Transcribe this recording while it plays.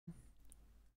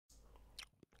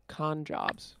Con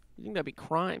jobs. You think that'd be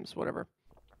crimes? Whatever.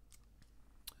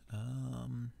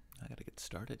 I gotta get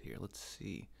started here. Let's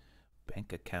see.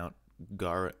 Bank account.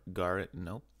 Garrett.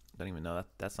 Nope. Don't even know that.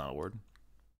 That's not a word.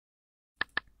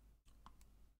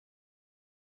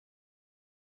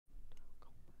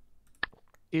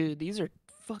 Dude, these are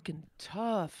fucking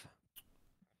tough.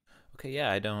 Okay,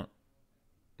 yeah, I don't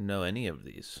know any of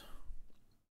these.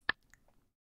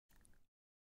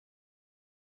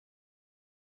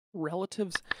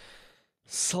 Relatives.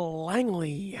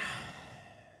 Slangly.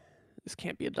 This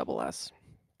can't be a double S.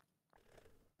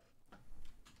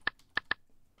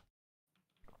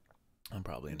 I'm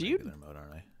probably in regular mode,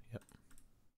 aren't I? Yep.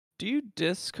 Do you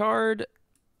discard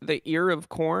the ear of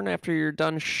corn after you're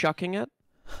done shucking it?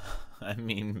 I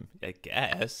mean, I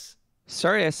guess.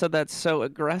 Sorry I said that so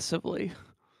aggressively.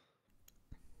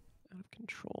 Out of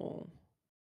control.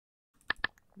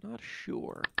 Not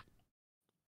sure.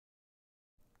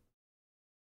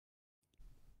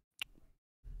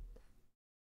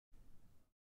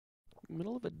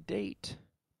 Middle of a date.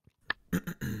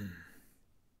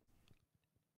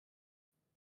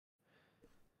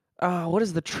 What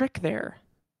is the trick there?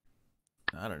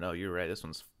 I don't know. You're right. This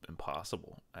one's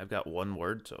impossible. I've got one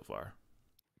word so far.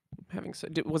 Having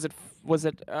said, was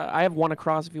it? I have one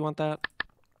across. If you want that.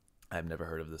 I've never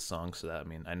heard of this song, so that I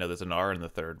mean, I know there's an R in the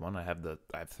third one. I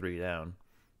have 3 down.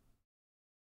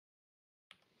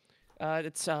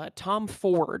 It's Tom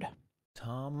Ford.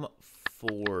 Tom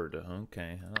Ford.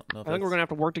 Okay, I don't know. I think we're gonna have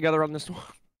to work together on this one.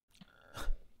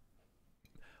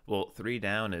 Well, 3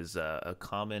 down is a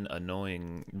common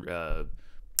annoying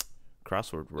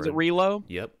crossword word. Is it Relo?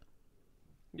 Yep.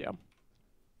 Yeah.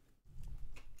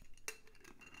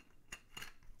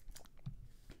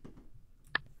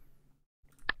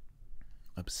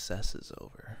 Obsesses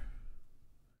over.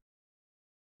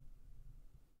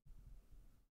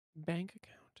 Bank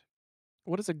account.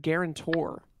 What is a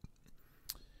guarantor?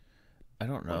 I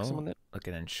don't know. Like someone that... Like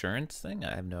an insurance thing?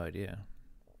 I have no idea.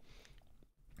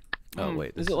 Oh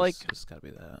wait, this is gotta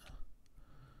be that.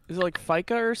 Is it like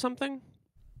FICA or something?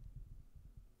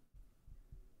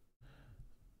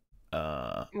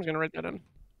 I'm just gonna write that in.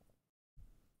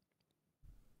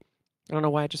 I don't know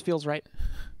why, it just feels right.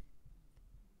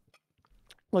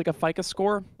 Like a FICA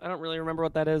score? I don't really remember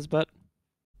what that is, but...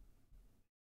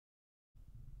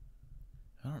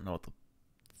 I don't know what the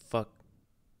fuck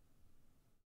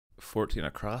 14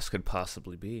 across could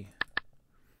possibly be.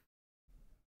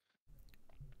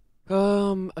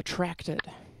 Attracted.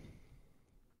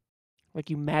 Like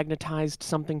you magnetized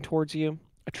something towards you.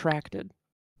 Attracted.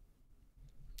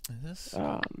 Is this?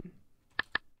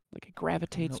 Like it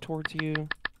gravitates Nope. towards you.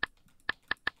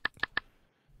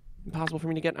 Impossible for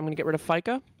me to get. I'm going to get rid of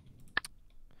FICA.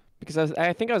 Because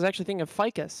I think I was actually thinking of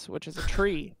ficus, which is a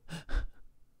tree.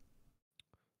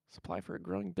 Supply for a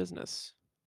growing business.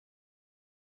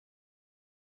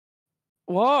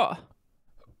 Whoa!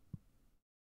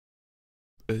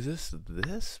 Is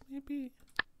this maybe?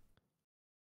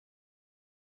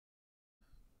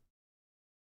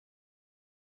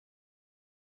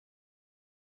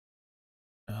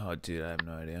 Oh, dude, I have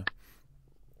no idea.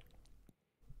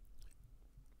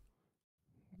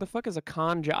 The fuck is a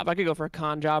con job? I could go for a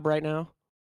con job right now.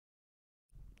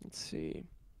 Let's see.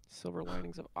 Silver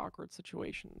linings of awkward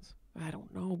situations. I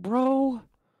don't know, bro.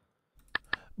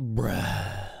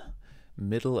 Bruh.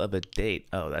 Middle of a date.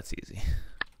 Oh, that's easy.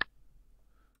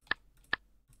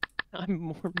 I'm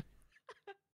more...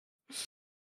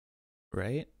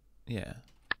 Right? Yeah.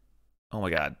 Oh my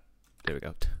god. There we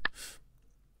go.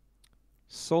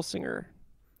 Soul singer.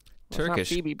 Well,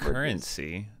 Turkish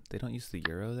currency. They don't use the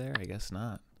euro there? I guess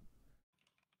not.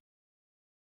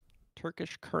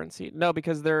 Turkish currency. No,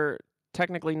 because they're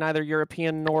technically neither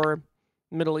European nor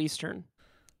Middle Eastern.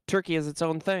 Turkey is its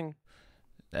own thing.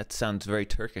 That sounds very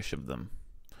Turkish of them.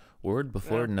 Word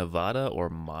before Nevada or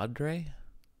Madre?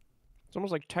 It's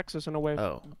almost like Texas in a way.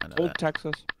 Oh, I know Old that.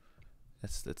 Texas.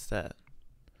 That's that.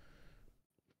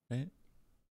 Right?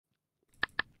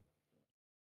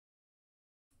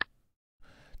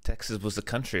 Texas was a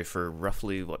country for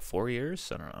roughly, what, 4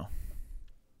 years? I don't know.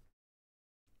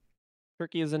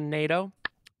 Turkey is in NATO.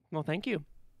 Well, thank you.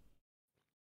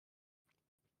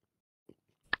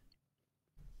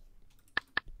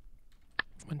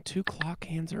 When 2 clock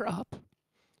hands are up.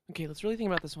 Okay, let's really think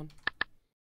about this one.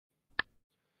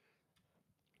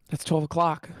 That's 12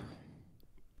 o'clock.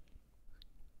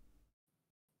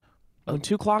 When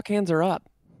 2 clock hands are up.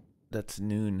 That's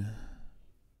noon.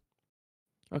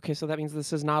 Okay, so that means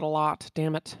this is not a lot.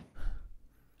 Damn it.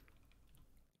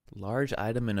 Large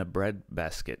item in a bread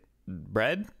basket.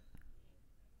 Bread?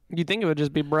 You'd think it would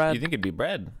just be bread. You think it'd be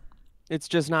bread? It's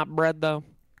just not bread, though.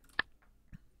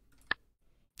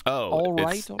 Oh, All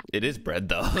right. it is bread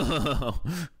though.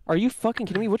 Are you fucking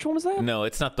kidding me? Which one was that? No,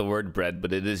 it's not the word bread,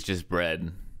 but it is just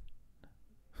bread.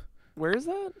 Where is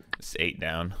that? It's 8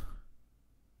 down.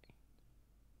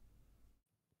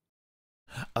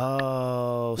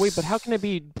 Oh. Wait, but how can it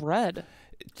be bread?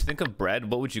 Think of bread.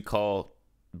 What would you call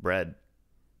bread?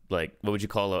 Like, what would you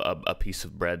call a piece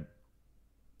of bread?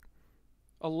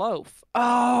 A loaf.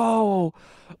 Oh.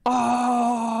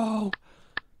 Oh.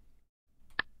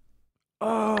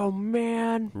 Oh,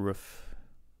 man. Roof.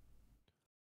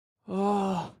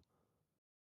 Oh.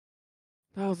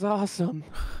 That was awesome.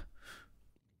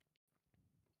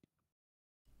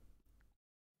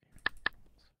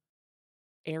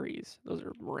 Aries. Those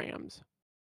are Rams.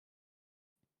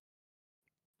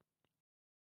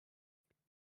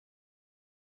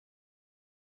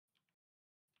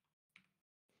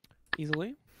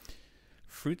 Easily.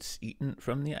 Fruits eaten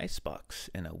from the icebox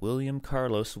in a William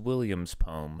Carlos Williams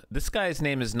poem. This guy's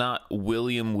name is not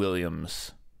William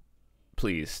Williams.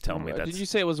 Please tell me that's... Did you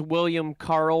say it was William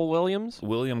Carl Williams?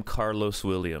 William Carlos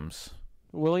Williams.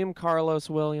 William Carlos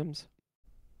Williams.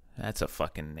 That's a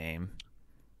fucking name.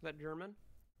 Is that German?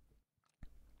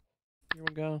 Here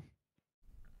we go.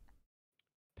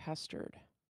 Pestered.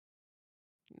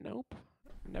 Nope.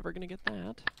 Never gonna get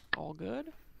that. All good.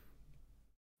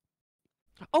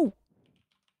 Oh!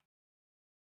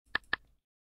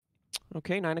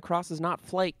 Okay, 9 across is not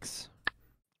flakes.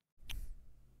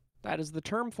 That is the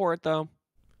term for it, though.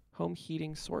 Home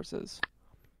heating sources.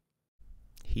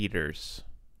 Heaters.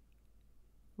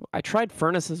 I tried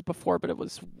furnaces before, but it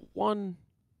was one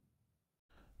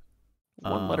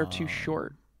letter too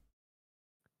short.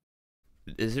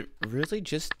 Is it really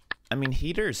just... I mean,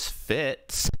 heaters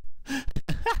fits.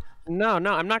 No,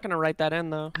 I'm not going to write that in,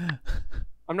 though.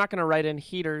 I'm not going to write in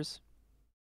heaters.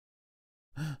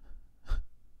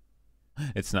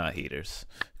 It's not heaters.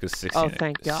 Because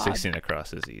 16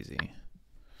 across is easy.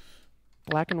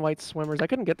 Black and white swimmers. I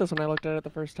couldn't get this when I looked at it the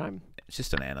first time. It's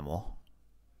just an animal.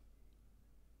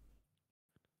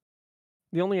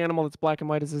 The only animal that's black and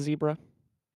white is a zebra.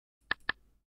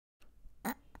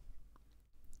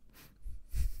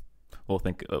 Well,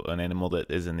 think of an animal that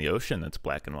is in the ocean that's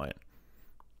black and white.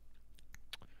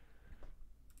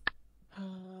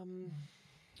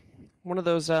 One of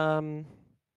those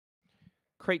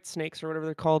crate snakes or whatever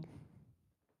they're called.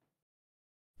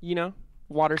 You know,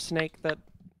 water snake that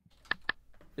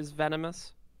is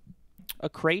venomous. A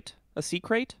crate, a sea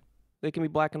crate. They can be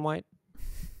black and white.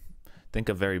 Think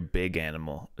a very big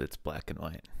animal that's black and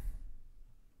white.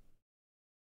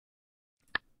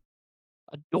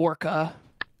 A dorka.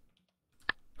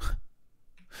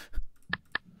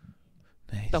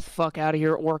 Nice. The fuck out of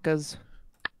here, orcas.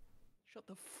 Shut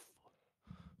the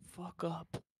fuck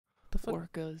up. The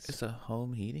fuck Orcas. is a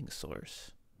home heating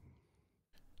source?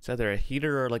 It's either a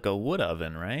heater or like a wood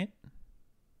oven, right?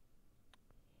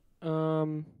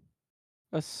 Well,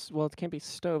 it can't be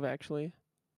stove, actually.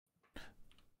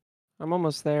 I'm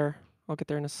almost there. I'll get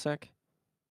there in a sec.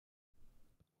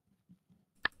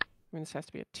 I mean, this has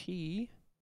to be a T.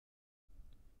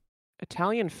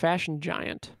 Italian fashion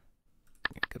giant.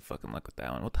 Good fucking luck with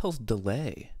that one. What the hell's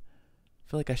delay? I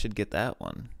feel like I should get that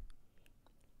one.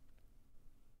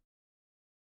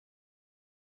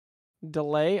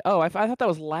 Delay? Oh, I thought that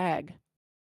was lag.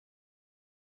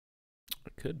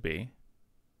 It could be.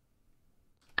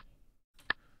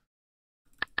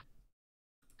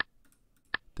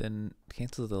 Then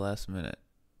cancel at the last minute.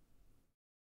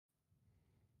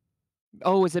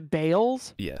 Oh, is it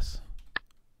Bales? Yes.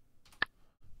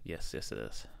 Yes, it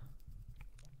is.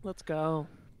 Let's go.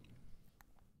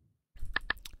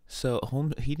 So,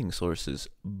 home heating sources.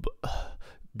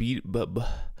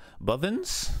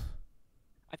 Bovins?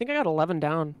 I think I got 11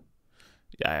 down.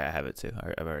 Yeah, I have it too.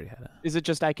 I've already had it. Is it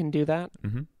just I can do that?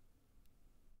 Mm-hmm.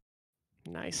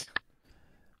 Nice.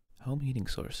 Home heating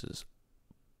sources.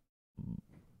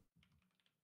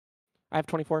 I have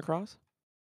 24 across.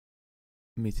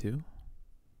 Me too.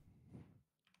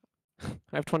 I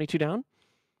have 22 down.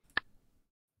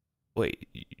 Wait,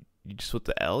 you just with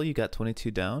the L, you got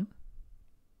 22 down?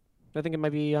 I think it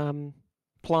might be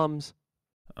plums.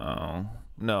 Oh,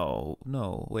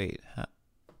 no, wait.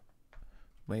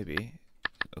 Maybe.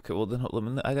 Okay, well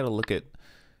then I gotta look at...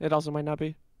 It also might not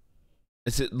be.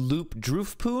 Is it Loop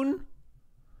Droofpoon?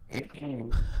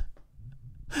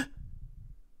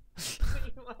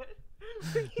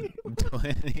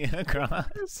 20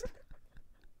 across.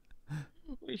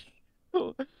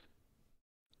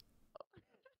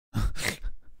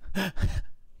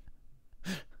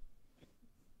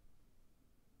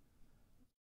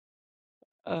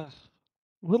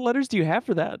 What letters do you have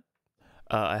for that?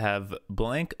 I have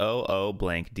blank OO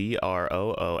blank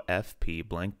DROOFP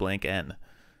blank blank N.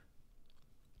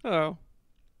 Oh.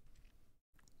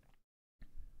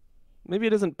 Maybe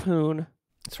it isn't poon.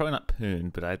 It's probably not poon,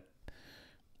 but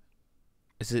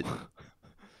is it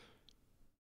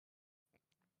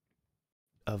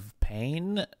of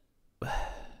pain?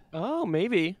 Oh,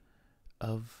 maybe.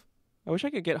 Of I wish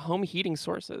I could get home heating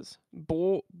sources.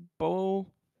 Home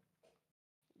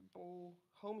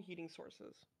heating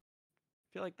sources.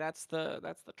 I feel like that's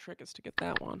the trick is to get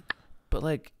that one. But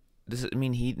like, does it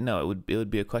mean heat? No, it would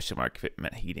be a question mark if it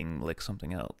meant heating like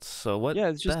something else. So what? Yeah,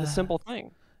 it's just a simple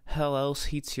thing. Hell else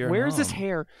heats your Where's this home?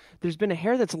 hair? There's been a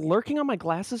hair that's lurking on my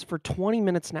glasses for 20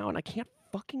 minutes now, and I can't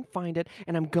fucking find it,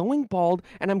 and I'm going bald,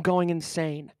 and I'm going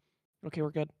insane. Okay,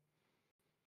 we're good.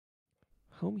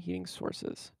 Home heating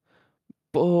sources.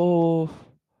 Oh,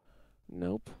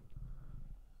 nope.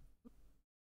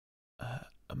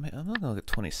 I'm not gonna look at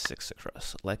 26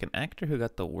 across. Like an actor who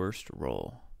got the worst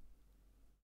role.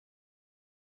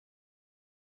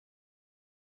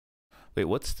 Wait,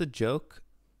 what's the joke?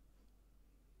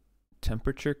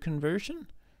 Temperature conversion?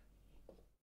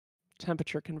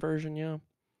 Temperature conversion, yeah.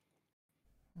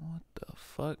 What the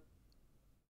fuck?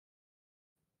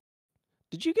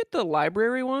 Did you get the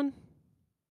library one?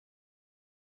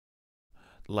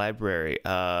 Library.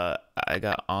 I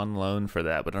got on loan for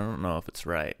that, but I don't know if it's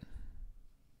right.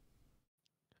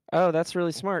 Oh, that's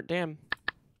really smart. Damn.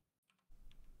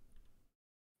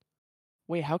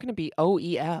 Wait, how can it be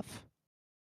OEF?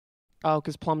 Oh,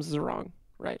 because plums is wrong.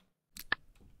 Right.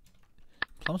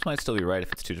 Plums might still be right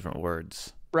if it's two different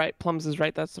words. Right, plums is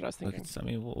right. That's what I was Look, thinking. I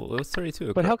mean, what's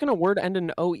 32? But how can a word end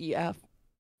in OEF?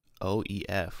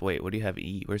 OEF. Wait, what do you have?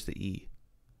 E? Where's the E?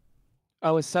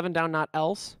 Oh, is 7 down not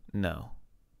else? No.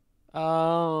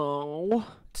 Oh.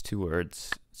 It's 2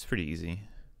 words. It's pretty easy.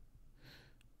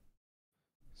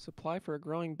 Supply for a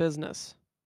growing business.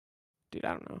 Dude,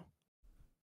 I don't know.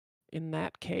 In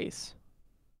that case.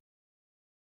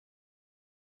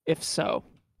 If so.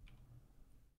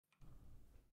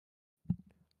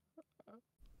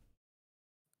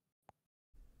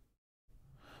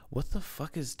 What the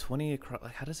fuck is 20 across?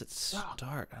 Like, how does it start?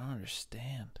 I don't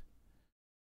understand.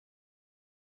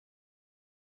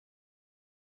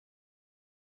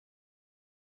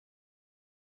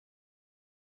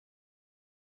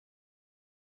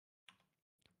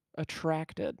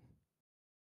 Attracted.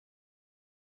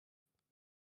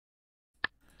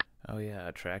 Oh yeah,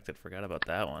 attracted. Forgot about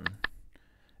that one.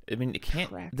 I mean, it can't.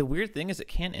 Attracted. The weird thing is, it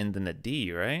can't end in a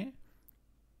D, right?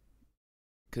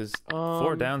 Because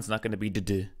 4 down's not going to be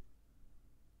d.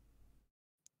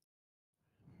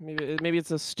 Maybe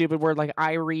it's a stupid word like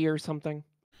Irie or something.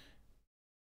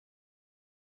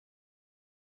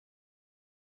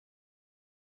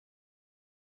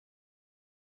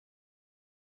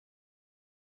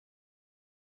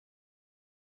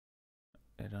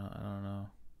 I don't know.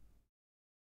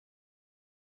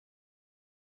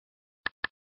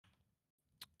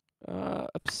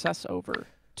 Obsess over.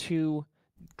 To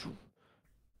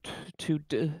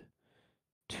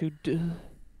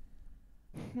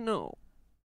no.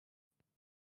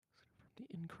 The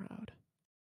in crowd.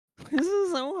 This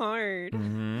is so hard.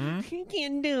 You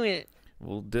can't do it.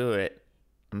 We'll do it.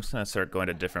 I'm just gonna start going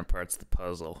to different parts of the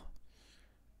puzzle.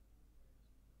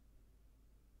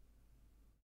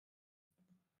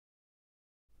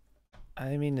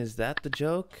 I mean, is that the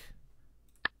joke?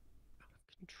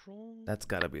 Control. That's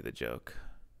gotta be the joke.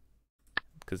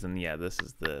 Because then, yeah, this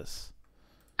is this.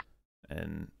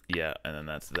 And, yeah, and then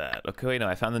that's that. Okay, wait, no,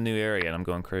 I found the new area and I'm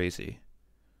going crazy.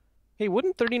 Hey,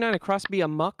 wouldn't 39 across be a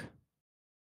muck?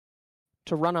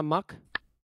 To run a muck?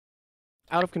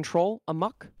 Out of control? A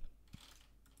muck?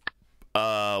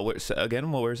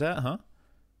 Again, where's that, huh?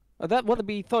 That would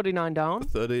be 39 down.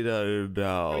 39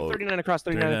 down. I mean, 39 across,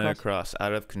 39 across.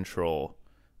 Out of control.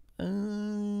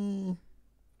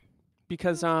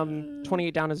 Because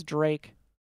 28 down is Drake.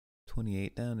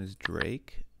 28 down is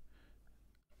Drake.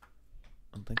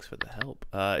 Thanks for the help.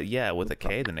 Yeah, with a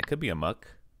K, then it could be a muck.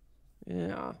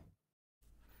 Yeah.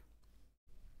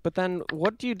 But then,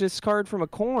 what do you discard from a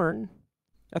corn?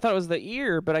 I thought it was the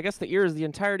ear, but I guess the ear is the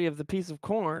entirety of the piece of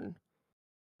corn.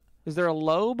 Is there a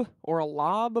lobe or a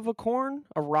lob of a corn?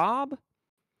 A rob?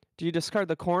 Do you discard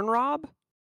the corn rob?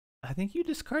 I think you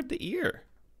discard the ear.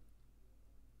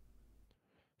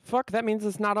 Fuck, that means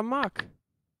it's not a muck.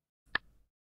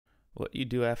 What you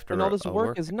do after and all this a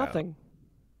work is nothing.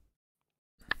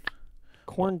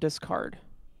 Corn discard.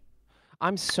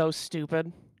 I'm so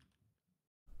stupid.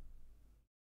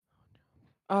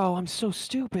 Oh, I'm so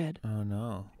stupid. Oh,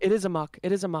 no. It is a muck.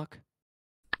 It is a muck.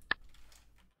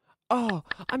 Oh,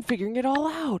 I'm figuring it all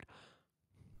out.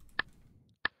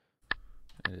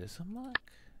 It is a muck?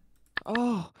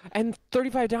 Oh, and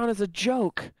 35 down is a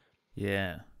joke.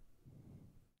 Yeah.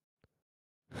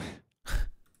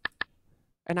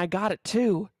 And I got it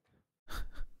too.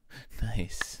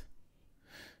 Nice.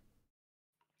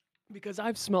 Because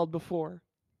I've smelled before.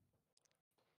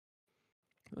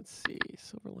 Let's see.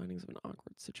 Silver linings of an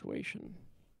awkward situation.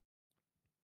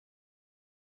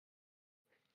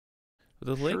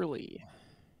 The lake. Surely.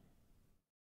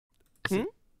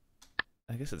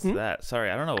 I guess it's that. Sorry,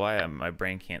 I don't know why my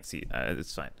brain can't see.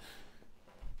 It's fine.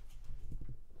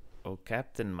 Oh,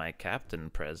 Captain, my Captain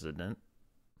President.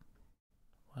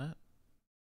 What?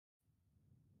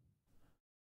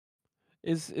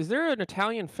 Is there an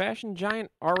Italian fashion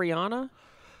giant, Ariana?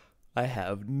 I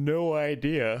have no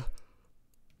idea.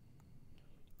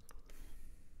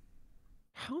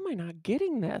 How am I not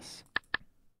getting this?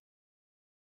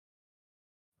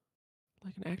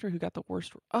 Like an actor who got the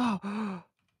worst. Oh!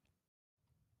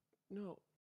 No.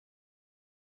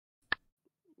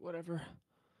 Whatever.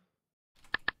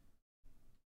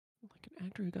 Like an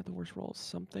actor who got the worst role.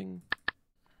 Something.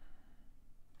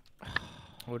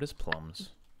 What is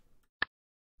plums?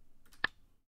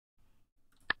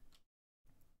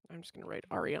 I'm just going to write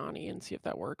Ariani and see if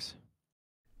that works.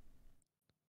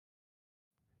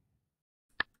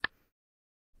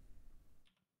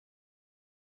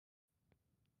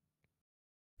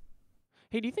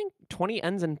 Hey, do you think 20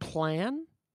 ends in plan?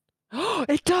 Oh,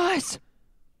 it does!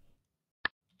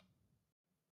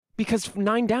 Because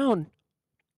 9 down.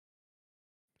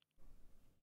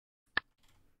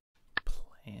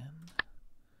 Plan?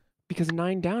 Because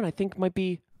 9 down, I think, might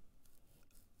be...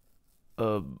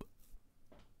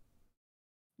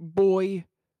 Boy.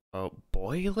 Oh,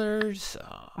 boilers?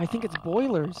 I think it's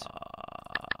boilers.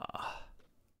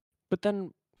 But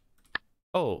then...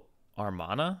 Oh,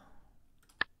 Armana?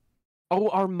 Oh,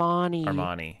 Armani.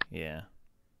 Armani, yeah.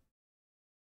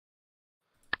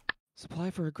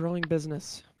 Supply for a growing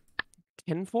business.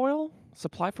 Tinfoil?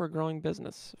 Supply for a growing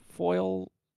business.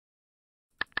 Foil.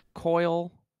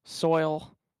 Coil.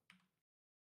 Soil.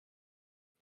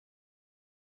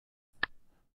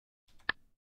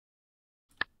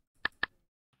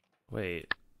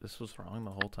 Wait, this was wrong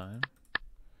the whole time?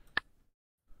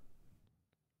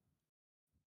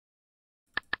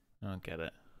 I don't get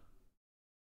it.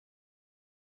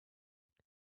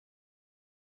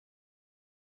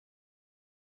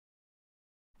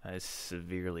 I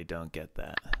severely don't get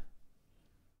that.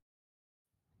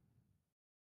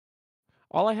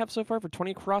 All I have so far for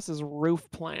 20 cross is roof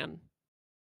plan.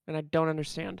 And I don't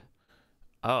understand.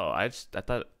 Oh, I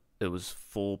thought it was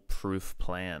foolproof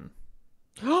plan.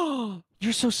 Oh,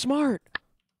 you're so smart.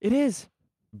 It is.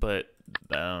 But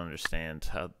I don't understand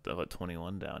what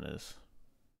 21 down is.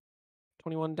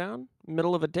 21 down.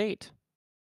 Middle of a date.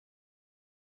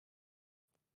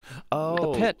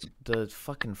 Oh, the pit. The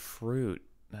fucking fruit.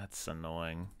 That's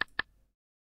annoying.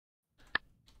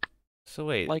 So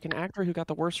wait. Like an actor who got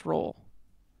the worst role.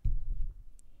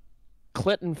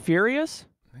 Clinton Furious?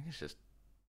 I think it's just...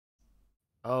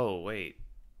 Oh, wait.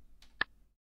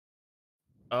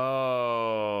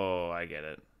 Oh, I get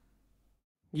it.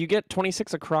 You get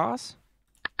 26 across.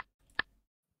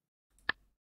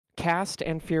 Cast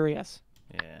and Furious.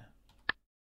 Yeah.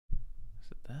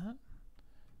 Is it that?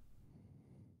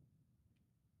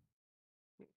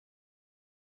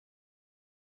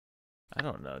 I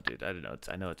don't know, dude. I don't know.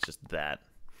 I know it's just that.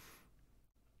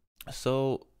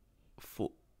 So,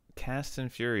 Cast and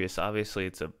Furious, obviously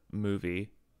it's a movie.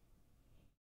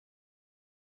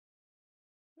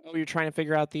 Oh, you're trying to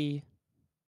figure out the...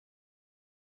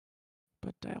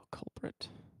 But dial culprit.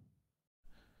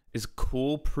 Is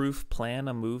Cool Proof Plan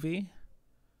a movie?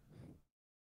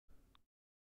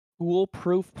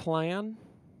 Foolproof plan?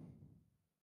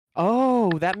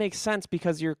 Oh, that makes sense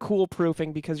because you're cool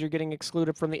proofing because you're getting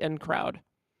excluded from the in crowd.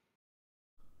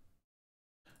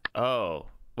 Oh,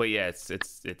 wait, yeah, it's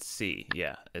C,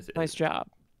 yeah. Nice job.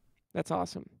 That's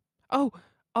awesome.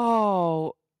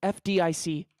 Oh,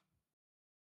 FDIC.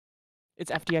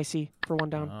 It's FDIC for 1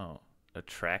 down. Oh,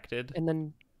 attracted? And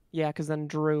then, yeah, because then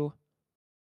Drew.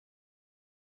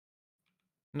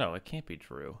 No, it can't be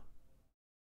Drew.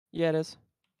 Yeah, it is.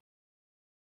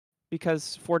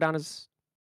 Because 4 down is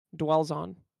dwells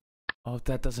on. Oh,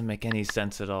 that doesn't make any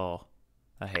sense at all.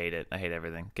 I hate it. I hate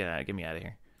everything. Get me out of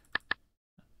here.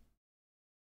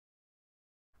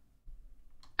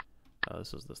 Oh,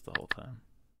 this was this the whole time.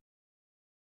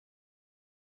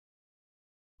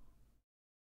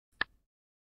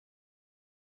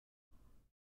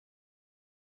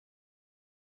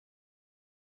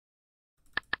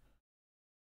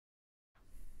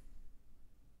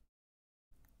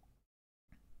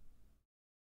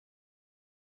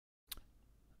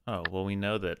 Oh, well, we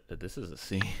know that this is a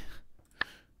C.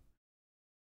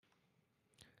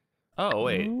 Oh,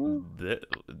 wait.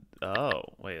 Oh,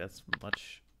 wait, that's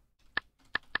much...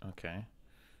 Okay.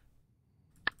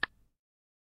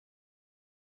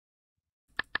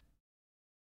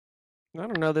 I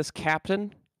don't know this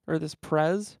captain or this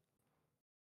prez.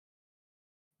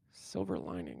 Silver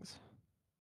linings.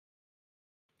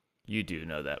 You do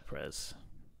know that, Prez.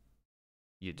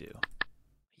 You do.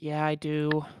 Yeah, I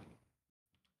do.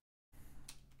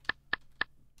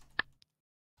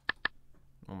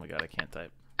 Oh my god, I can't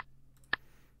type.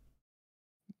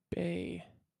 Bay.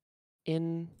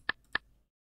 In.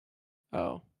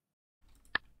 Oh.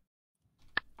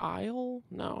 Isle?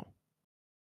 No.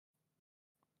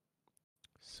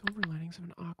 Silver linings of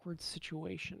an awkward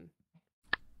situation.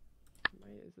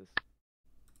 Is this?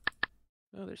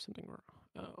 Oh, there's something wrong.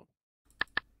 Oh.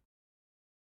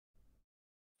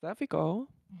 That we go.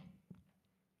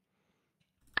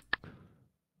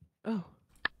 Oh.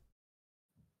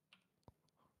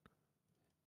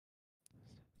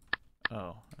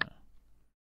 Oh.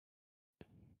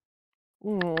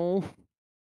 Oh.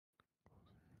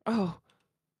 Oh.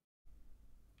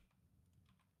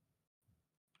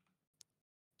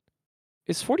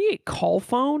 Is 48 call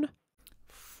phone?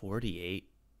 48?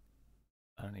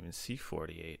 I don't even see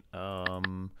 48.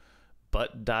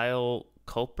 Butt dial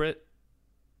culprit?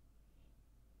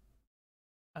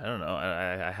 I don't know.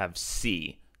 I have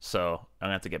C, so I'm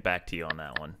gonna have to get back to you on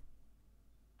that one.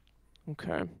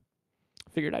 Okay.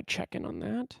 Figured I'd check in on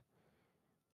that.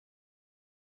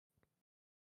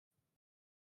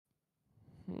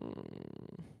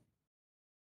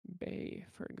 Bay,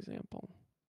 for example.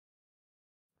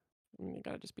 I mean, it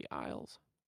gotta just be aisles.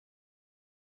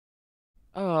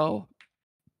 Oh.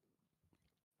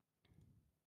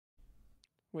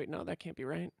 Wait, no, that can't be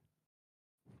right.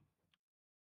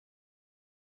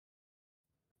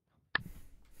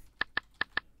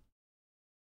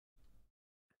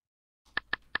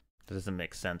 That doesn't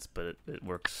make sense, but it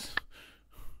works.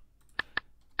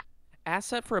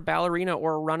 Asset for a ballerina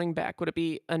or a running back. Would it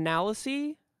be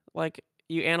analysis? Like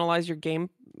you analyze your game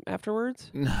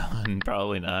afterwards? No,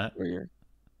 probably not. Or your...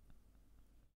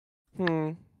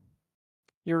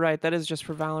 You're right. That is just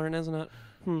for Valorant, isn't it?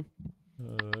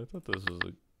 I thought this was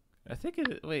a... I think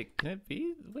it... Wait, can it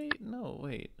be? Wait, no,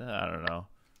 wait. I don't know.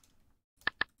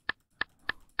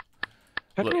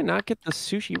 How can I not get the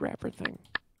sushi wrapper thing?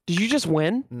 Did you just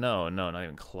win? No, not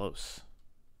even close.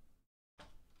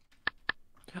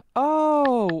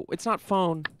 Oh, it's not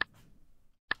phone.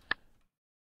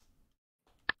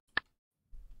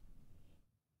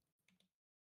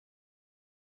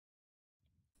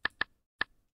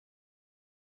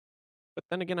 But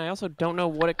then again, I also don't know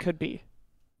what it could be.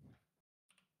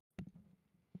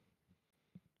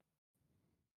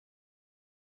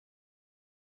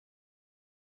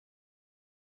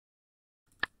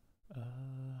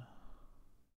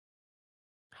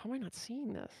 How am I not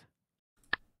seeing this?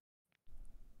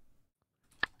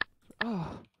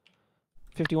 Oh.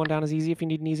 51 down is easy if you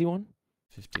need an easy one.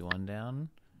 51 down.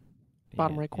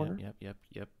 Bottom right corner. Yep.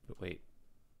 Wait.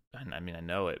 I mean, I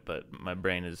know it, but my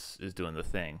brain is doing the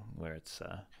thing where it's...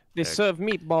 They serve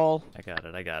meatball.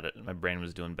 I got it. My brain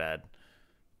was doing bad.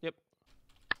 Yep.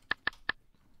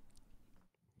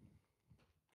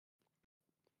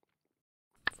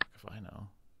 Fuck if I know.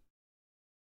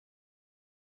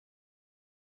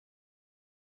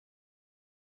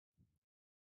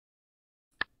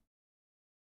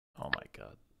 Oh my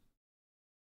god.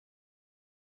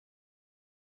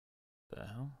 The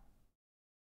hell?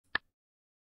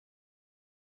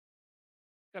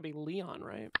 Gotta be Leon,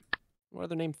 right? What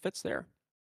other name fits there?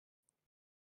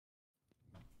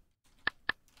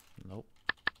 Nope.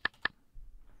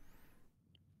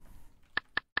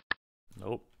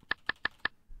 Nope.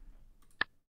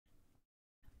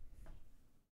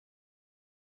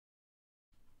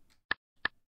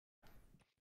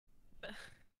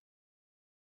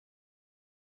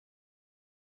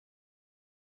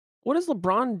 What is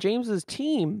LeBron James's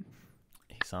team?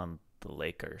 He's on the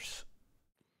Lakers.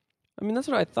 I mean, that's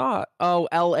what I thought. Oh,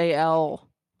 LAL.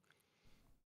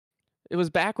 It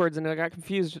was backwards and I got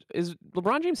confused. Is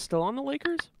LeBron James still on the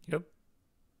Lakers? Yep.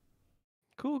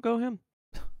 Cool, go him.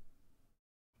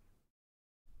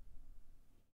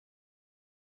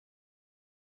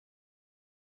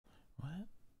 What?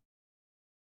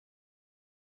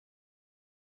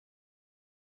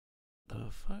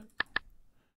 The fuck?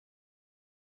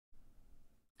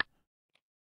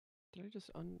 Did I just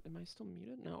am I still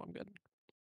muted? No, I'm good.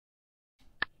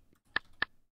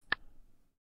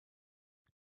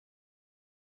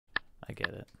 I get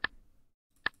it.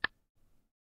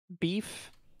 Beef.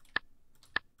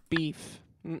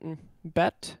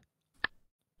 Bet.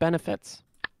 Benefits.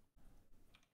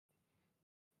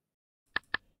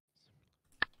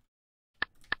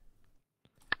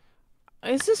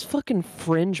 Is this fucking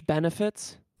fringe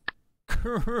benefits?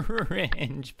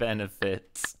 Cringe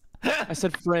benefits. I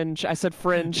said fringe. I said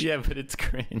fringe. Yeah, but it's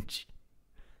cringe.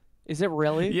 Is it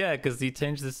really? Yeah, because he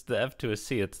changed the F to a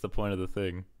C. It's the point of the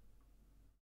thing.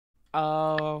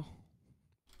 Oh.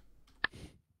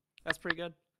 That's pretty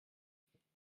good.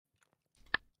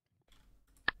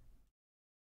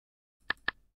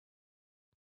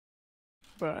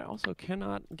 But I also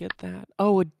cannot get that.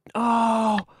 Oh,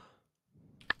 Oh,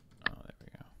 there we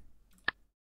go.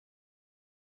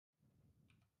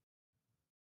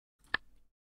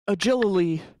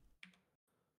 agility.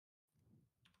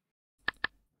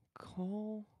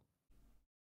 Call.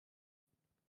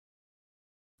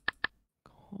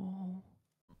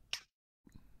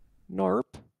 Narp.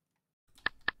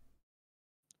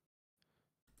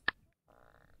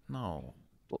 No.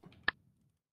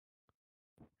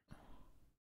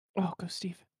 Oh, go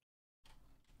Steve.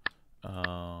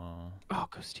 Oh,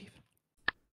 go Steve.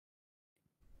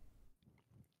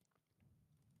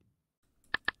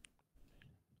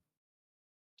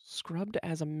 Scrubbed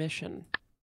as a mission.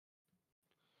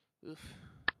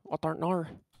 What aren't nar?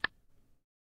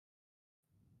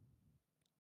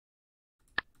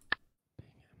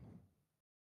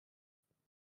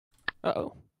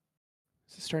 Uh-oh.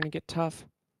 This is starting to get tough.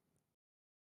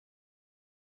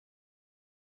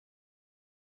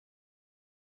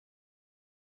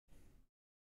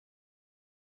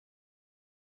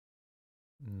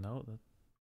 no.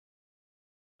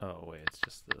 Oh, wait, it's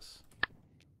just this.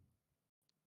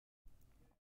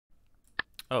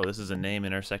 Oh, this is a name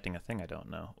intersecting a thing I don't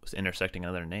know. It's intersecting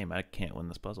another name. I can't win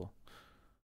this puzzle.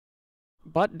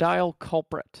 Butt dial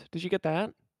culprit. Did you get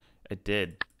that? I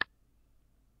did.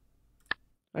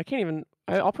 I can't even...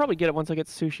 I'll probably get it once I get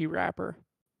sushi wrapper.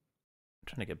 I'm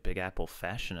trying to get Big Apple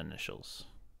fashion initials.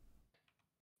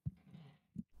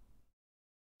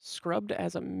 Scrubbed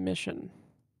as a mission.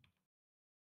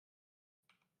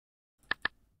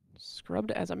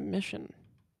 Scrubbed as a mission.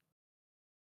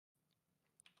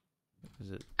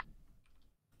 Is it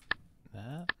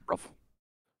that? I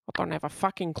don't have a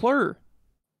fucking clue.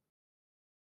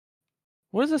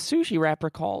 What is a sushi wrapper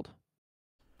called?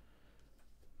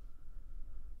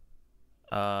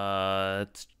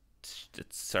 It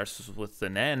starts with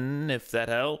an N, if that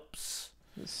helps.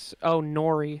 Oh,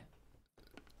 nori.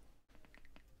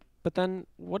 But then,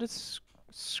 what is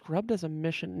scrubbed as a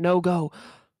mission? No go.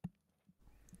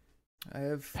 I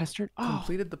have Pestered.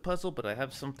 completed the puzzle, but I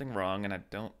have something wrong, and I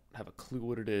don't have a clue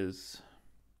what it is.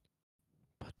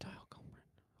 Butt dial culprit.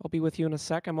 I'll be with you in a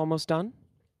sec. I'm almost done.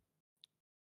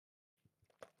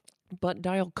 Butt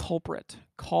dial culprit.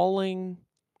 Calling.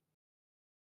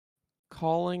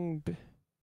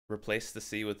 Replace the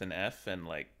C with an F, and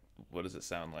like, what does it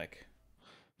sound like?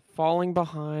 Falling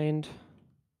behind.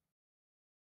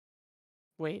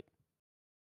 Wait.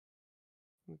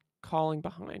 Calling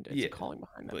behind. It's Yeah, a calling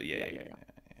behind. But yeah.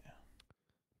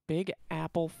 Big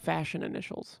Apple fashion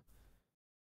initials.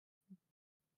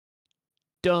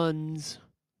 Dons.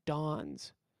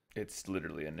 It's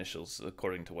literally initials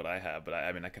according to what I have, but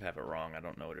I mean, I could have it wrong. I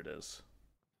don't know what it is.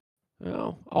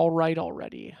 Oh, all right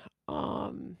already.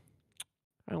 I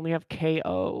only have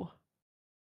KO.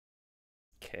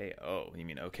 KO. You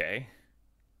mean okay?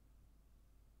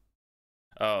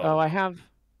 Oh, I have.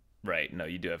 Right. No,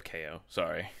 you do have KO.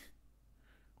 Sorry.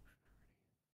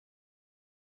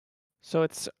 So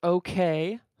it's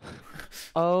okay.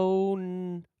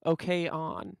 Okay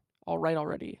on. All right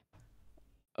already.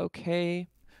 Okay.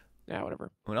 Yeah, whatever.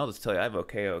 Well, I'll just tell you, I have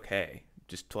okay,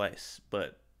 just twice,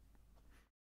 but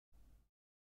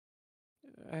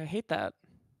I hate that.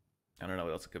 I don't know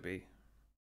what else it could be.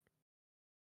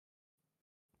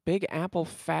 Big Apple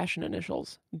fashion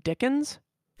initials. Dickens?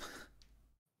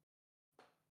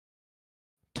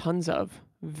 Tons of.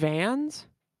 Vans?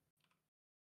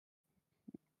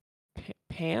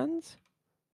 Pans?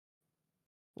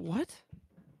 What?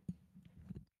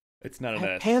 It's not an I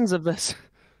have S. pans of this.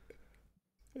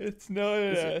 It's not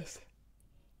an S.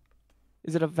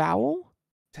 Is it a vowel?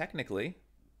 Technically.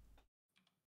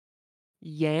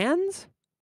 Yans?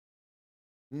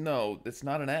 No, it's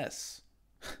not an S.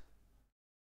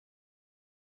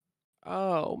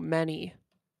 Oh, many.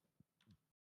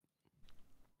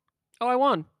 Oh, I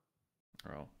won.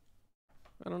 Oh.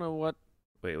 I don't know what.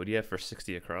 Wait, what do you have for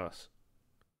 60 across?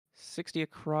 60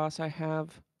 across, I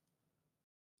have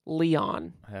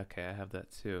Leon. Okay, I have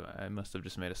that too. I must have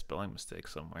just made a spelling mistake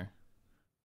somewhere.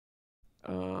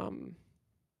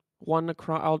 One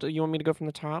across. You want me to go from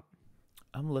the top?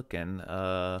 I'm looking.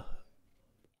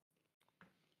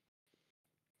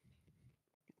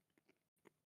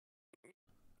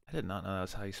 I did not know that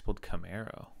was how you spelled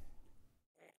Camaro.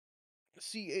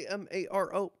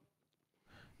 Camaro.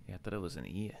 Yeah, I thought it was an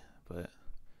E, but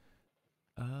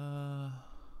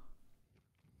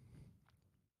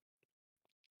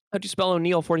How'd you spell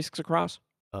O'Neill 46 across?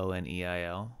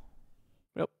 Oneil.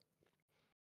 Yep.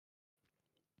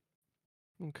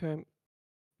 Okay.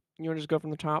 You want to just go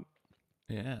from the top?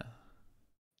 Yeah.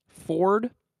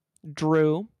 Ford,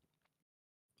 Drew,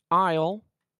 Isle,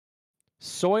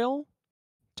 Soil,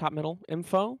 top middle,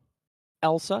 Info,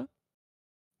 Elsa,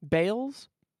 Bales,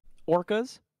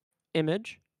 Orcas,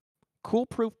 Image, Cool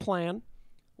Proof Plan,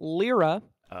 Lyra,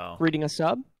 Oh. reading a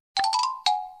sub.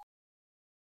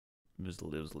 It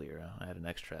was Lyra. I had an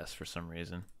extra S for some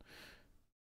reason.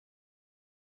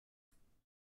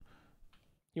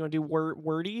 You want to do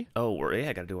wordy? Oh, yeah,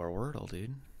 I gotta do our Wordle,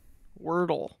 dude.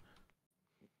 Wordle.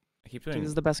 I keep Dude, doing this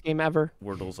is the best game ever.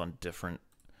 Wordles on different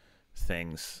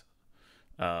things.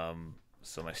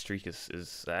 So my streak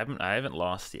is I haven't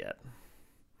lost yet.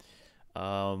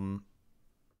 I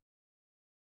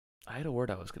had a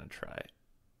word I was gonna try.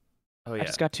 Oh yeah. I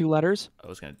just got 2 letters. I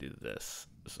was gonna do this.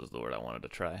 This was the word I wanted to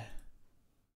try.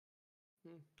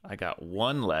 I got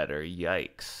 1 letter.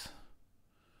 Yikes.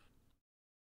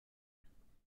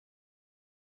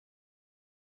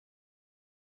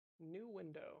 New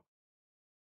window.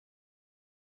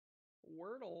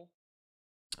 Wordle.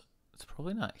 It's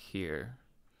probably not here.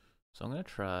 So I'm gonna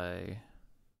try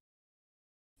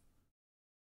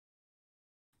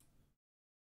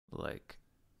like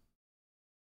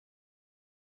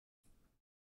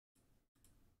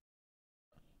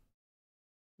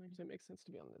It makes sense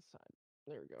to be on this side.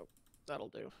 There we go. That'll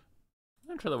do. I'm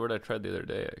gonna try the word I tried the other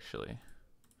day actually.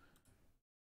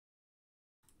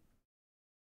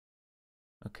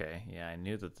 Okay, yeah, I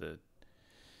knew that the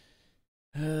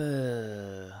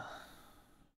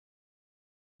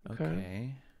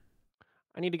okay.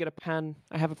 I need to get a pen.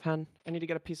 I have a pen. I need to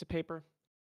get a piece of paper.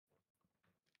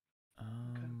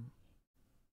 I'm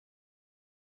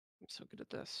so good at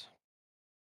this.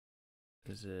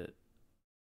 Is it?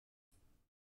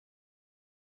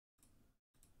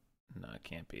 No, it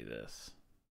can't be this.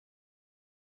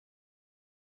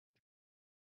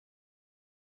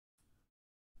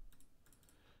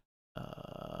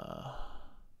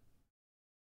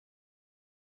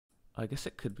 I guess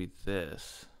it could be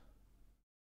this,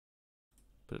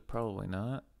 but probably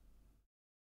not.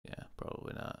 Yeah,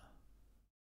 probably not.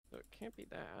 So it can't be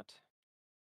that.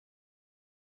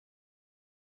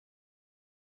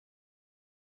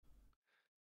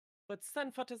 But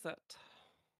then what is it?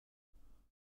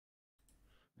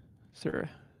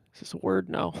 Is this a word?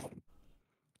 No.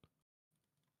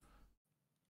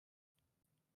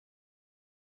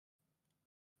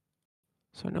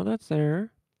 So I know that's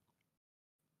there.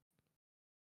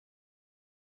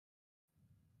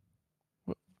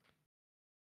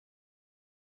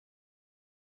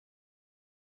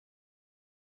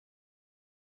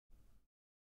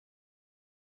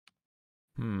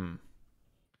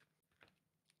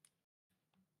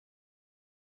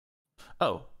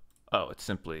 Oh, it's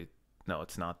simply no.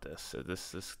 It's not this. So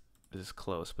this is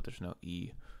close, but there's no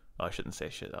E. Oh, I shouldn't say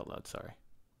shit out loud. Sorry.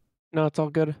 No, it's all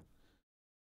good.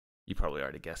 You probably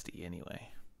already guessed E anyway.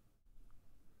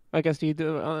 I guess you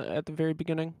do at the very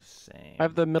beginning. Same. I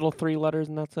have the middle 3 letters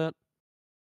and that's it.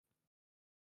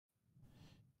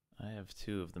 I have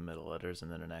 2 of the middle letters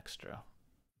and then an extra.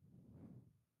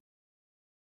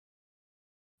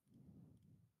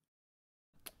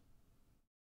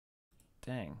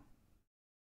 Dang.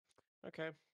 Okay.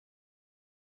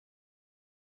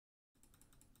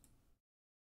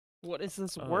 What is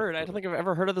this word? I don't think I've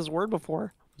ever heard of this word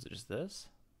before. Was it just this?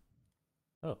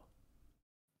 Oh.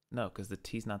 No, because the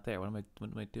T's not there. What am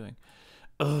I doing?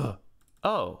 Ugh.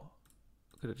 Oh.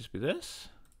 Could it just be this?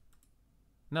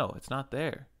 No, it's not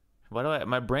there. Why do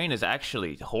my brain is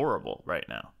actually horrible right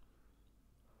now.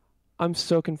 I'm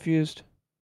so confused.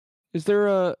 Is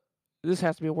there this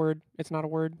has to be a word. It's not a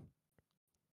word.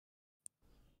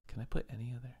 Can I put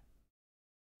any other?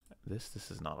 This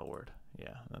is not a word.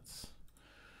 Yeah, that's.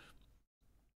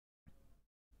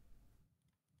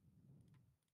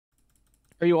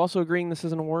 Are you also agreeing this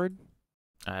isn't a word?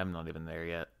 I am not even there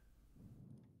yet.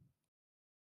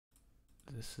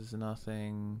 This is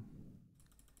nothing.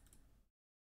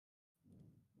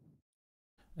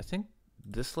 I think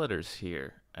this letter's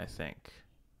here, I think.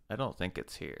 I don't think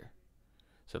it's here.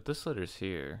 So if this letter's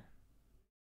here.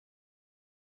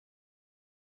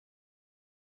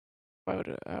 Why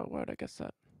would I guess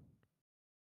that?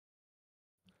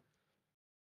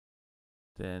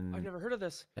 Then I've never heard of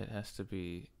this. It has to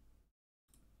be.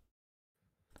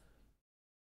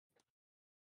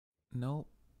 Nope.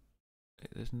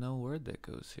 There's no word that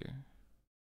goes here.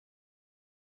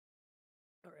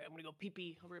 All right, I'm gonna go pee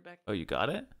pee. I'll be right back. Oh, you got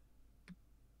it?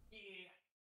 Yeah.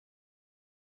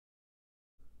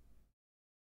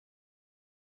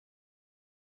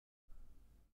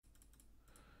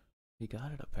 You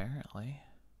got it apparently.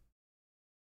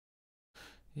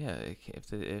 Yeah, if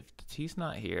the T's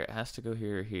not here, it has to go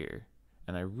here or here.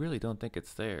 And I really don't think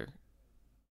it's there.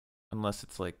 Unless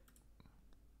it's like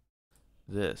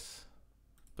this.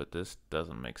 But this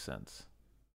doesn't make sense.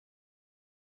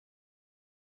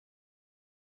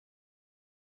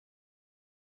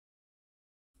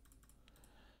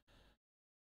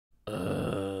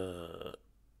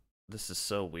 This is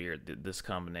so weird. This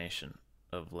combination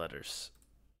of letters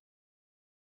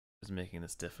is making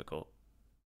this difficult.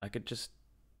 I could just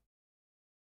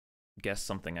guess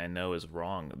something I know is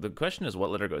wrong. The question is, what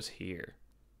letter goes here?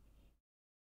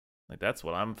 Like that's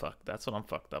what I'm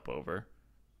fucked up over.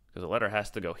 Because a letter has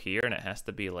to go here, and it has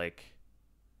to be like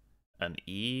an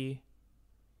E.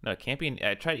 No, it can't be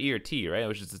I tried E or T, right?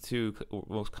 Which is the two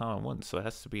most common ones. So it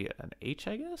has to be an H,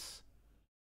 I guess?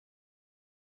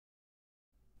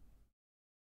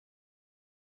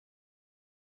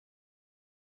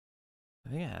 I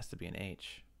think it has to be an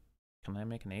H. Can I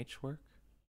make an H work?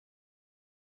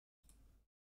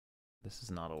 This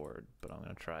is not a word, but I'm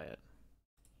going to try it.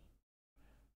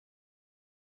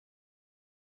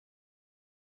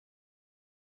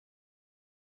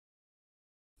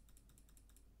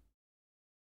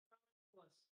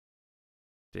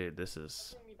 Dude, this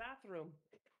is... bathroom.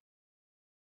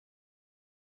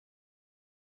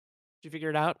 Did you figure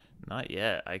it out? Not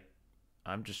yet.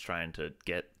 I'm just trying to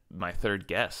get my third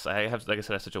guess. I have, like I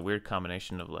said, I have such a weird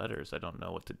combination of letters. I don't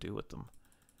know what to do with them.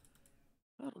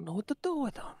 I don't know what to do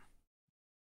with them.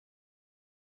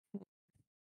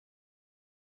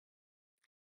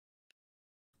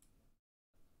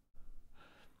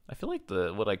 I feel like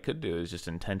what I could do is just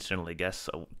intentionally guess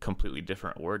a completely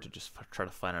different word to just try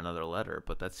to find another letter,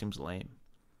 but that seems lame.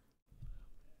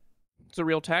 It's a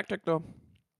real tactic, though.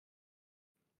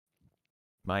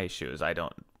 My issue is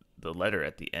the letter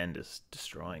at the end is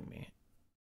destroying me.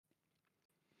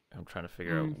 I'm trying to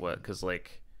figure out what, because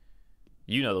like,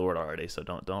 you know the word already, so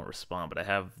don't respond, but I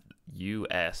have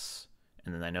US,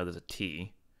 and then I know there's a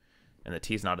T, and the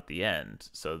T's not at the end,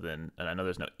 so then, and I know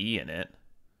there's no E in it.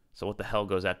 So what the hell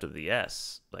goes after the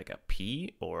S? Like a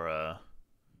P or a...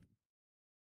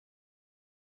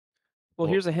 Well,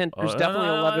 here's a hint. There's definitely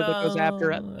a letter that goes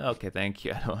after it. Okay, thank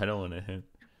you. I don't want to hint.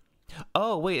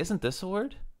 Oh, wait, isn't this a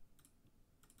word?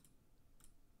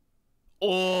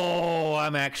 Oh,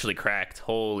 I'm actually cracked.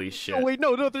 Holy shit. Oh, wait,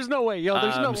 no, there's no way. Yo,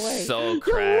 there's no way. I'm so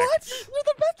cracked. Yo, what? You're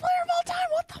the best player of all time.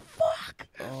 What the fuck?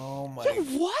 Oh my... Yo,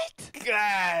 what?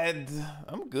 God.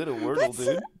 I'm good at Wordle,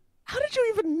 dude. How did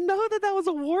you even know that was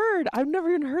a word? I've never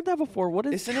even heard that before. What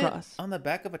is Isn't truss? it on the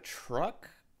back of a truck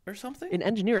or something? In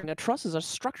engineering, a truss is a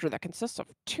structure that consists of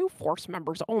two force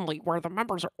members only, where the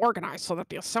members are organized so that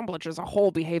the assemblage as a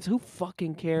whole behaves. Who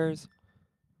fucking cares?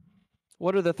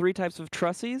 What are the three types of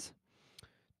trusses?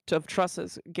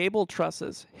 Trusses: gable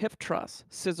trusses, hip truss,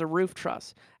 scissor roof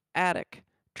truss, attic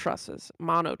trusses,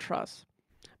 mono truss.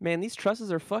 Man, these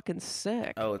trusses are fucking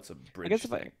sick. Oh, it's a bridge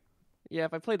thing.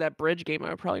 If I played that bridge game, I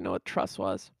would probably know what truss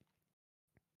was.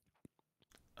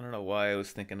 I don't know why I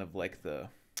was thinking of like the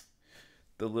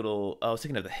little. I was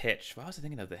thinking of the hitch. Why was I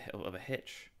thinking of a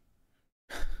hitch?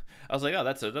 I was like, oh,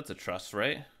 that's a truss,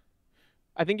 right?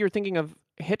 I think you're thinking of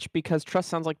hitch because truss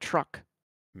sounds like truck.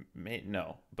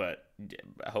 No, but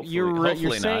hopefully, you're not.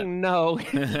 saying no.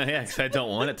 Yeah, because I don't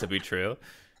want it to be true.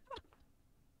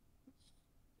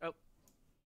 Oh.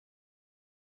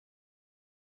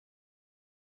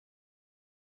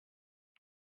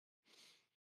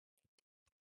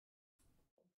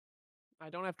 I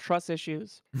don't have truss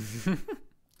issues. So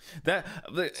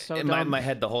in my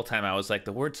head the whole time I was like,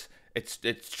 the words it's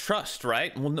trust,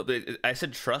 right? Well, no, I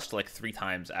said trust like 3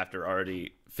 times after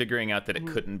already figuring out that it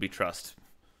couldn't be trust.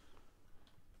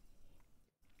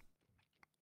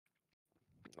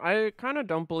 I kind of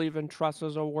don't believe in truss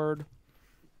as a word,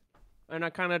 and I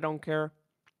kind of don't care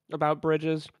about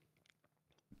bridges,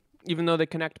 even though they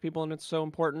connect people and it's so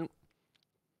important.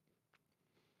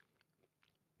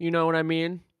 You know what I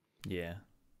mean? Yeah.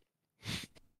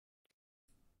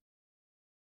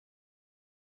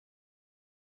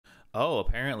 Oh,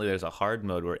 apparently there's a hard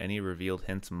mode where any revealed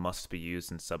hints must be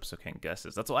used in subsequent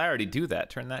guesses. That's why I already do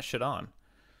that. Turn that shit on.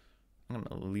 I'm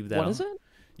gonna leave that on. What is it?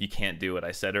 You can't do what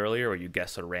I said earlier where you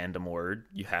guess a random word.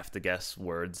 You have to guess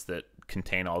words that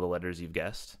contain all the letters you've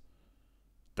guessed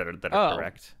that are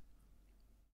correct.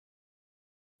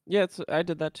 Yeah, I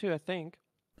did that too, I think.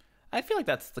 I feel like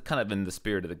that's kind of in the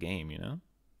spirit of the game, you know?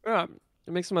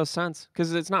 It makes the most sense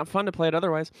because it's not fun to play it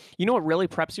otherwise. You know what really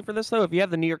preps you for this though? If you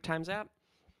have the New York Times app,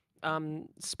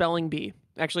 spelling bee.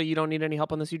 Actually, you don't need any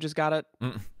help on this. You just got it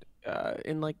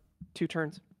in like 2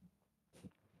 turns.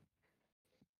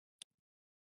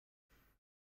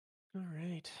 All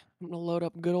right, I'm gonna load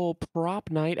up good old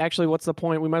Propnight. Actually, what's the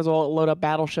point? We might as well load up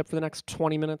Battleship for the next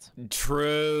 20 minutes.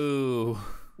 True.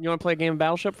 You want to play a game of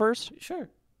Battleship first? Sure.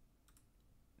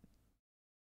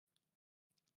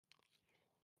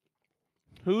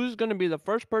 Who's gonna be the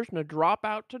first person to drop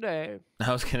out today?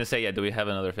 I was gonna say, yeah. Do we have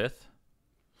another 5th?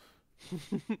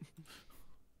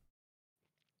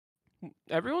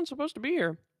 Everyone's supposed to be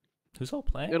here. Who's all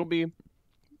playing? It'll be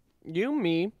you,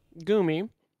 me, Gumi,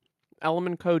 Elam,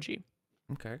 and Koji.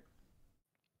 Okay.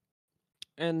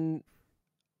 And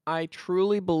I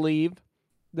truly believe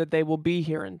that they will be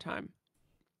here in time.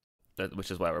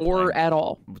 Which is why we're or playing. at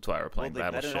all. That's why we're playing Well,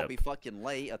 they Battleship. better not be fucking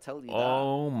late, I tell you that.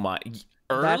 Oh my!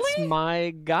 Early? That's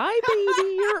my guy,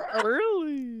 baby. You're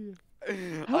early.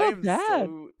 How I about am that?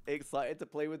 so excited to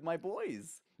play with my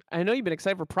boys. I know you've been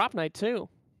excited for Prop Night too.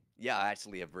 Yeah, I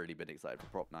actually have really been excited for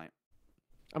Prop Night.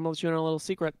 I'm gonna let you in on a little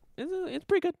secret. It's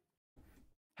pretty good.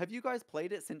 Have you guys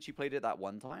played it since you played it that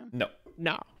one time? No.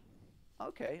 No,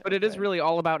 Okay. but it is okay. really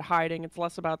all about hiding. It's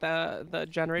less about the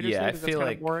generators. Yeah, thing, I 'cause feel that's kind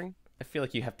like- of boring. I feel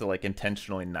like you have to like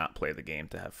intentionally not play the game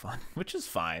to have fun, which is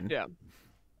fine. Yeah.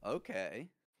 Okay.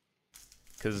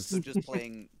 Because So just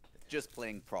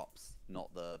playing props,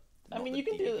 not the. I not mean, the you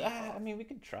can do. DDD part. I mean, we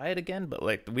could try it again, but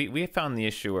like we found the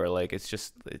issue where like it's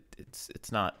just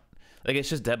it's not like it's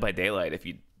just Dead by Daylight if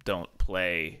you don't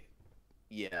play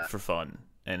Yeah. for fun,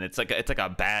 and it's like a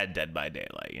bad Dead by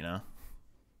Daylight, you know.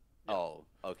 Oh,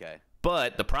 okay.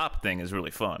 But the prop thing is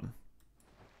really fun.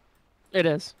 It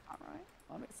is. All right.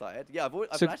 I'm excited. Yeah,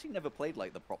 I've So- actually never played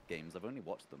like the prop games. I've only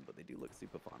watched them, but they do look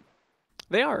super fun.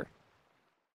 They are.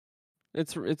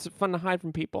 It's fun to hide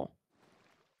from people.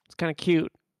 It's kind of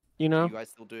cute, you know. Are you guys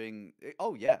still doing?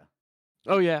 Oh yeah.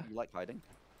 Oh yeah. You like hiding?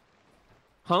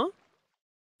 Huh?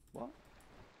 What?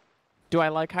 Do I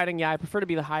like hiding? Yeah, I prefer to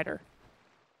be the hider.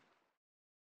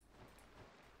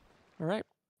 All right,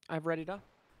 I've readied up.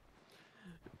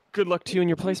 Good luck to you in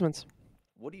your placements.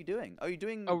 What are you doing? Are you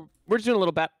doing? Oh, we're just doing a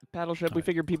little battleship. We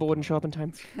figured people wouldn't show up in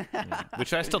time.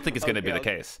 Which I still think is going to be the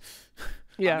Okay. case.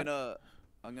 Yeah,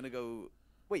 I'm gonna go.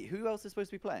 Wait, who else is supposed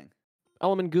to be playing?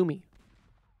 Element Gumi.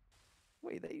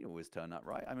 Wait, they always turn up,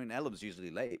 right? I mean, Elam's usually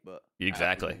late, but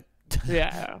Exactly.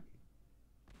 Yeah.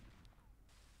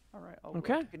 all right.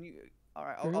 Okay. Can you? All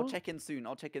right. Very I'll well. check in soon.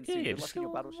 I'll check in Yeah, soon. yeah, Good luck just in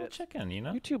your go battleship. check in, you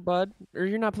know. You too, bud. Or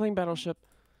you're not playing Battleship.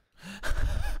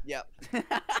 Yep.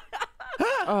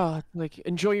 Oh, like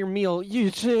enjoy your meal. You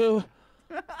too.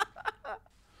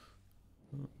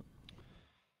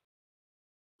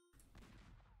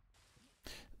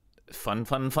 Fun.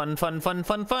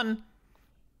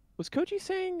 Was Koji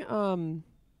saying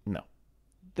No.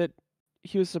 that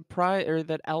he was surprised or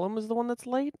that Elam was the one that's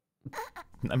late?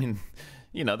 I mean,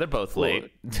 you know, they're both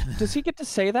late. Does he get to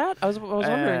say that? I was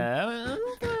wondering. I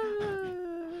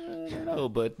don't know,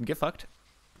 but get fucked.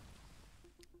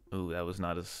 Ooh, that was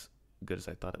not as good as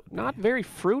I thought it would Not be. very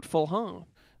fruitful, huh?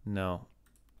 No.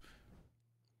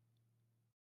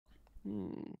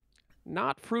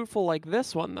 Not fruitful like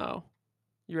this one, though.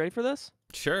 You ready for this?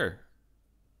 Sure.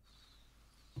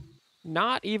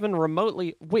 Not even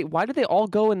remotely. Wait, why did they all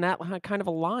go in that kind of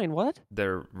a line? What?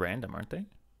 They're random, aren't they?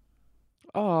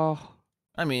 Oh,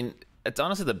 I mean, it's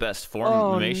honestly the best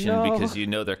Oh, formation no. because you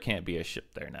know there can't be a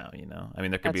ship there now, you know? I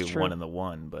mean, there could That's be true. one in the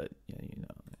one, but, yeah, you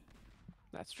know.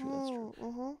 that's true. That's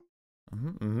true.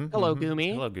 Hello,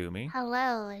 Gumi. Hello, Gumi.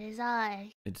 Hello, it is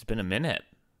I. It's been a minute.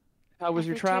 How was I've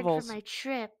your returned travels? From my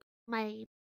trip, my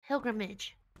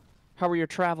pilgrimage. How were your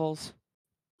travels?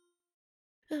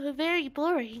 Very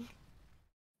boring.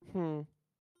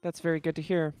 That's very good to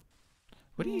hear.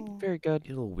 What are you, Very good.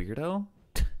 you little weirdo?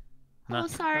 Oh,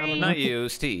 sorry. Not you,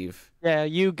 Steve. Yeah,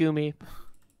 you, Gumi.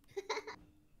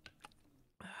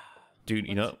 Dude,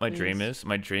 you know what my dream Please. is?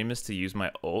 My dream is to use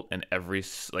my ult and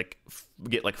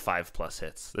get like 5+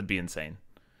 hits. That'd be insane.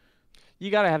 You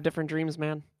gotta have different dreams,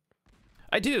 man.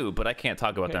 I do, but I can't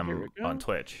talk about Okay, here them we go. on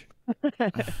Twitch.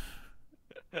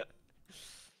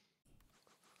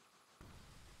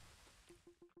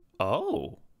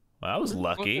 Oh, well, I was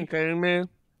lucky. Fucking kidding me?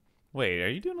 Wait, are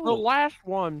you doing a The little? last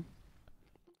one.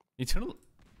 You doing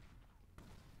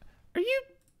Are you?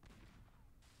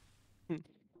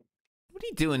 What are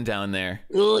you doing down there?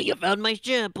 Oh, you found my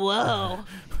ship. Whoa.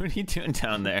 What are you doing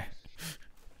down there,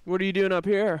 What are you doing up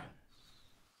here?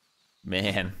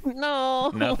 man? No.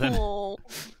 Nothing. No.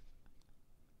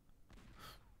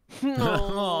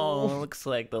 Oh, looks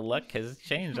like the luck has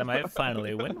changed. I might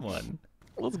finally win one.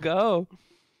 Let's go.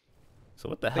 So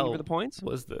what the Thank you hell for the points.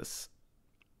 was this?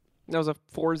 That was a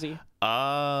 4Z.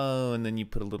 Oh, and then you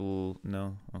put a little...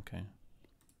 No, okay.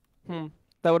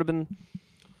 That would have been...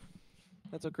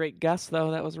 That's a great guess,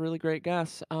 though. That was a really great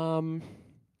guess.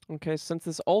 Okay, since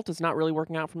this ult is not really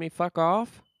working out for me, fuck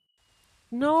off.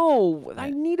 No, I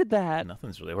needed that.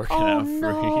 Nothing's really working Oh, out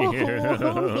for you.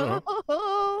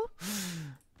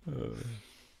 no.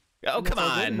 Oh, come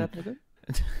on. That's all good.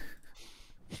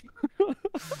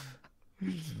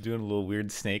 Doing a little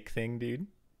weird snake thing, dude.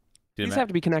 These have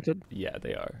to be connected. Yeah,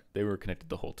 they are. They were connected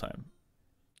the whole time.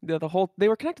 They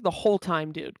were connected the whole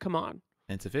time, dude. Come on.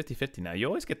 And it's a 50-50 now. You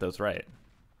always get those right.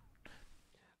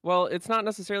 Well, it's not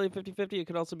necessarily 50-50. It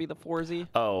could also be the 4Z.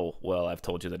 Oh, well, I've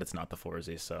told you that it's not the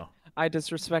 4Z, so. I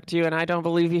disrespect you, and I don't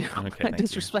believe you. Okay, I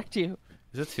disrespect you.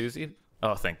 Is it Tuesday?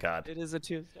 Oh, thank God. It is a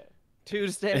Tuesday.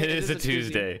 Tuesday. It is a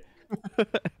Tuesday.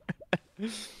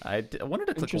 I wanted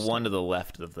to click one to the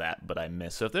left of that, but I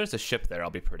missed. So if there's a ship there, I'll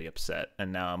be pretty upset.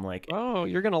 And now I'm like... Oh,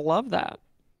 you're going to love that.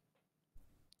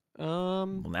 Well,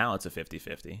 now it's a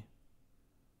 50-50.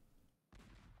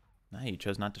 Nah, you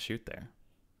chose not to shoot there.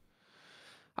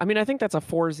 I mean, I think that's a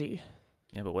 4Z.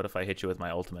 Yeah, but what if I hit you with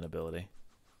my ultimate ability?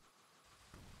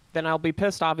 Then I'll be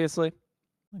pissed, obviously.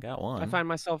 I got one. I find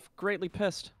myself greatly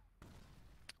pissed.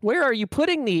 Where are you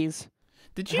putting these?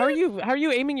 Did you? How are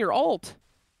you aiming your ult?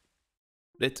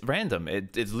 It's random.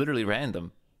 It's literally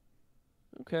random.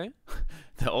 Okay.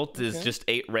 The ult is just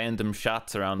 8 random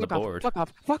shots around the board. Fuck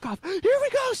off. Fuck off. Here we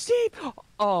go, Steve.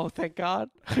 Oh, thank God.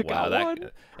 I got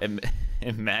one.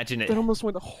 Imagine it. That almost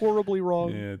went horribly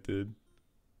wrong. Yeah, it did.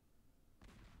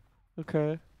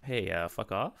 Okay. Hey,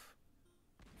 fuck off.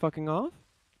 Fucking off?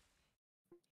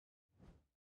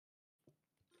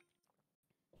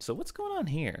 So what's going on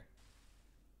here?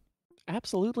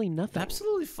 Absolutely nothing.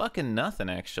 Absolutely fucking nothing,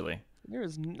 actually. There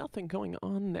is nothing going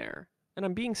on there. And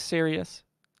I'm being serious.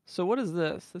 So what is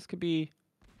this? This could be...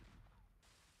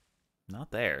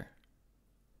 Not there.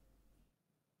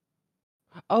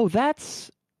 Oh,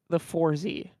 that's the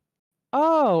 4Z.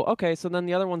 Oh, okay. So then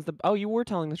the other one's the... Oh, you were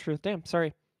telling the truth. Damn,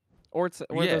 sorry. Or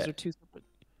those are two separate...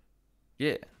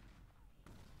 Yeah.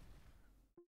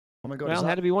 Oh my God, Well, it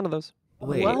had to be one of those.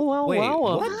 Wait, well.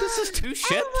 What? This is 2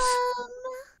 ships?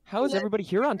 How is everybody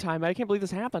here on time? I can't believe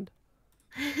this happened.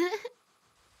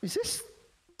 Is this...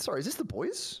 Sorry, is this the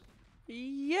boys?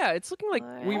 Yeah, it's looking like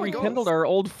we Oh my rekindled God. our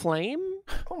old flame.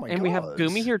 Oh my God. And we have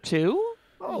Goomy here too?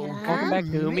 Oh, Yeah. Welcome back,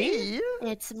 Goomy.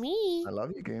 It's me. I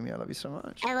love you, Goomy. I love you so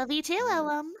much. I love you too,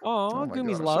 Ellum. Oh, my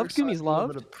Goomy's God, I'm loved. so Goomy's excited for a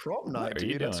loved. bit of Propnight, What are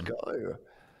you dude. Let's doing? go.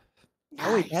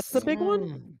 Oh, wait, that's the big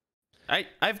one? Mm.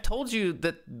 I've told you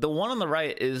that the one on the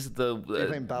right is the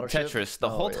playing Battleship? Tetris the Oh,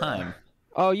 whole yeah. time.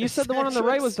 Oh, you It's said the one on the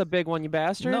right was Tetris. the big one, you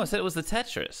bastard. No, I said it was the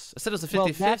Tetris. I said it was a 50-50. Well,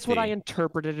 that's what I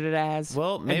interpreted it as.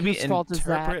 Well, And maybe whose fault is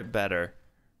that? interpret better.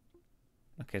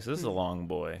 Okay, so this is a long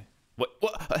boy. What?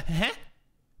 Huh?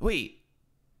 Wait.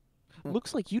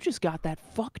 Looks like you just got that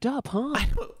fucked up, huh? I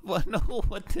don't know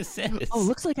what this is. Oh,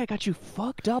 looks like I got you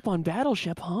fucked up on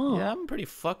Battleship, huh? Yeah, I'm pretty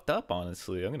fucked up,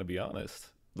 honestly. I'm gonna be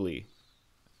honest. Lee.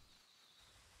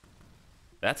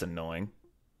 That's annoying.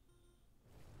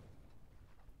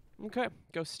 Okay,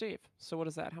 go Steve. So what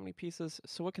is that? How many pieces?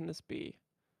 So what can this be?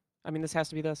 I mean, this has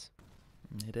to be this.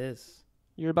 It is.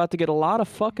 You're about to get a lot of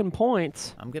fucking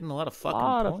points. I'm getting a lot of fucking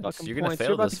Lot of points. fucking You're gonna points. You're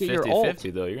fail about this to get your ult.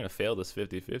 50-50, though. You're gonna fail this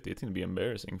 50-50. It's gonna be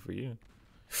embarrassing for you.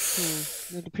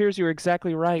 It appears you were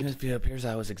exactly right. It appears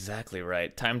I was exactly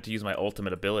right. Time to use my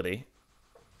ultimate ability.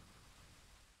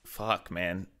 Fuck,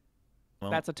 man.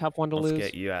 Well, That's a tough one to let's lose.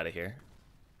 get you out of here.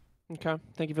 Okay,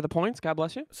 thank you for the points. God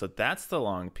bless you. So that's the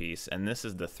long piece, and this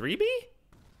is the 3B?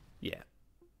 Yeah.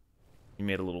 You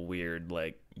made a little weird,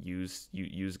 like, use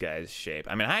guys shape.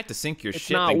 I mean, I have to sync your It's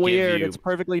ship not and weird. give you... It's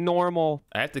perfectly normal.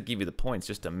 I have to give you the points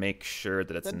just to make sure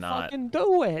that it's Then not, fucking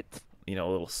do it. you know,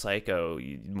 a little psycho.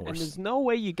 More And there's no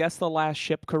way you guessed the last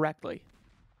ship correctly.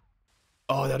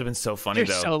 Oh, that'd have been so funny, You're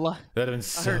though. so lucky. That'd have been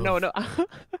so... No.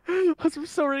 I was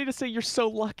so ready to say you're so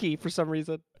lucky for some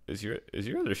reason. Is your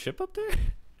other ship up there?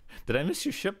 Did I miss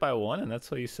your ship by 1, and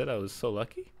that's why you said I was so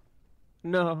lucky?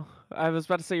 No, I was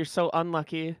about to say you're so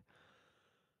unlucky.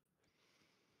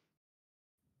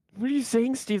 What are you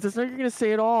saying, Steve? That's not what you're going to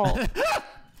say at all.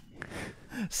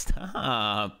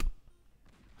 Stop.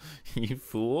 You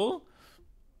fool.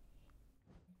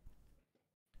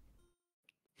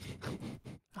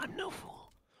 I'm no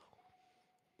fool.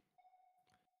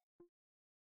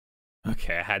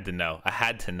 Okay, I had to know. I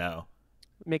had to know.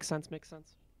 Makes sense, makes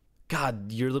sense.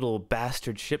 God, your little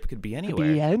bastard ship could be Could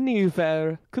anywhere. be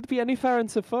anywhere. Could be anywhere in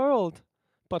the world.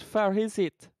 But where is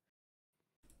it?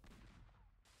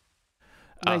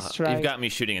 Nice try. You've got me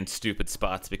shooting in stupid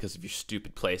spots because of your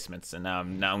stupid placements, and now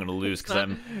I'm gonna lose because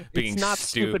I'm being It's not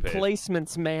stupid.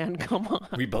 placements, man. Come on.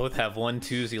 We both have one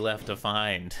Tuesday left to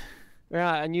find.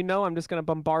 Yeah, and you know I'm just gonna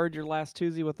bombard your last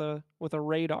Tuesday with a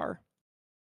radar.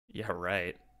 Yeah,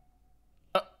 right.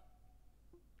 Oh.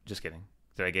 Just kidding.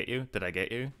 Did I get you? Did I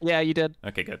get you? Yeah, you did.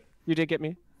 Okay, good. You did get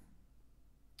me.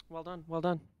 Well done. Well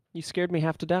done. You scared me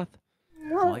half to death.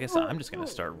 Well, I guess I'm just gonna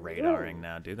start radaring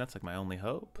now, dude. That's like my only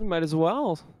hope. You might as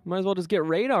well. Might as well just get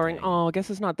radaring. Dang. Oh, I guess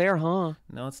it's not there, huh?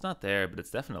 No, it's not there, but it's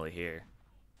definitely here.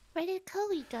 Where did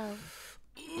Chloe go?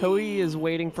 Toei is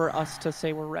waiting for us to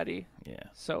say we're ready. Yeah.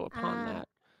 So upon that,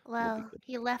 Well,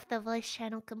 he left the voice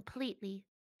channel completely.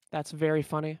 that's very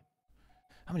funny.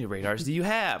 How many radars do you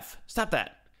have? Stop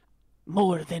that.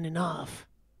 More than enough.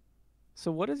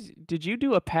 So what is? Did you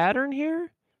do a pattern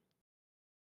here?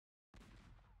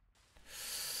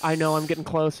 I know I'm getting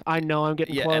close. I know I'm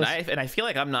getting Yeah, close. and I feel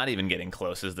like I'm not even getting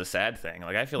close. Is the sad thing.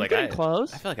 Like I feel like You're getting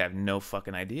close. I feel like I have no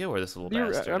fucking idea where this little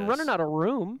You're- bastard I'm is. running out of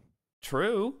room.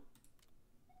 True.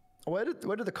 Where did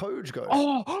the codes go?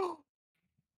 Oh,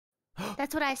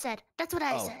 That's what I said. That's what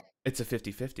I Oh. said. It's a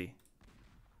 50-50.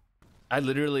 I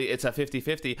literally, it's a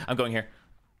 50-50. I'm going here.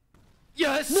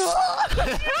 Yes! No!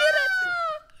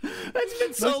 It's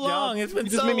been so Nice job. long. It's been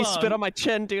you so just made me long. spit on my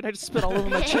chin, dude. I just spit all over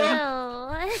my chin.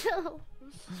 Ew.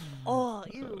 Oh,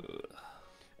 ew.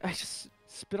 I just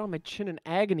spit on my chin in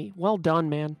agony. Well done,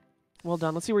 man. Well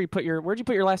done. Let's see where you put your. Where'd you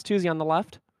put your last Tuesday? On the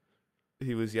left.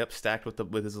 He was, yep, stacked with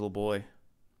his little boy.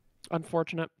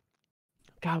 Unfortunate.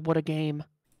 God, what a game.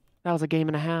 That was a game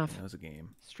and a half. That was a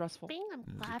game. Stressful. I'm It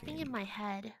was a clapping game. in my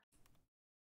head.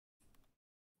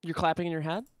 You're clapping in your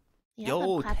head? Yep,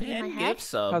 Yo, I'm clapping in my 10 head. gift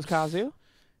subs. How's Kazu?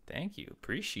 Thank you.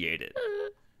 Appreciate it.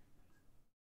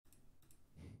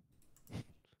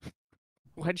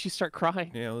 Why did you start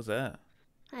crying? Yeah, what was that?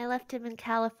 I left him in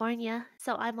California,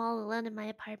 so I'm all alone in my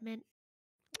apartment.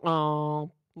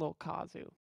 Oh, little Kazu.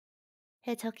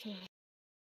 It's okay.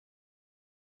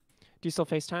 Do you still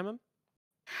FaceTime him?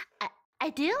 I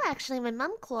do actually. My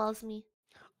mom calls me.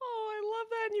 Oh, I love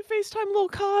that. And you FaceTime little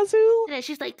Kazu? And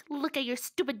she's like, "Look at your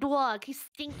stupid dog. He's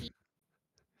stinky."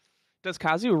 Does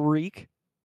Kazu reek?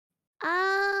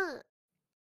 Uh.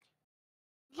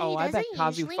 Oh, I bet doesn't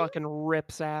Kazu usually. fucking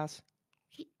rips ass.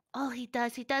 Oh, he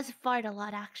does. He does fart a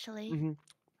lot, actually. Hmm.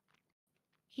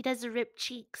 He does rip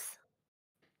cheeks.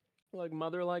 Like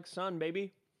mother, like son,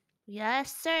 baby.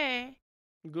 Yes, sir.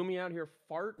 Gumi out here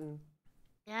farting.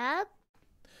 Yep.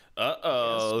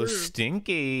 Uh-oh, Yes, sir.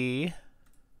 stinky.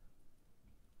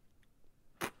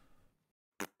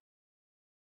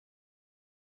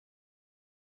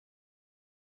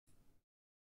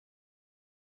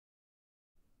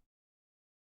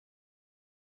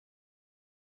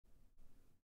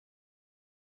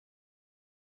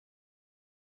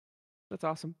 That's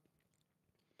awesome.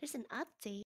 There's an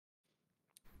update.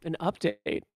 An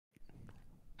update.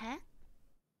 Huh?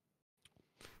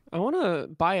 I want to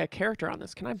buy a character on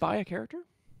this. Can I buy a character?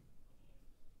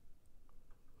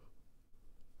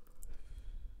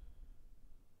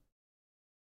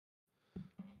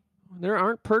 There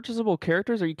aren't purchasable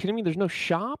characters? Are you kidding me? There's no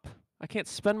shop? I can't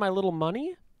spend my little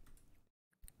money?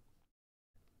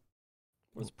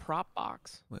 What's prop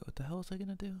box? Wait, what the hell was I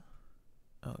gonna do?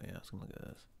 Oh yeah, I was gonna look at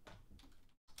this.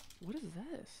 What is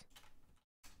this?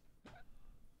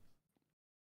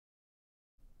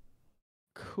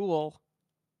 Cool.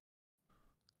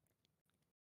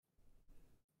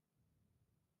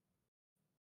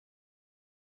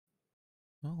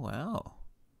 Oh wow.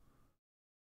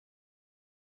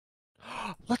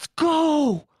 Let's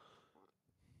go!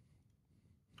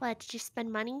 What? Did you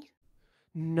spend money?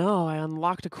 No, I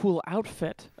unlocked a cool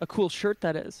outfit. A cool shirt,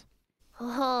 that is.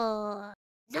 Oh,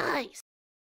 nice.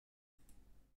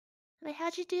 Wait,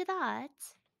 how'd you do that?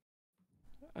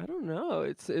 I don't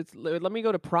know. Let me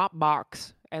go to prop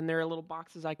box, and there are little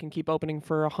boxes I can keep opening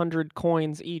for 100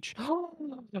 coins each.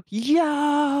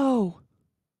 Yo!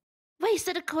 Wait,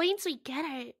 so the coins we get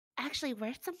are actually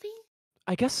worth something?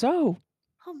 I guess so.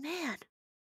 Oh man.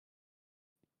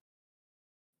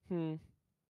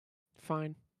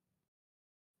 Fine.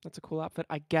 That's a cool outfit,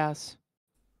 I guess.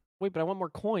 Wait, but I want more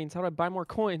coins. How do I buy more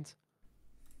coins?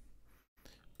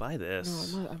 Buy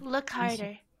this. No, Look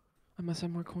harder. I must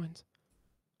have more coins.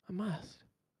 I must.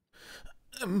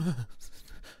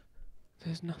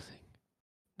 There's nothing.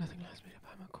 Nothing allows me to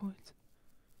buy more coins.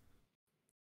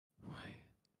 Why?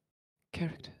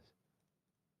 Characters.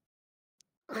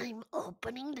 I'm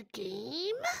opening the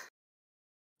game.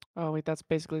 Oh, wait, that's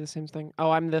basically the same thing.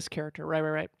 Oh, I'm this character.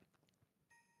 Right.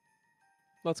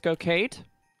 Let's go, Kate.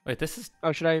 Wait, this is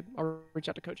Oh, should I? I'll reach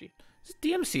out to Koji.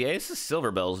 DMCA. This is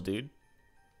Silver Bells, dude.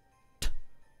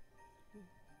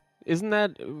 Isn't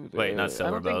that? Wait, not I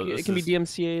Silver don't think Bow, it this can be is-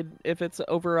 DMCA'd if it's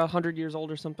over 100 years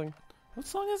old or something. What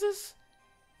song is this?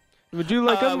 Would you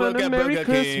like I a work man a at Merry Burger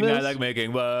King. I Christmas? like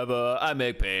making rubber. I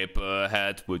make paper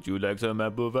hats. Would you like some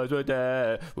apple fries with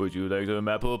that? Would you like some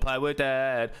apple pie with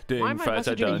that? Why Ding, am I fries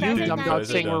are messaging done. you, Ding, DumbDog, DumbDog, fries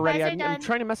are saying we're done. ready? Fries are I'm done.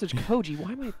 trying to message Koji.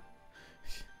 Why am I?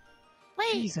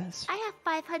 Wait, Jesus. I have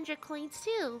 500 coins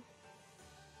too.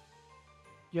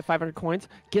 You have 500 coins.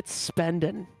 Get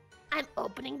spending. I'm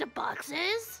opening the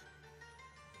boxes.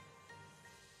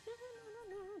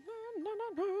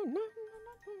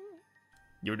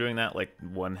 You were doing that like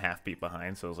 1/2 beat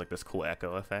behind, so it was like this cool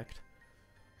echo effect.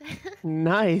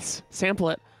 Nice. Sample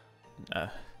it.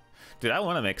 Dude, I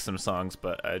want to make some songs,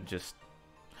 but You just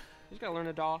gotta learn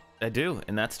to DAW. I do,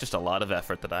 and that's just a lot of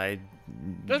effort that I.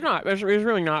 There's not. There's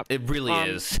really not. It really Um,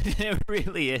 is. It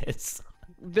really is.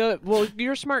 Well,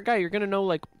 you're a smart guy. You're gonna know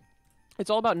like, it's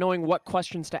all about knowing what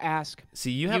questions to ask.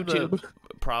 See, you have YouTube.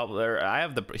 the problem, or I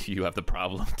have the. You have the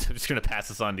problem. I'm just gonna pass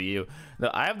this on to you.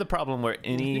 No, I have the problem where Thank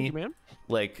any you, man.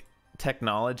 like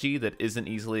technology that isn't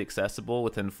easily accessible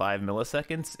within 5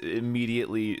 milliseconds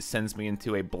immediately sends me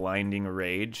into a blinding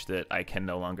rage that I can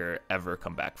no longer ever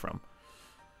come back from.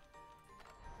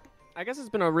 I guess it's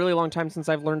been a really long time since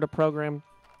I've learned to program,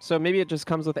 so maybe it just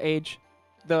comes with age,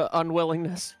 the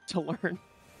unwillingness to learn.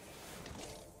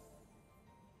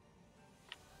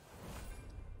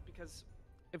 Because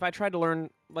if I tried to learn,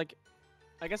 like,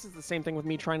 I guess it's the same thing with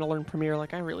me trying to learn Premiere.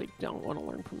 Like, I really don't want to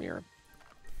learn Premiere.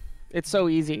 It's so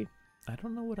easy, I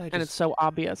don't know what I just and it's so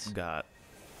obvious. got.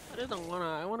 I don't wanna.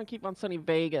 I want to keep on Sunny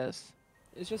Vegas.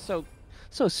 It's just so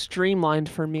streamlined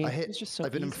for me. It's just so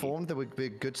I've been easy. informed that we're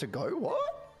good to go.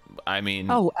 What? I mean,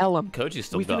 Oh, Ellum. Koji's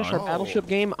still We finished our gone. Battleship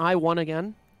game. I won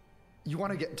again. You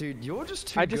want to get, dude? You're just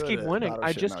too. I just good keep at winning. I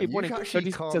Battleship just now. keep You winning. actually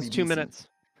Koji can't says be 2 beaten. minutes.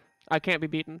 I can't be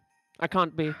beaten. I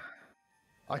can't be.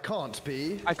 I can't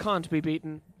be. I can't be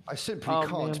beaten. I simply Oh,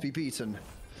 can't man. be beaten.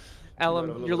 Ellum,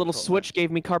 have a your little Propnight. switch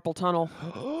gave me carpal tunnel.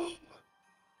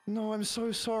 No, I'm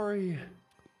so sorry.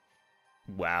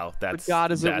 Wow, that's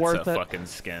God, is it that's worth a it? fucking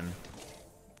skin.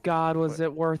 God, was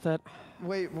it worth it?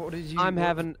 Wait, what did you? I'm what-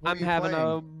 having what I'm are you having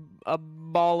playing? a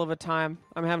ball of a time.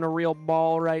 I'm having a real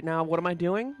ball right now. What am I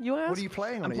doing? You ask. What are you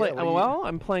playing on I'm it? Yeah, what are you- well,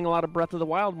 I'm playing a lot of Breath of the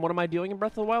Wild. What am I doing in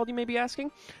Breath of the Wild? You may be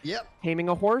asking. Yep. Taming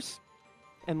a horse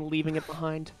and leaving it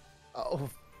behind. Oh,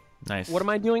 Nice. What am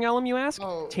I doing, Ellum? You ask.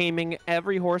 Oh. Taming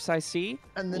every horse I see,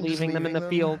 and then just leaving them in the them?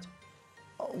 field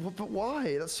Oh, but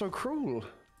why? That's so cruel.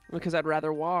 because I'd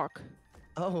rather walk.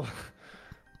 Oh.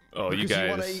 Oh, you Because you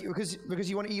want guys. to because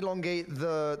you want to elongate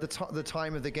the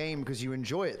time of the game because you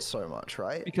enjoy it so much,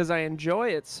 right? Because I enjoy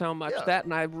it so much. Yeah. That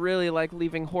and I really like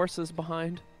leaving horses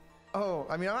behind. Oh,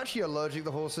 I mean, I'm actually allergic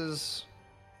to horses,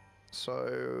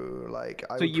 so like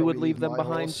I. So you would probably leave them my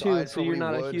behind horse- too. I So you're not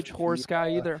probably a would, huge horse guy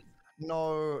yeah. either.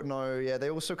 No, yeah, they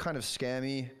also kind of scare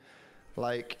me.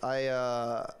 Like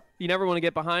You never want to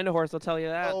get behind a horse. I'll tell you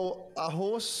that. oh, a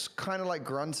horse kind of like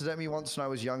grunted at me once when I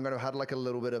was younger. I had like a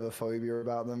little bit of a phobia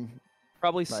about them.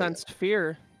 Probably sensed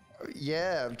fear.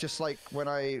 Yeah, just like when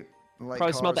I like.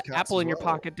 Probably smelled cars, the cats apple as in your well.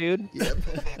 pocket, dude. Yep.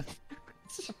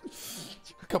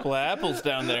 A couple of apples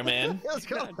down there, man. It's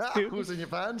got Dude. apples in your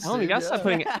pants. Oh, you dude, gotta stop yeah.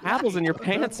 putting apples in your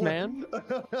pants, man.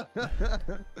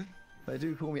 They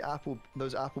do call me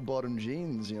those apple bottom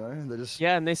jeans, you know? They're just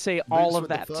Yeah, and they say all of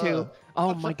with the that too. fur.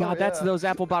 Oh my god, that's yeah. those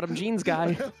apple bottom jeans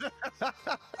guy.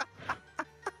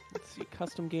 Let's see,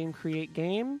 custom game, create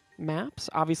game, maps.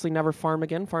 Obviously never farm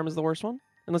again. Farm is the worst one.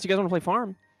 Unless you guys want to play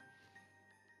farm.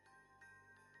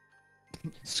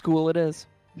 School it is.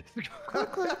 Cool.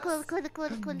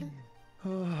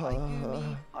 Hi,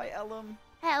 Goomy. Hi, Ellum.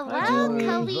 Hello,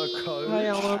 Jimmy. the Chloe. coach. Hi,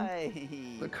 Ellum. Hi.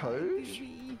 The coach?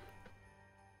 Goomy.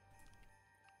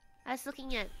 I was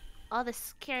looking at all the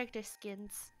character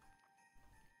skins.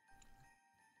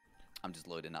 I'm just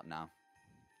loading up now.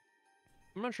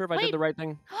 I'm not sure if I Wait. did the right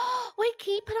thing. Wait,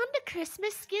 can you put on the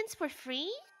Christmas skins for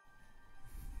free?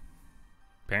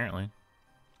 Apparently.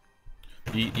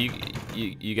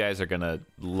 You guys are gonna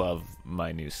love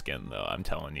my new skin, though. I'm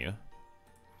telling you.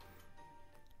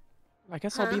 I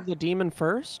guess I'll be Huh? the demon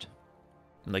first.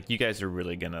 Like, you guys are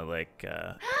really gonna like.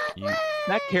 You...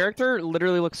 That character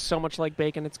literally looks so much like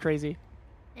Bacon. It's crazy.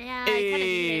 Yeah, I kind of need it.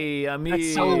 Hey, I'm That's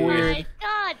here. so Oh weird. my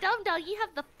god, DumbDog, you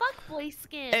have the fuckboy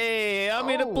skin. Hey, I'm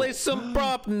here to Oh. play some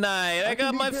prop night. I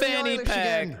got can my be Billie fanny Eilish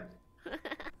pack. again.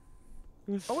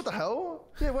 Oh, what the hell?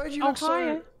 Yeah, why did you Oh, look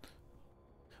hi. so...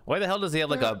 Why the hell does he have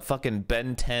like a fucking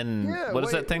Ben 10? Yeah, what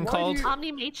is wait, that thing why do called? you-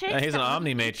 Omnimatrix? Yeah, he's an The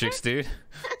Omnimatrix, dude.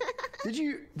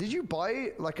 Did you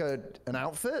buy like an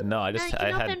outfit? No, I No, just you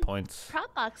can I had open points.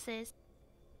 Prop boxes.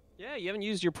 Yeah, you haven't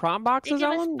used your prom boxes, give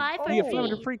us Ellen? 5 Oh, for you have free.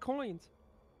 500 free coins.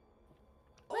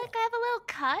 Look, I have a little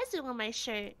Kazu on my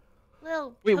shirt.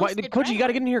 Little. Wait, why? toasted Coach, you gotta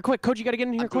bread. get in here quick. Coach, you gotta get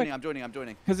in here quick. I'm joining.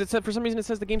 Because it said for some reason it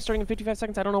says the game's starting in 55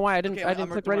 seconds. I don't know why. I didn't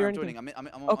click ready or anything.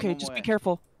 Okay, just be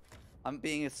careful. I'm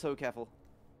being so careful.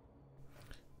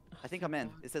 I think I'm in.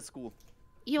 It says school.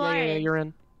 You Yeah, are. yeah, in. you're in.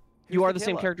 Who's You are the the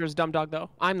same killer? character as DumbDog though.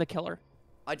 I'm the killer.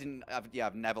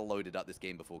 I've never loaded up this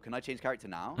game before. Can I change character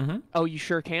now? Mm-hmm. Oh, you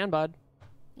sure can, bud.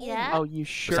 Yeah. Oh, you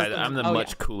sure? Besides, I'm the Oh, much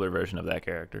yeah. cooler version of that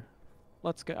character.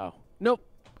 Let's go. Nope.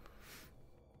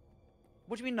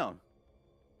 What do you mean no?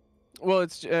 Well,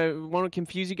 it's want to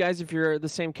confuse you guys if you're the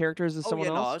same character as someone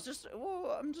no, I else. was just,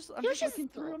 I'm just He was just- looking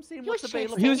through. I'm seeing he what's was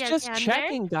available. He was Yeah, just Xander.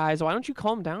 checking, guys. Why don't you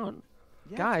calm down?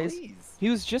 Yeah, guys, please. He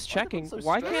was just Why is everyone checking. so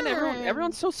Why can't everyone? stressed?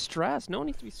 Everyone's so stressed. No one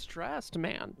needs to be stressed,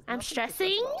 man. I'm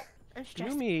stressing. I'm Do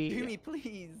stressing. me. Do me,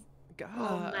 please.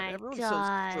 God, my everyone's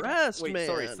God. so stressed, Wait, man.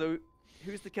 sorry. So,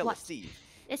 who's the killer? What? Steve.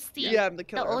 It's the Yeah, I'm the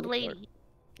killer. I'm old the killer. lady.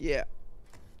 Yeah.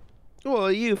 Well,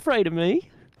 are you afraid of me?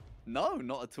 No,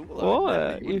 not at all.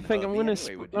 What? You think I'm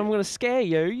gonna scare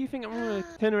you? You think I'm gonna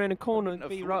turn around the corner and wouldn't have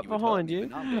be thought right you would hurt behind me, you? but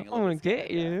now I'm getting a I'm little gonna bit get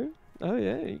scared, yeah. you. Oh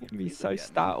yeah, you're gonna be Please so don't get me.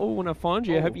 startled when I find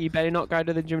you. I hope Oh. you better not go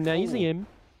to the gymnasium.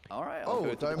 All right. I'll Oh, go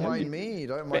to the don't gym. mind me.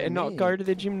 Don't mind Better me. not go to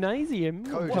the gymnasium.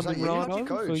 Coach, I'm is that coming you? right How'd you over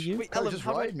for coach? you. Wait, Coach, Ellen, just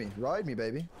how do I- ride me,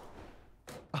 baby.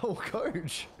 Oh,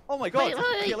 coach. Oh my God!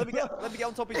 wait. Here, let me get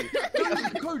on top of you.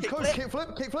 Coach,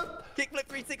 kickflip. Kickflip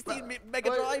 360 Mega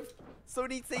Wait. Drive.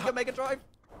 Sony Sega Mega Drive.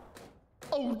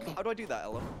 Oh, How do I do that,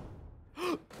 Ellen?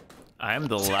 I am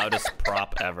the loudest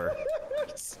prop ever.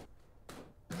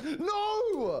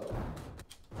 no!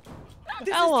 This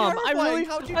is Ellum, terrifying.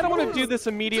 How'd you I don't want to this? do this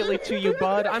immediately to you,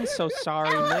 bud. I'm so sorry,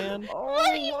 man. Oh,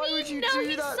 What do you why mean? would you No, do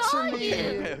he that saw to me? you.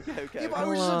 Okay. Yeah, but I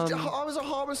was a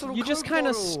harmless little You just Coke kind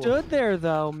of bottle. stood there,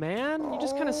 though, man. You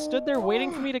just kind of stood there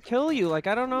waiting for me to kill you. Like,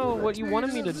 I don't know what you Dude,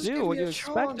 wanted me to just do, give what me you a chance.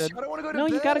 expected. I don't wanna go to No,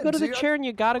 you gotta go bed, to the dude. chair and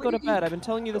you gotta go to Sleep. bed. I've been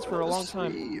telling you this I for a wanna long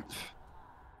time. sleep.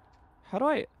 How do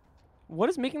I... What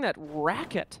is making that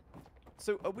racket?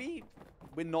 So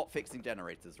we're not fixing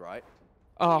generators, right?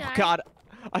 Oh, Yeah. God.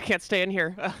 I can't stay in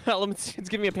here. It's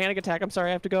giving me a panic attack. I'm sorry,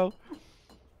 I have to go.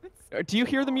 Do you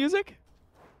hear the music?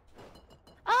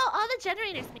 Oh, all the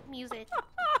generators make music.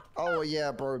 Oh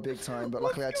yeah, bro, big time. But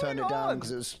luckily I turned it down on?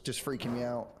 because it was just freaking me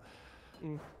out.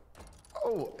 Mm.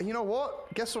 Oh, you know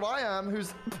what? Guess what I am?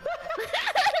 Who's?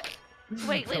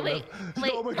 Wait.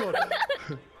 Oh my god.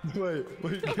 wait,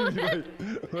 give me,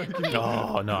 wait, give me.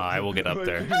 Oh no, I will get up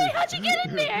there. Hey, how'd you get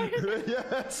in there?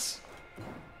 Yes.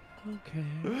 Okay.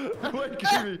 Wait,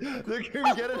 give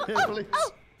me, get in here, please.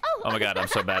 Oh my god, I'm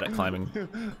so bad at climbing.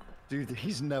 Dude,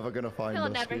 he's never gonna find He'll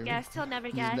us. never dude. guess. He'll never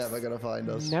He's guess. never gonna find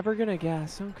us. Never gonna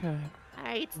guess. Okay. All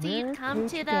right, Where Steve, come could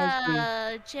to you guys be?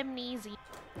 the gymnasium.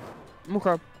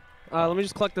 Okay. Let me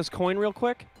just collect this coin real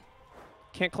quick.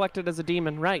 Can't collect it as a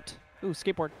demon. Right. Ooh,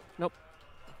 skateboard. Nope.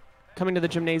 Coming to the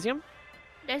gymnasium.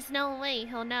 There's no way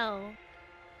he'll know.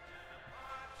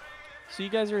 So you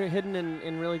guys are hidden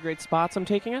in really great spots, I'm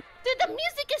taking it? Dude, the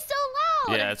music is so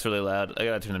loud. Yeah, it's really loud. I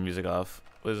gotta turn the music off.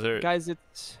 Was there? Guys,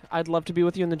 I'd love to be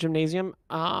with you in the gymnasium.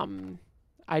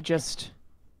 I just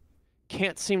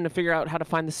can't seem to figure out how to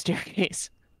find the staircase.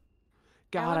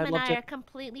 God, Ellum I'd and love I to. are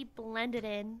completely blended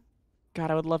in. God,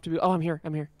 I would love to be. Oh, I'm here.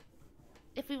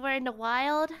 If we were in the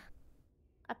wild,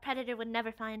 a predator would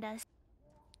never find us.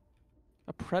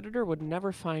 A predator would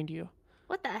never find you.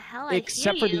 What the hell?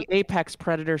 Except I for hear the you. apex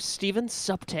predator, Steven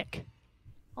Suptic.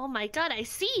 Oh my god, I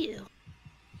see you.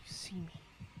 You see me.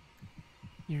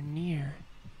 You're near.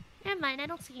 Never mind, I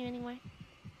don't see you anymore.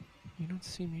 You don't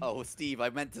see me. Oh, Steve, I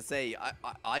meant to say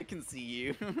I can see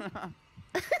you.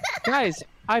 Guys,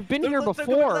 I've been here Don't go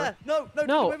before. there. No, No, come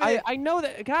over here. I know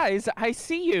that. Guys, I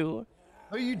see you.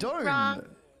 Oh, you don't. Wrong.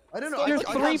 I don't know. There's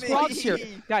I three can't see frogs you. here.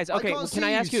 Guys, I okay, can't can I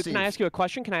see ask you, you can I Steve. ask you a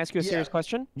question? Can I ask you a serious Yeah.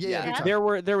 question? Yeah, Yeah. big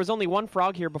time. There was only one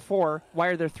frog here before. Why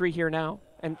are there three here now?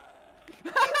 And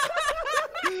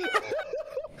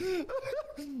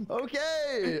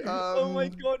Okay. Oh my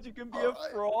God, you can be a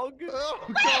frog. Oh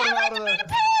god, I'm out of there.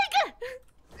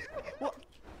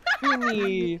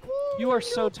 Amy, you are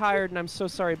so tired, and I'm so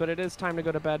sorry, but it is time to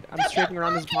go to bed. I'm scraping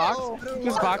around this box. Oh, I don't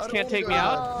This wanna- box I don't can't wanna take go me to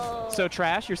out. Oh. So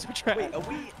trash. You're so trash. Wait,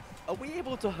 are we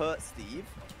able to hurt Steve?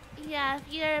 Yeah, if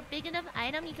you're a big enough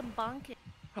item, you can bonk it.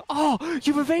 Oh,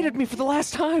 you've evaded me for the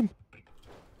last time.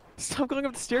 Stop going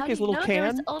up the How do staircase, you little know there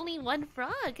was can. only one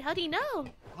frog? How do you know?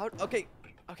 Okay,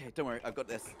 don't worry, I've got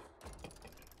this.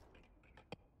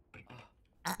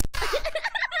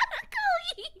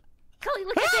 Chloe,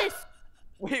 look at this.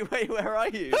 Wait, where are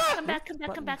you? Come back.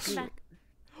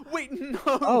 Wait, no.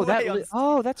 Oh,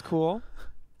 way, that's cool.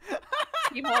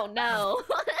 You won't know.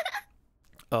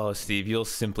 Oh, Steve, you'll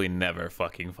simply never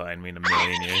fucking find me in a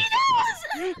million years.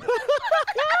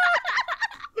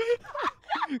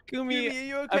 Gumi, Are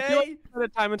you I feel like okay? I've said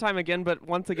it time and time again, but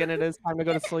once again, it is time to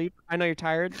go to sleep. I know you're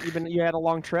tired. You had a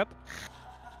long trip.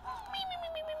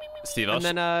 Steve, And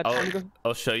then, time to go.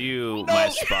 I'll show you my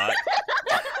spot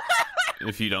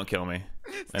if you don't kill me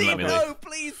and let me leave. No,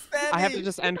 please spare me. I have to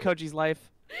just end Koji's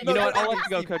life. No, You know what? no, I'll let you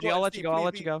go, Steve, Koji. what? I'll let you Steve, go. I'll please,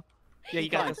 let you go. Yeah, you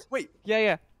got Fine. this. Wait,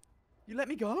 Yeah. you let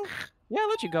me go? Yeah, I'll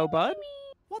let you go, bud.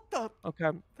 What the?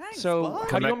 Okay. Thanks, So,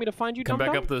 bud. how do you want me to find you, Come back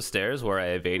DumbDog? up those stairs where I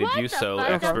evaded What you the so fuck,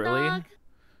 expertly. DumbDog?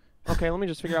 Okay, let me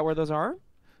just figure out where those are.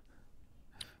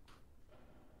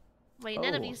 Wait,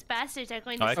 none of Oh. these bastards are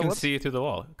going Oh, to I can whoops. see you through the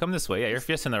wall. Come this way. Yeah, you're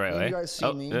facing the right You way. guys see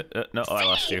oh, me? no, I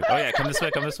lost you. Oh yeah, come this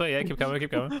way. Come this way. Yeah, keep coming.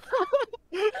 Keep coming.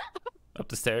 Up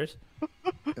the stairs.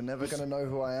 You're never gonna know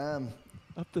who I am.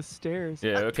 Up the stairs.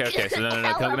 Yeah. Okay. So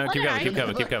no. Come, no, keep coming. Keep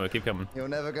coming. Keep coming. Keep coming. You're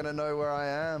never gonna know where I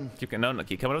am. Keep no.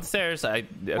 Keep coming up the stairs. Okay.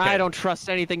 I don't trust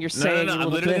anything you're No, saying. no. you I'm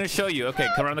little literally gonna bitch. show you. Okay,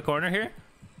 come around the corner here.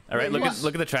 All right. Look at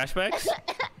the trash bags.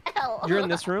 You're in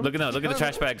this room. Look at the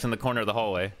trash bags in the corner of the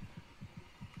hallway.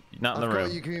 Not in the I've got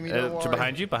room. you, Gumi, don't worry.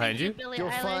 Behind you. Behind you. Billie You're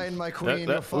Eilish. fine, my queen.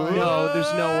 that- You're fine. No,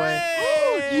 there's no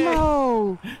way.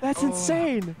 No, that's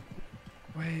insane.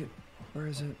 Wait, where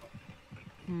is it?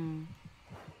 Hmm.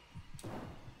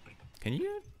 Can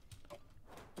you?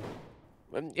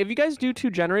 If you guys do 2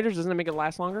 generators, doesn't it make it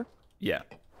last longer? Yeah.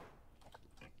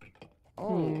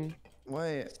 Oh,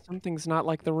 wait. Something's not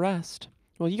like the rest.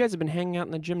 Well, you guys have been hanging out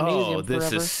in the gymnasium Oh, this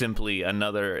forever. is simply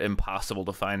another impossible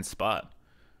to find spot.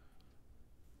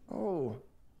 Oh, well,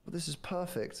 this is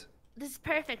perfect. This is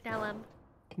perfect, LM.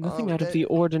 Nothing Oh, out of that- the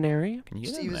ordinary. Can you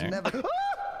get Steve in is there? never.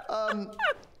 Oh,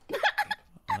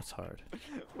 that's hard.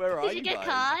 Where are Did you get guys?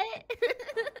 caught?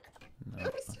 No.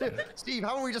 Steve,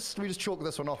 how about we just chalk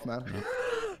this one off, man?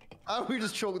 How about we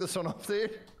just chalk this one off,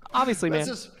 dude? Obviously, man. Let's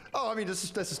just. Oh, I mean, this is.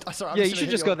 Sorry. I'm Yeah, just you gonna should hit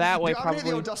just the go old- that way, Dude, I'm gonna hit the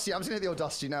probably. old Dusty. I'm just gonna hit the old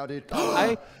Dusty now, dude.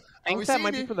 I we think that seeing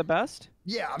might be you? for the best.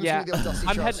 Yeah, I'm just Yeah, gonna hit the old Dusty.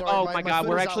 I'm shot. head. Sorry, Oh my God, foot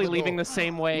we're is out actually the leaving door. the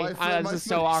same way. My foot- This my is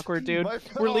so foot awkward, dude. my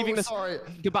foot- We're oh, leaving this. Sorry.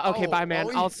 Goodbye. Okay, bye, man.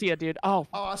 I'll see you, dude. Oh,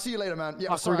 Oh, I'll see you later, man. Yeah,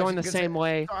 fuck, sorry, we're going I the was gonna same say-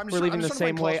 way. Sorry, I'm just We're trying- leaving I'm the just trying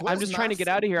same to find way. class. I'm Where's just trying to maths? get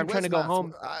out of here. I'm trying to Where's go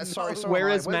home. maths? Sorry. Where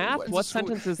man. is math? where's What the school?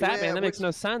 sentence is that, Yeah, man? That makes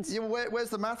no sense. Yeah, where's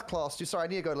the math class? Dude, sorry, I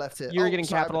need to go left here. You're Oh, getting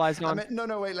sorry, capitalized on.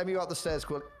 No, wait. Let me go up the stairs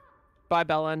quick. Bye,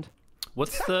 Bellend.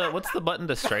 What's the button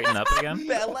to straighten up again?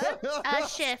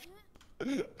 Shift.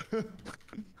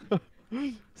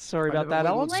 Sorry about never that,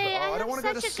 wiggled Ellen. so- Wait, I I don't have wanna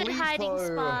go to such a good sleep, hiding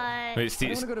though. spot. Wait,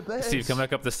 Steve. wanna go to bed. Steve, come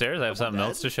back up the stairs. I have something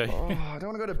else to show you. Oh, I don't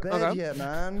want to go to bed Okay. yet,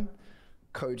 man.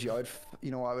 Koji, you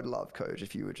know, I would love Koji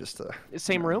if you would just.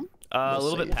 Same room? A We'll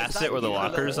little bit see. past it where the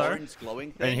lockers are. In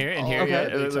here, Oh, yeah.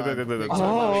 okay. Look, look, look, look, look.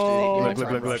 Oh. Look, look,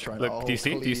 look, look, look. Do you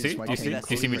see? Do you see? Do you see? Do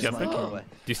you see me jumping? Do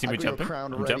you see me jumping?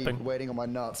 I'm jumping. Waiting on my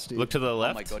nuts, dude. Look to the Oh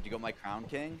my left. god, you got my crown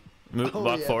king?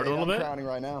 Walk forward a little I'm bit. crowning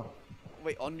right now.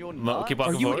 Wait, on your Mo- nuts? keep Are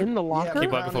walking you forward. in the locker? Keep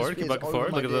my walking crown forward, is- keep is walking over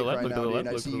forward. my Look at the dick left, right look to the now, left, dude.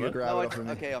 I look see to the you left. grab No, it off of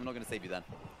me. okay, I'm not gonna save you then.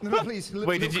 No, please. Wait,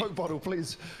 little did you- Coke bottle,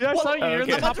 please. Yeah, I saw you. You're in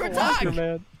the Okay. top of the I'm under locker, attack.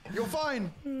 man. You're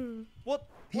fine. What?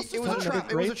 What's It was a this trap.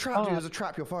 time? It was a Great trap, dude. It spot. was a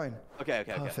trap. You're fine. Okay.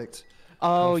 Perfect.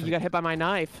 Oh, you got hit by my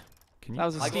knife. Can That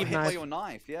was a I got Steve hit by knife. your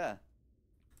knife, yeah.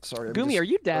 Sorry. I'm Gumi, just- are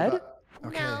you dead?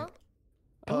 Okay. No,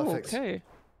 Oh, Perfect. okay.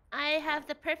 I have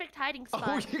the perfect hiding Oh,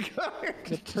 spot. you go.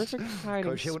 The perfect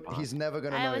hiding Coach, spot. he's never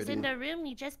gonna know. I was in dude. the room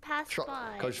you just passed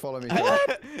by. Coach, follow me.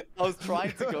 I was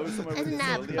trying to go somewhere with Isn't this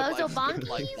that earlier, but I just Bozo couldn't,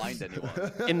 like, Bonkies? find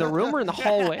anyone. In the room or in the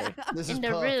hallway? This is in the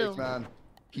perfect, room. man.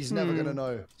 He's never gonna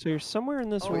know. So you're somewhere in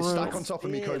this Oh, he's room. stuck on top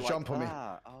of me, Yeah, Coach. like Jump on me.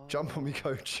 that. Oh. Jump on me,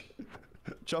 Coach.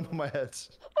 Jump on my head.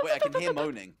 Wait, I can hear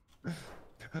moaning.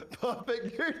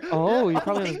 Perfect, dude. Oh, Yeah. you're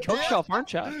probably on the Yeah. bookshelf,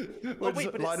 aren't you? Oh,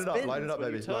 wait, but line it it up, spins line it up,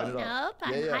 when you baby. Line it turn. up. Nope,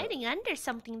 I'm Yeah, yeah. hiding under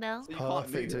something though. So you can't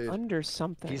Perfect, move. dude. Under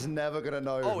something. He's never gonna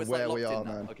know Oh, it's like where we locked are, in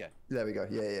now. man. Okay. There we go.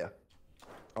 Yeah.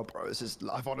 Oh, bro, this is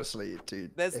live. Honestly,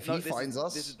 dude. There's If no, he finds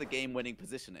us, this is the game-winning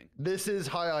positioning. this is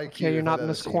high IQ. Okay, you're if not I've in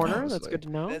ever this seen, corner. That's honestly. good to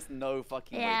know. There's no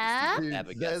fucking Yeah? way Dude, Steve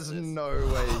ever gets there's this. no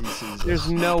way he sees us.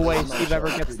 There's no way I'm not Steve ever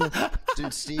sure, gets dude. this.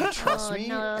 Dude, Steve, trust Oh, me.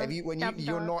 no, You're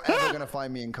DumbDog. not ever gonna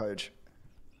find me in Coach.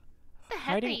 What the heck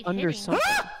are Hiding you under hitting? something.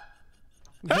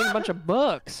 I'm hiding a bunch of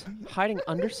books. Hiding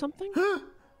under something?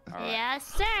 Yes,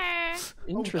 sir.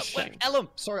 Interesting. Ellum!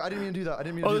 Sorry, I didn't mean to do that. I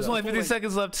didn't mean to Oh, do there's that. only 50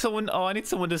 seconds left. Someone. Oh, I need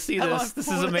someone to see Ellum, this. This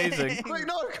is falling. amazing. Wait,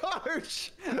 no,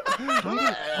 Coach.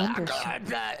 Hiding under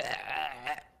something.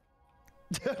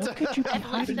 What could you be I've left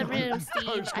hiding the under? room, Steve.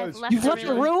 Coach, I've Coach. left You've the left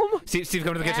the room. room? Steve,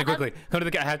 come to the kitchen Yeah. quickly. Come to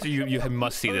the. I have to. You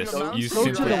must see this. Don't You go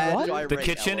to simply. the what? Gyrate, The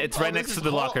kitchen. Ellum. It's right Oh, next this to is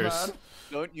the hot, lockers. man.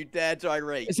 Don't you dare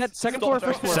gyrate. Is that second Stop floor or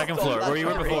first floor? Second floor, where you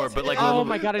were before, but like. a Oh little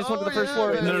my god, I just went to the Oh, first yeah,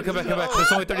 floor. man. No, come back.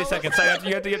 There's only 30 seconds.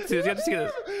 You have to see this. He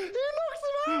knocked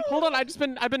him Hold on,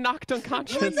 I've been knocked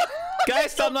unconscious.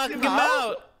 Guys, stop knocking him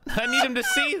out. I need him to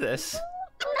see this.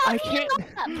 I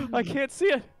can't see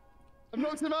it. I've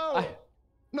knocked him out.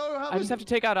 No, I just have to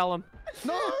take out Ellum.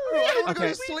 No, I don't want to go Okay,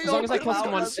 to sleep. as long as I put don't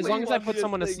someone, wanna as long as I put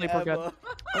someone to Thing sleep, we're good. ever.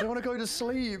 I don't want to go to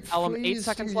sleep. Ellum, 8 Please,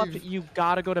 seconds Steve. left. You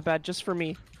gotta go to bed just for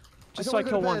me. Just so I don't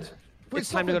kill wanna one. go to bed. Wait, It's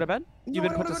stop time to go it. to bed? No, You've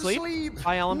been I put don't to wanna sleep? go to sleep.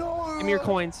 Bye, Ellum. No. Give me your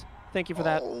coins. Thank you for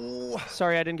that. Oh.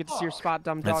 Sorry, I didn't get to see your spot,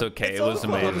 dumb dog. That's okay. It's It was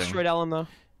over. I amazing. destroyed Ellum though.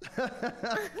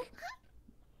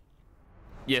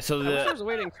 Yeah. So I wish there the was a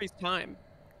way to increase time.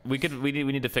 we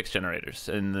need to fix generators,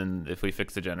 and then if we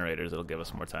fix the generators, it'll give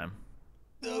us more time.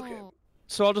 Okay.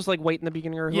 So I'll just like wait in the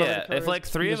beginning or whoever Yeah. the If code like is,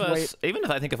 3 just of us, wait. even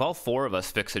if all 4 of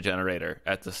us fix a generator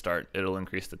at the start, it'll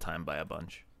increase the time by a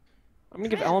bunch. I'm gonna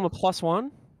give Ellum a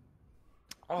 +1.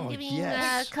 Oh, Giving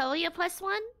yes. Chloe a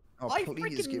 +1. Oh, I please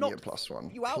freaking give me a knocked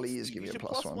 +1. You out, Please Steve. give me You a should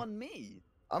 +1. +1 me.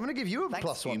 I'm gonna give you a Thanks,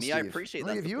 +1, Stevie, Steve. I appreciate I'm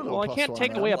gonna that give you a support. little Well, I can't +1,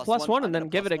 take man. away a +1, +1 I'm and then gonna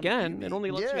give it +1 again. you, It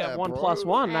only lets you Yeah, have one bro.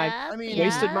 +1. And I Yep, mean- yep,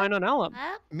 wasted mine on Ellum.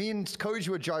 yep. Me and Koji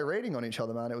were gyrating on each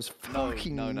other, man. It was No,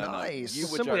 fucking no. nice. You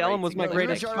were Simply Ellum was gyrating my on You were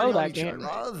greatest each foe gyrating that on each game.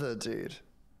 other, dude.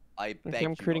 I beg I'm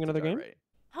you creating not to another game? gyrate.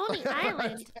 Pony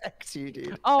Island. Text you,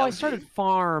 dude. Oh, I LG? started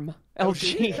farm.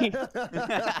 LG.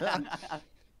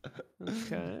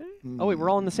 Okay. Oh wait, we're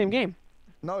all in the same game.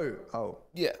 No. Oh.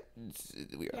 Yeah.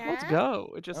 We are. Let's Yeah?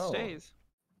 go. It just Oh. stays.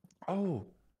 Oh.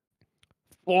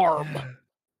 Farm.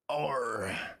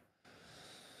 Or.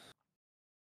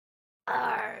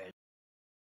 Arr.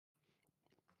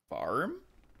 Farm?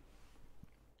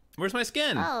 Where's my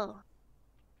skin? Oh,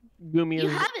 Goomy you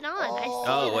is have it on. I see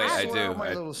Oh, it wait, I on. sort do. out my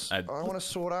I- little I- I want to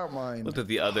sort out mine. Looked at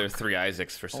the other 3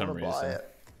 Isaacs for I some wanna buy reason.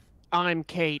 it. I'm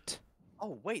Kate.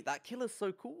 Oh wait, that killer's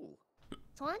so cool.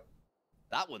 This one?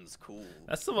 That one's cool.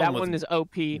 That's the one That with one is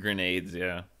OP. grenades,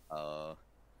 yeah.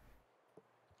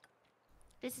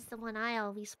 This is the one I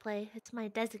always play. It's my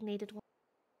designated one.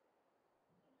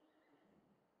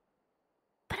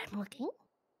 But I'm looking.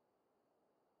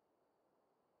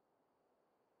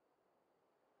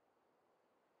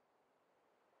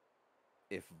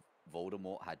 If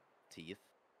Voldemort had teeth.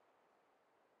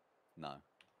 No.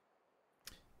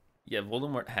 Yeah,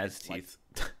 Voldemort has Like- teeth.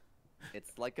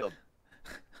 It's like a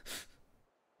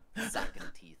sack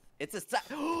and teeth. It's a sack.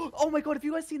 Oh my god, have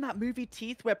you guys seen that movie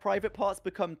Teeth where private parts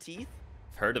become teeth?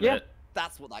 I've heard of Yeah. it.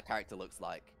 That's what that character looks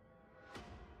like.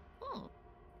 Hmm.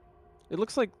 It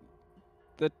looks like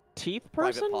the teeth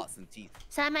person. Private parts and teeth.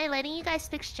 So am I letting you guys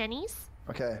fix Jenny's?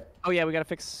 Okay. Oh yeah, we gotta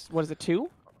fix. What is it? 2?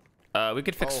 We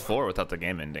could fix Oh. 4 without the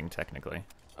game ending, technically.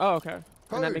 Oh okay.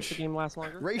 And that makes the Coach. game last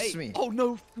longer. Race Hey. me. Oh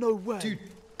no, no way. Dude,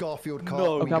 Garfield car.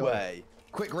 no we go. way.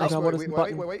 Quick, Okay, race. what Wait, is wait, the wait,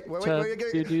 button wait, wait, wait, to wait,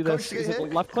 wait. do Coach, this? get Is it here.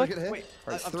 left Coach, click? get here. Wait,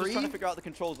 Right, I'm just 3. trying to figure out the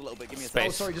controls a little bit. Give me a Oh, Space.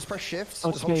 second. sorry, just press shift.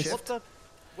 Oh, Just hold space. shift. What the?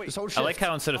 Wait. Just hold I shift. like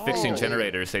how instead of fixing Oh.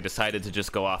 generators, they decided to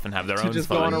just go off and have their To own just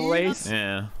go fun. on a race.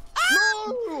 Yeah.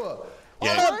 No!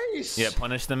 Yeah. On a race! Yeah,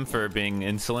 punish them for being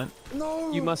insolent.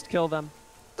 No! You must kill them.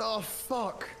 Oh,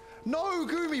 fuck. No,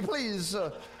 Goomy, please.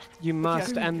 You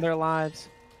must Okay. end their lives.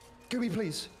 Goomy,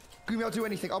 please. Goomy, I'll do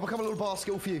anything. I'll become a little bar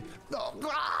skill for you. No.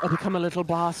 Or become a little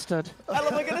bastard. How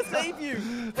am I gonna save you?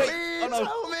 Wait. Please Oh no.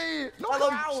 help me! Knock Hello.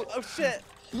 her out! Oh shit.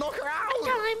 Knock her out!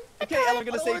 Time. Okay, Ella, I'm I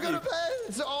gonna don't save want to you. go to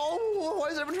bed! Oh, why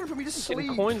is everyone trying to put me to Getting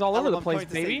sleep? coins all over Ella, the I'm place, going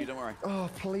to save baby. you, don't worry. Oh,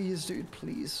 please, dude,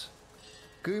 please.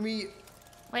 Goomy,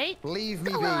 Wait. leave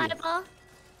me Hello, be. eyeball.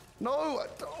 No!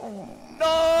 Oh.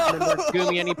 No. Remember,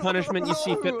 Goomy, any punishment you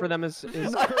see fit for them is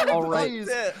all right. Please,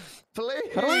 Shit.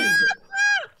 please. How do I-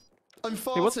 I'm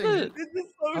Hey, what's farting. the? This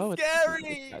is so Oh, it's-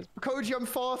 scary. Koji, I'm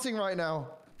farting right now.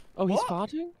 Oh, he's What?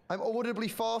 farting? I'm audibly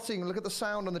farting. Look at the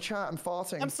sound on the chat. I'm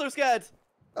farting. I'm so scared.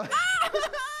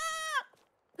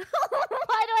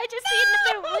 Why do I just see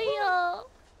another wheel?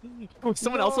 Oh,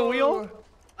 someone else a wheel? No.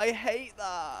 I hate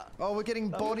that. Oh, we're getting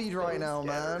That bodied is right so now,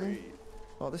 man. scary.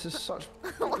 Oh, this is such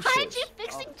Why bullshit. aren't you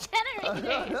fixing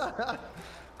generators?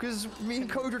 Because me and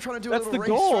Code were trying to do a That's little the race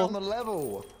goal. around the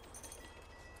level.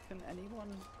 Can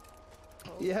anyone?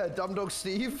 Yeah, DumbDog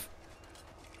Steve.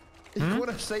 You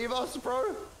want to save us,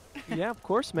 bro? Yeah, of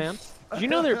course, man. Did you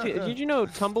know did you know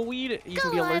tumbleweed? You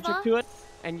can be Go, allergic Iva. to it,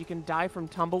 and you can die from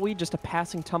tumbleweed, just a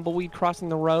passing tumbleweed crossing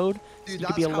the road. Dude, you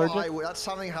that's could be how allergic. I would. That's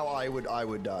something how I would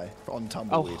die on Oh,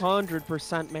 tumbleweed.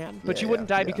 100%, man. But Yeah, you wouldn't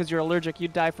yeah, die yeah. because you're allergic.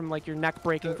 You'd die from like your neck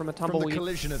breaking from a From the tumbleweed.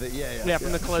 collision of it, yeah. Yeah,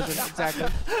 from the collision, exactly.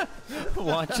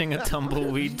 Watching a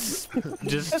tumbleweed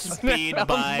just speed That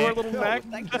poor by. little neck.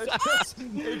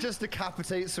 It just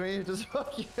decapitates me. It just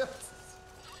fucking.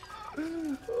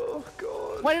 Oh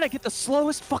god. Why did I get the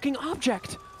slowest fucking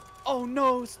object? Oh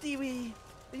no, Stewie.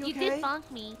 Are you You okay? did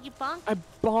bonk me. You bonked. I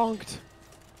bonked.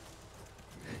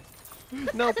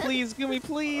 No, please, Goomy,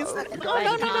 please. Guys, no,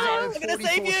 guys, no. I have I'm gonna 44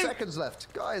 save you. seconds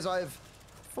left. Guys, I have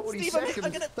 40 Steve, I'm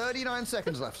seconds. gonna- 39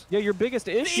 seconds left. Yeah, your biggest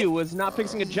issue was not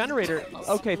fixing a generator.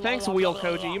 Okay, thanks, Wheel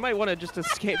Koji. You might want to just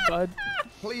escape, bud.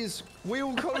 Please,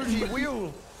 wheel, Koji,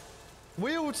 wheel.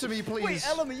 Wheel to me, please. Wait,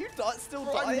 Ellum, are you still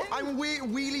dying? I'm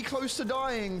really close to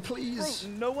dying, Bro, please.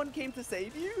 no one came to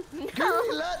save you? No,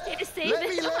 Let you're saving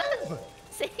me live.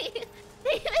 Save him,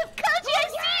 Koji, I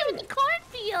see you in the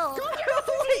cornfield.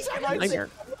 Wait, can I Nightmare.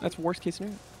 That's worst case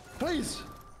scenario. Please.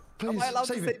 Please, Am I allowed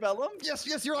save to me. save Ellum?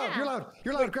 Yes, you're allowed. Yeah. You're allowed.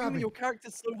 You're allowed. Grab Goomy, me. your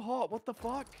character's so hot. What the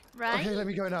fuck? Right? Okay, let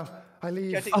me go now. I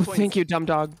leave. Get it. Oh, Points. thank you,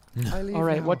 DumbDog. I leave All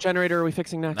right, now. what generator are we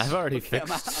fixing next? I've already Okay, I'm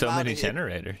fixed out- so I'm many outta here.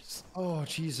 generators. Oh,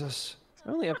 Jesus. I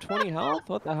only have 20 health.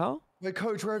 What the hell? Wait,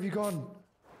 Coach, where have you gone?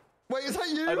 Wait, is that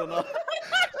you? I don't know.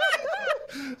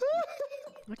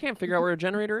 I can't figure out where a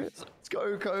generator is. Let's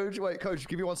go, Coach. Wait, Coach,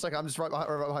 give me 1 second. I'm just right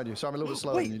behind you, so I'm a little bit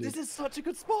slower than you Wait, do. this is such a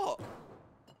good spot.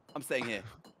 I'm staying here.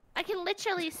 I can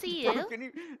literally see Bro, you. can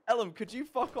you, Ellum, could you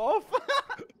fuck off?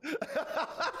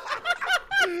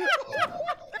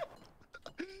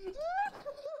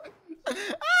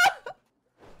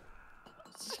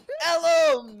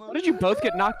 Ellum! How did you both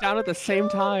get knocked down at the same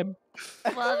time?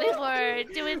 Well, they were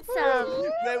doing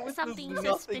There was something just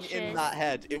nothing in suspicious. that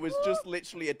head. It was just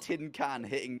literally a tin can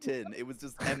hitting tin. It was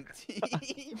just empty.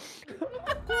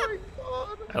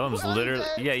 Ellen's literally.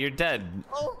 Yeah, you're dead.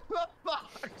 Oh,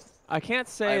 fuck. I can't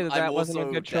say that I'm wasn't a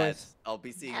also good dead. choice. I'll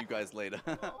be seeing you guys later.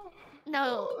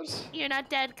 No, you're not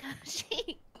dead,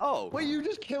 Koji. Oh. Wait, you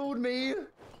just killed me?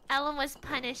 Ellen was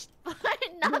punished for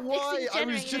not Why? fixing I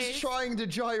was generators. just trying to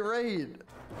gyrate.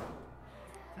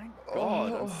 Thank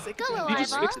God. I'm Oh. sick Go of alive, You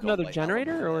just Huh? fixed another Oh my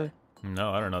generator, God. or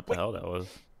No, I don't know what the hell that was.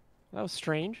 that was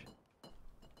strange.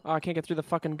 Oh, I can't get through the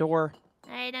fucking door.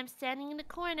 Alright, I'm standing in the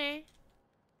corner.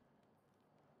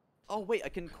 Oh, wait, I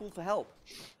can call for help.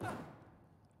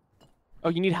 Oh,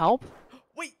 you need help?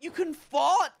 Wait, you can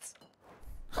fart!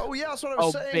 Oh, yeah, that's what I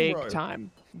was Oh, saying, big bro. time.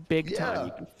 Big time. Yeah.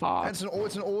 You can fart. And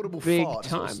it's an audible Big fart.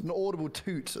 So it's time. an audible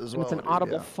toot as And well. it's an dude,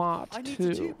 audible yeah. fart, I need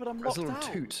too. to toot, but I'm It's locked a little out.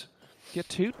 toot. Get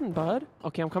tootin', bud.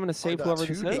 Okay, I'm coming to save that whoever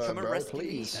this toot, is. Come and bro, rescue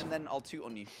please. me, and then I'll toot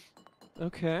on you.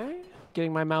 Okay.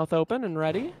 Getting my mouth open and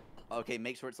ready. Okay,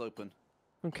 make sure it's open.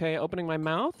 Okay, opening my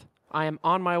mouth. I am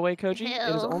on my way, Koji.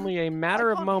 It is Ew. only a matter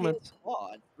I of can't moments. Hear the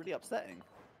fart. It's really upsetting.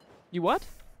 You what?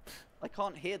 I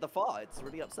can't hear the fart. It's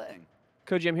really upsetting.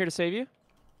 Koji, I'm here to save you.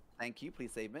 Thank you.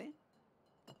 Please save me.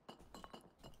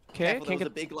 Okay, Careful, there can't was a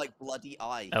get. big, like, bloody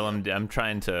eye. Ellen, I'm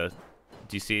trying to.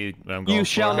 Do you see what I'm going You for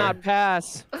shall here? not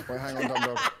pass. Wait, hang on,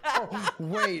 DumbDog. Oh,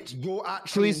 wait, you're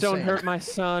actually Please don't insane. hurt my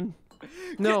son.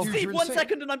 No, Dude, Steve, you're 1 insane.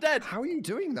 second and I'm dead. How are you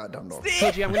doing that, DumbDog? Steve!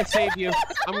 Koji, I'm gonna save you.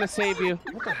 I'm gonna save you.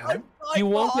 What the hell? You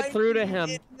won't get Behind through to you, him.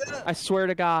 idiot. I swear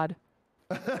to God.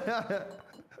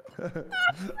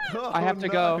 I have to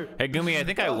go. Hey, Gumi, I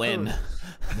think I win.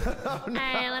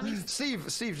 Alright, let me. Steve,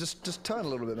 just turn a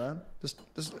little bit, man. Just,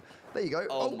 there you go.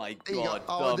 Oh my there you go. God,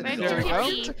 Oh, dumb. there There we you go.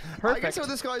 I can Perfect. tell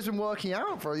this guy's been working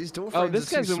out, bro. These door Oh, frames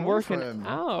this are guy's too been small for working him.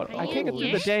 out. Are I you can't get through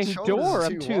here? the dang Shoulders door. are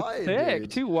I'm too too wide, thick,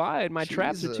 dude. too wide. My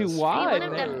traps are too Jesus. Are you wide. one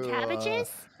of them there.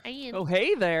 cabbages? Are you? Oh,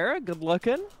 hey there. Good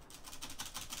looking.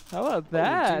 How about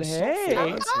that? dude, stop Hey.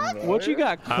 flirting, What you bro.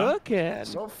 got cooking?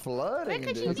 Stop flirting,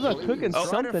 could you dude. It's about please. cooking Right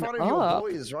something in front of your up.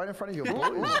 boys. Right in front of your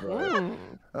boys, bro.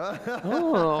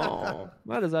 Oh,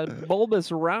 that is a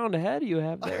bulbous round head you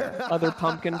have there. Other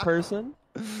pumpkin person.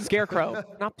 Scarecrow,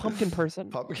 not pumpkin person.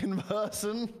 Pumpkin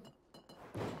person.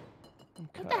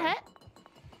 What the heck?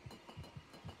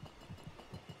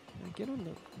 Get on the.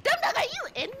 DumbDog, are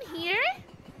you in here?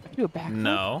 I can do a backflip.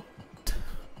 No.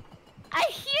 I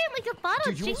hear like a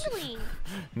bottle Dude, you also- jingling.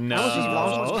 No. That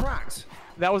was almost cracked.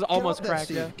 That was Get almost up there, cracked.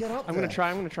 Steve. Yeah. Get up I'm gonna there. try.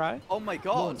 I'm gonna try. Oh my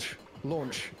God. Launch.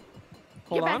 Launch.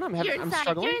 Hold You're on. back. You're I'm inside.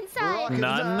 struggling. You're inside. Rocket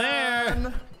Not in there.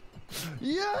 Man.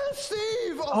 Yes,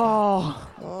 Steve. Oh,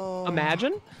 Oh.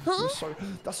 imagine. I'm sorry.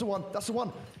 That's the one. That's the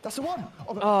one. That's the one.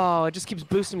 Oh, Oh, it just keeps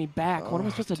boosting me back. What am I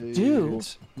supposed to do? dude.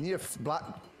 You need a black.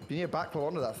 You need a backflip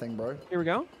onto that thing, bro. Here we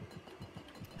go.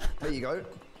 There you go.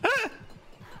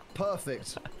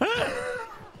 Perfect.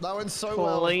 That went so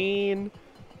well. Clean.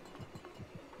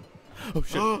 Oh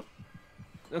shit.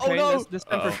 Okay, no. this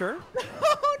time for Uh-oh. sure.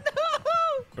 Oh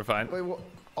no! We're fine. Wait, what?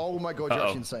 Oh my god, you're Uh-oh.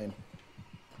 actually insane.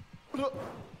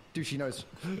 Dude, she knows.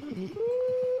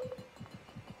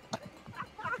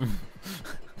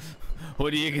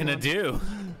 What are you gonna do?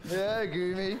 Yeah,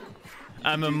 Goomy.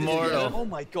 I'm immortal. Oh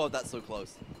my God, that's so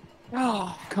close.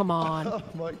 Oh, come on. Oh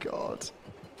my god.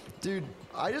 Dude,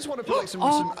 I just want to put like some,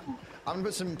 Oh. I'm gonna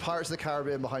put some Pirates of the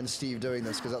Caribbean behind Steve doing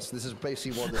this because this is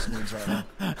basically what this means right now.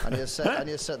 I need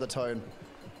to set the tone.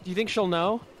 Do you think she'll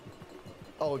know?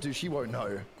 Oh, dude, she won't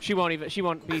know. She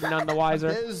won't be none the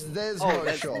wiser. There's Oh, no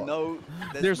there's shot.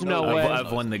 There's no way.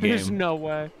 I've won the game. There's no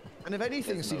way. And if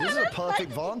anything, see, this is a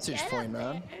perfect vantage point,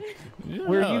 man.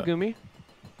 Where are you, Gumi?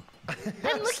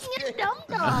 I'm looking at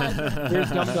DumbDog. Where's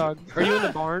DumbDog? Are you in the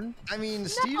barn? I mean, No,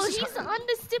 Steve's he's just on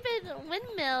the stupid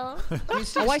windmill. I mean,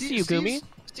 Steve, Oh, I see you, Gumi.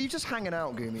 Steve's just hanging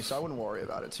out, Gumi, so I wouldn't worry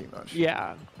about it too much.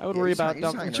 Yeah, I would Yeah, worry he's about hang-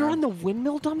 he's DumbDog. hanging You're on around. the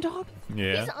windmill, DumbDog?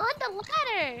 Yeah. He's on the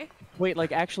ladder. Wait,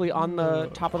 like actually on the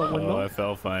top of the Oh, windmill? I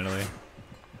fell finally.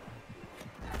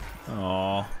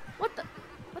 Oh. What the?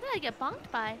 What did I get bonked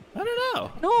by? I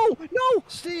don't know. No!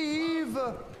 Steve!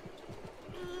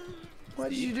 Why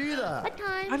did you do that? What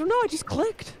time? I don't know, I just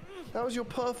clicked. That was your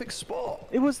perfect spot.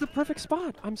 It was the perfect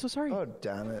spot. I'm so sorry. Oh,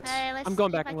 damn it. Alright, let's I'm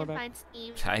going see back, if I'm I going can back. find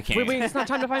Steve. I can't. Wait, it's not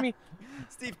time to find me.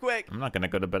 Steve, quick. I'm not gonna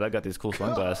go to bed. I got these cool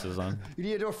sunglasses on. You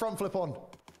need to do a front flip on.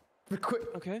 Quick.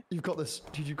 Okay. You've got this.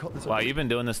 Dude, you've got this. Wow, you've been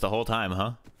doing this the whole time,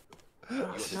 huh?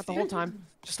 Not the whole time.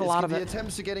 Just a It's lot of the it.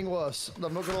 attempts are getting worse.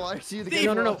 I'm not gonna lie to you. They're Steve,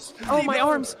 getting No. worse. Oh, my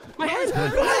arms! My head!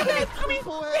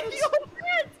 Forehead.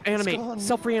 Animate. gone.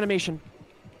 Self-reanimation.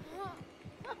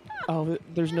 Oh,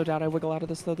 there's no doubt I wiggle out of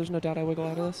this, though. There's no doubt I wiggle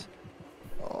out of this.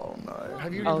 Oh no.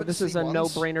 Have you? Oh, been this is a asleep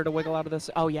once? no-brainer to wiggle out of this.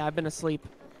 Oh, yeah, I've been asleep.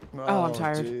 Oh, I'm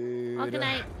tired. Dude. Oh, good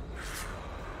night.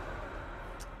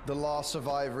 The last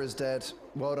survivor is dead.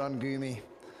 Well done, Gumi.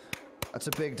 That's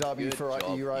a big W Good for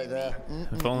job, you right Gumi. there.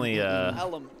 If only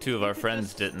Alum, two of you our could friends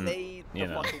just didn't, stay the you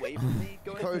know. fuck away from me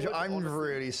going Coach, forward, I'm honestly.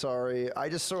 really sorry. I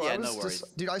just saw. Yeah, I was no worries.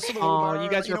 just, dude, I saw the. Oh, wheelbarrow, you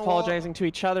guys are know what? apologizing to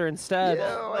each other instead.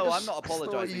 Yeah. Well, I no, just I'm not thought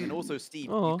apologizing. you- And also, Steve,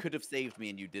 Oh. you could have saved me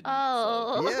and you didn't.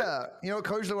 Oh. Yeah, you know what,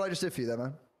 Coach, look what I just did for you there,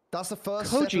 man. That's the first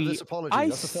step of Koji, this apology. I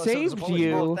That's the first step of this saved apology.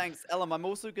 you. So, oh, thanks, Ellum. I'm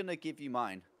also gonna give you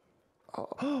mine.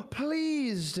 Oh,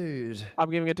 please, dude. I'm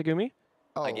giving it to Gumi.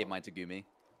 Oh, I gave mine to Gumi.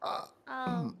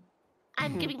 Oh.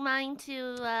 I'm giving mine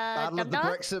to Battle of the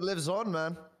DumbDog. Brexit lives on,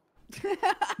 man.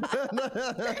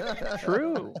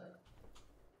 True.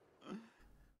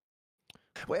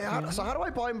 Wait, so how do I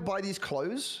buy these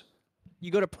clothes? You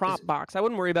go to prop box. I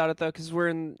wouldn't worry about it though, because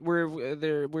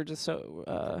we're just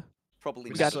so Probably We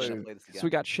not got gonna you. play this again. so we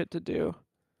got shit to do.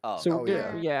 Oh, So Oh,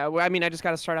 yeah, yeah. well, I mean, I just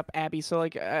got to start up Abby. So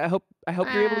like, I hope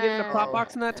you're able to get in a prop Oh.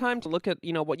 box in that time to look at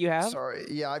what you have. Sorry,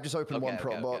 yeah, I've just opened Okay, one okay,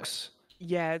 prop okay. box.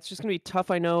 Yeah, it's just gonna be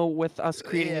tough. I know with us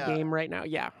creating Yeah. a game right now.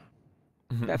 Yeah,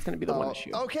 that's gonna be the one Oh,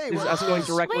 issue. okay, Is well, us going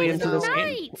directly Wait, into this game.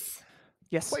 night.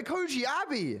 Yes. Wait, Koji,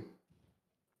 Abby.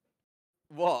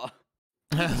 what?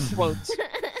 Quotes.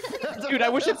 Dude, I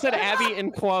wish it said Abby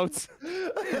in quotes.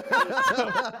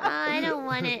 I don't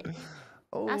want it.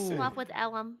 Oh. I'll swap with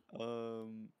Ellum.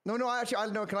 No, actually, I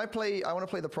know. Can I play? I want to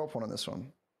play the prop one on this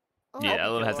one. Oh, Yeah,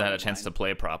 Ellen okay, hasn't had a alright, chance fine. to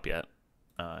play prop yet.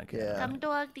 Okay. Yeah.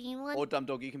 DumbDog, do you want? Or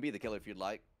DumbDog, you can be the killer if you'd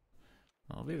like.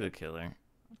 I'll be the killer.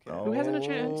 Who hasn't a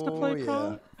chance to play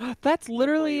Oh, prop? That's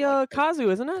literally like Kazu,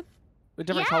 isn't it? With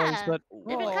different colors, Yeah. but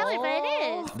Different color, but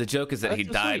it is. The joke is that he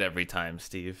That's so died sweet. every time,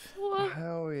 Steve.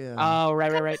 Hell yeah. oh,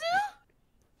 right.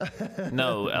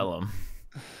 No, Ellum.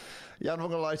 Yeah, I'm not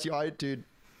gonna lie to you, dude.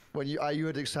 When you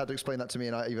had to explain that to me,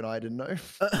 and I didn't know.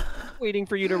 Waiting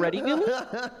for you to ready,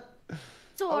 Gumi.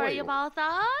 Sorry wait. about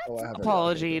that. Oh, I have it.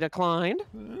 Apology declined.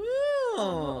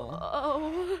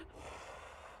 Oh.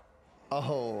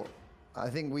 Oh, I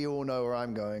think we all know where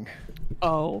I'm going.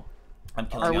 Oh. I'm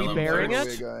Are we bearing Where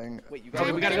it? we're going. Wait, you Okay,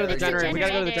 guys we gotta go to the generator. We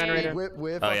gotta go to the generator.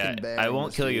 We're Oh fucking yeah, bearing I won't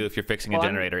this, kill you dude. if you're fixing a Well,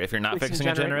 I'm generator. If you're not fixing fixing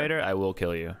a generator. generator, I will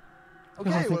kill you. Okay,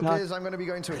 thank well, it God. appears I'm going to be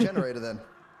going to a generator then.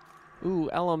 Ooh,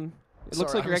 Ellum. It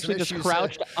looks Sorry, like you're having some actually just issues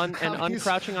crouched and Having s-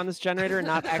 uncrouching on this generator and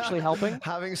not actually helping.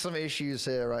 Having some issues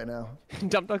here right now.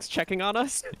 DumbDog's checking on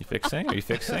us. You fixing? Are you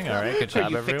fixing? All right, good Are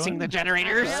job, you everyone. fixing the I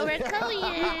generators? know where Chloe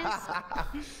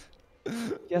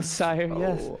is. Yes, sire.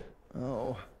 Yes.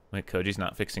 Oh, Wait, Koji's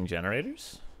not fixing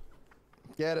generators?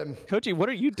 get him. Koji, what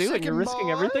are you doing? Sick You're and risking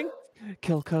boy. everything?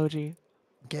 Kill Koji.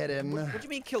 Get him. What do you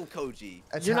mean kill Koji?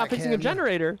 You're not Attack fixing a him.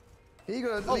 generator. You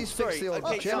gotta at Oh, least fix sorry. the old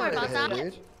Okay, sorry generator about here,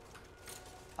 that. dude.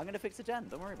 I'm gonna fix the gen.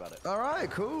 Don't worry about it. All right,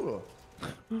 cool.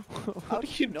 What are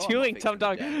did you you know I'm not doing, fixing the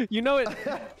DumbDog? gen? You know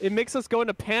it makes us go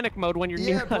into panic mode when you're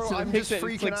Yeah, near bro, us. And I'm it makes just it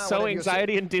it's freaking like out so whenever you're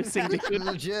anxiety inducing, dude.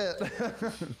 Legit.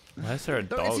 Why is there a No,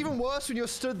 dog? it's even worse when you're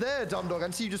stood there, DumbDog,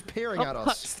 and see you just peering at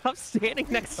us. Stop standing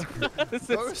next to us.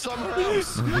 Go somewhere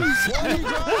else. Why are you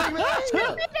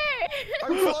driving me?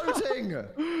 I'm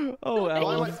floating. Oh, Why am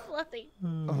Ellum. I- He's fluffy.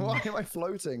 Why am I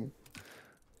floating?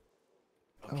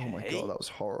 Oh my Okay. god, that was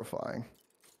horrifying.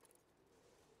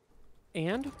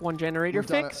 And one generator We've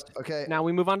done it. fixed. Okay, Now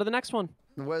we move on to the next one.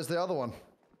 where's the other one?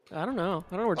 I don't know.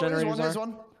 I don't know where Oh, there's generators one, there's are.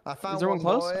 one. I found there one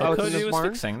close? boy. Oh, it's in Koji this was barn?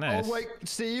 fixing. Nice. Oh wait,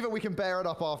 Steve, and we can bear it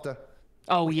up after.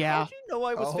 Oh How yeah. did you know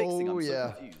I was fixing? I'm Oh, so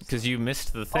yeah. confused. Because you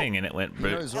missed the thing and it went. He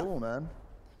knows all, man.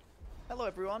 Hello,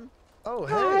 everyone. Oh,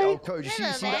 hey. Hi. Oh, Code, you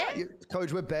Hello see there. that?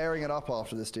 Code, we're bearing it up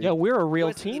after this, dude. Yeah, we're a You real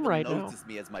guys didn't team even right now. notice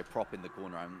me as my prop in the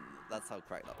corner. That's how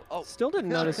cracked that was. Oh, Still didn't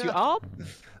notice you. Oh,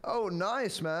 Oh,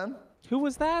 nice, man. who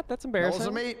was that? That's That embarrassing.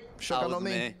 wasn't me. that Shotgun was on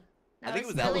me. me. I think it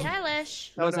was Billie Ellen.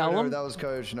 Eilish. That was no, Ellum? that was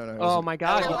Coach. No, it Oh wasn't. my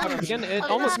God! Ellen. you put it again. It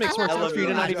Ellen. almost makes more Ellen, sense for you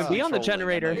to you're not even be on the trolling, I know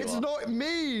generator. you It's are. not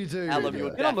me, dude. Ellen,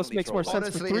 you're It almost definitely makes more trolling.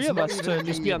 sense for Honestly, 3 it's of not us to even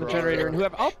just me, be on the bro. generator and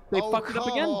whoever. Oh, they Oh, fucked it up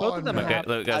again. come Both of them on. Okay, have.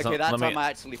 look, guys, Okay, that let time me I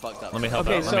actually fucked up. let me help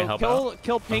Okay, out. Let me so help out.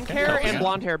 kill pink Okay, hair help and me.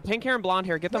 blonde hair. Pink hair and blonde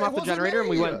hair. Get them Wait, off the it wasn't generator and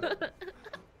we me. win.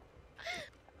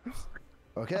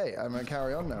 Okay, I'm gonna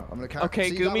carry on now. I'm gonna carry. Okay,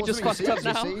 See, Gumi that just wasn't fucked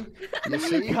me. up You now.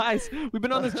 see? You see? Guys, we've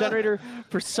been on this generator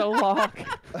for so long.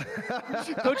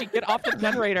 Koji, get off the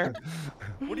generator.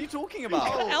 What are you talking about?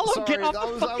 Ellen, Sorry, get off that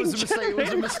the was fucking a mistake. It was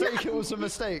a generator. mistake. It was a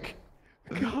mistake.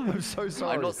 I'm so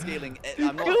sorry. I'm not stealing it.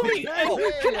 I'm not. Gumi,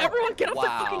 Oh, can everyone get off the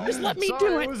wow. fucking? Just let me Sorry,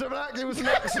 do it it. was an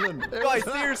accident. It Guys,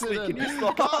 was an seriously, accident. can you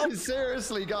stop?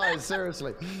 Guys,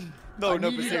 seriously. No, I no,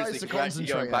 need but you seriously, guys to you're actually going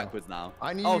concentrate now. backwards now.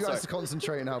 I need Oh, you guys sorry. to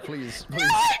concentrate now, please.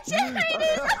 I'm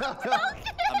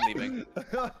leaving.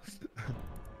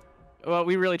 Well,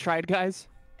 we really tried, guys.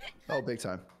 Oh, big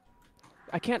time.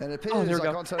 I can't. And it Oh, appears there we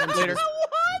I go. can't turn into Later. this.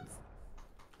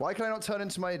 Why can I not turn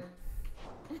into my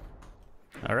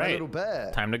All right, little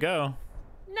bear? time to go.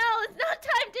 No, it's not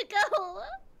time to go.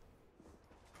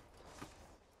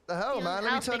 The hell, man?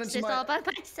 Let I'll me turn fix into this all my.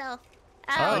 by myself.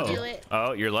 I'll Oh, do it.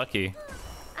 oh, you're lucky.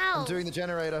 Ow. I'm doing the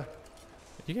generator.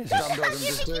 You guys DumbDog, are I'm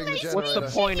just doing the generator. What's the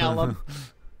point, Ellum?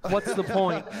 What's the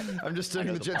point? I'm just doing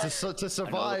the generator to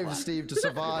survive, plan. Steve. To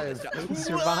survive.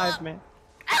 Survive, man.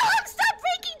 Ellen, stop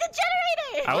breaking the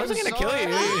generator. I wasn't gonna kill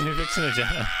you. You're fixing a gen.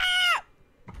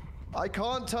 I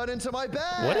can't turn into my bear.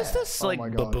 What is this Oh like? my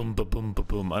Ba God. boom, ba boom, ba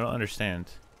boom. I don't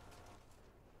understand.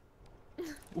 You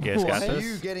guys got What? Are this?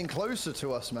 you getting closer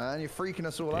to us, man? You're freaking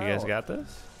us all out. You guys got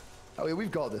this? Oh, yeah,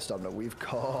 we've got this, DumbDog. We've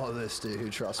got this,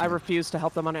 dude. Trust me. I refuse to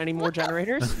help them on any more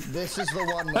generators. This is the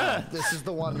one now. This is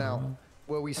the one now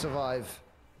where we survive.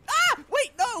 Ah!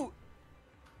 Wait, no!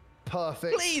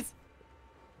 Perfect. Please!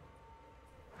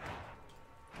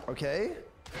 Okay.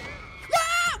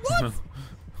 Ah! What?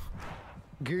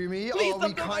 Gumi, Please, are we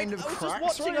DumbDog, kind I of was just cracks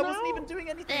watching. right I wasn't now? even doing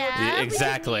anything. Yeah, we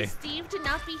exactly. need Steve to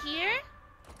not be here.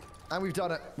 And we've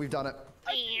done it. We've done it.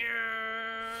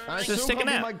 And I Just still take a can't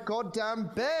be nap. my goddamn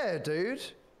bear, dude.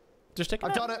 Just take a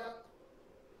I've nap. done it.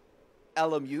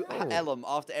 Ellum,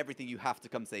 after everything, you have to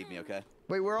come save me, okay?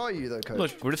 Wait, where are you though, Coach?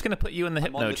 Look, we're just gonna put you in the on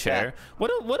hypno the chair. chair. What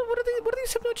do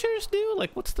these hypno chairs do?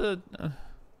 Like, what's the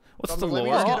DumbDog, let me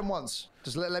just get lore? him once.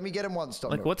 Just let me get him once, DumbDog.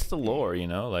 Like, what's the lore? You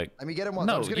know, like. Let me get him once.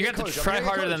 No, I'm just gonna you get have to Coach. I'm try gonna get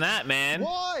harder Coach. than that, man.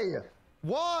 Why?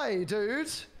 Why, dude?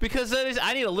 Because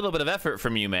I need a little bit of effort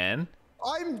from you, man.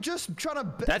 I'm just trying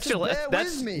to. That's just your bear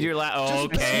that's with me. your oh,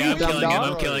 Just okay. bear I'm with killing me, him. I'm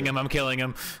bro. killing him. I'm killing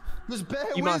him. Just bear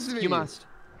You with must. me. You must.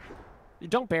 You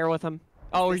don't bear with him.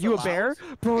 Oh, are this you a allowed? bear?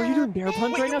 Bro, are you doing bear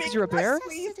punch right now because you're a bear?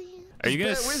 Are you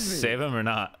gonna bear with me. save him or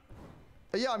not?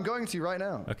 Yeah, I'm going to right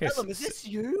now. Okay, Ellum, is this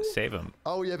you? save him.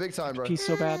 Oh yeah, big time, bro. He's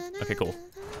so bad. Okay, cool.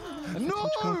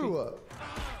 No!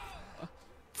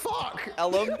 Fuck!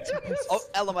 Ellum? Oh,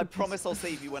 Ellum, I promise I'll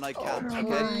save you when I can,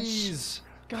 okay? Please,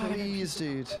 please,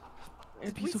 dude.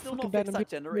 It'd be We so still fucking not bad. fix that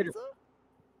generator?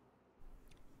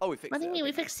 Oh, we fixed What do it. you mean? We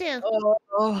okay. fixed two.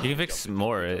 You can fix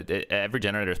more. Every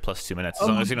generator is plus 2 minutes as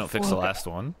long as you don't fix the fuck. last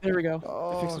one. There we go. I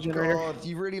Oh fixed the generator. god,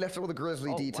 you really left all the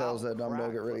grisly Oh, details wow, there, DumbDog.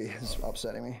 crap. It really is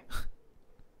upsetting me.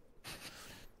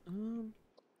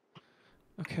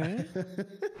 Okay.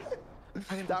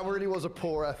 That really was a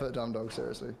poor effort, DumbDog.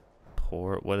 Seriously.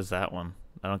 Poor. What is that one?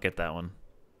 I don't get that one.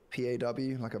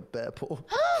 PAW, like a bear paw.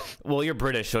 Well, you're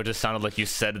British, so it just sounded like you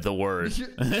said the word.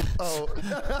 Oh.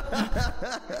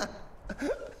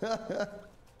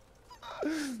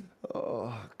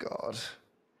 Oh god.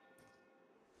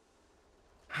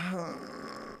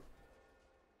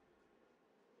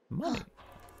 Money.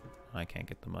 I can't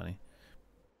get the money.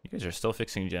 You guys are still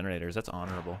fixing generators. That's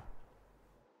honorable.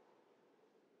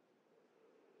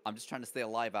 I'm just trying to stay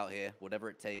alive out here, whatever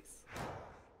it takes.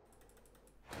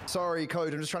 Sorry,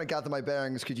 Code. I'm just trying to gather my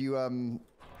bearings. Could you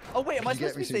Oh wait, am I Could you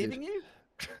supposed to get be me some saving you?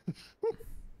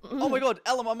 Oh my god,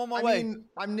 Ellum, I'm on my I way. mean,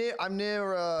 I'm near. I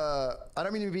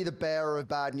don't mean to be the bearer of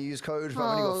bad news, Code, but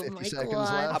I've Oh only got my 50 seconds God.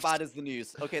 How left. bad is the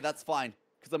news? Okay, that's fine.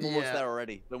 Because I'm almost Yeah. there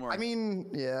already. Don't worry. I mean,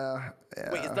 yeah.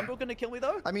 Wait, is DumbDog gonna kill me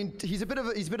though? I mean, he's a bit of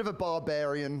a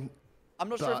barbarian. I'm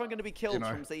not sure if but, I'm gonna be killed know.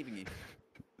 from saving you.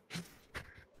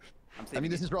 I'm saving I mean,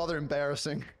 this you. is rather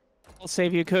embarrassing. I'll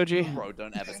save you, Koji. Bro,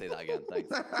 don't ever say that again.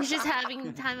 Thanks. He's just having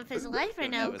the time of his life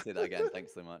right Don't now. ever say that again.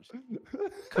 Thanks so much.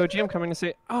 Koji, I'm coming to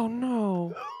say. Oh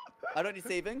no. I don't need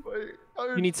saving. Wait,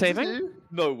 oh, You need is this saving? you?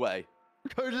 No way.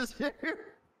 Code is you.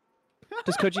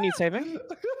 Does Koji need saving?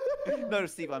 No,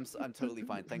 Steve, I'm totally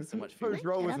fine. Thanks so much for your Moj,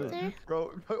 roll Get with up it. there.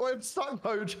 Roll. Wait, I'm stuck,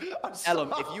 Moj. I'm Ellum,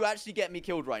 stuck. if you actually get me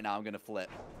killed right now, I'm gonna flip.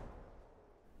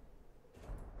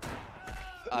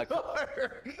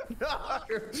 No,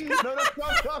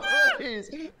 please.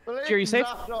 Are you safe?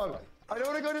 No. I don't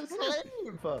want to go to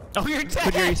sleep. Oh, you're Koji,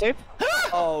 are dead. you safe?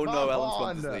 Oh no, Come Ellum's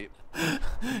gone to on.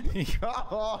 sleep. Come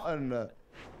on.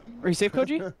 Are you safe,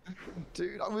 Koji?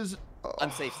 Dude, I was...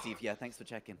 I'm safe, Steve. Yeah, thanks for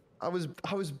checking. I was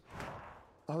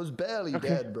barely Okay.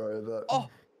 dead, bro. But... Oh!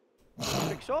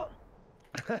 Trick shot?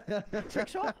 Trick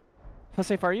shot? How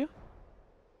safe are you?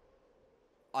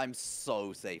 I'm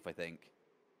so safe, I think.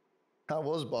 That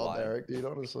was Why? barbaric, dude,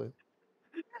 honestly.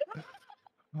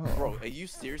 Bro, are you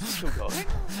seriously still going?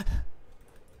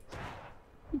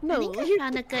 I think I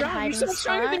found a good hiding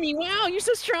spot. me. Wow, you're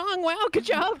so strong. Wow, good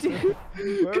job, dude.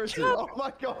 Where is he? Oh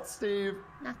my god, Steve.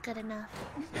 Not good enough.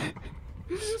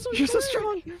 You're so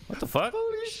strong. What the fuck?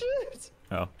 Holy shit.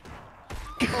 Oh.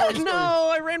 No,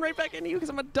 I ran right back into you because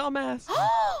I'm a dumbass. What?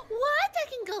 I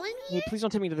can go in Hey, here? please don't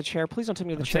take me to the chair. Please don't take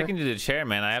me to the I'm chair. taking you to the chair,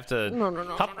 man. I have to. No,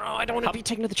 I don't want to be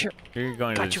taken to the chair. You're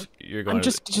going to. Gotcha. You're going. I'm to,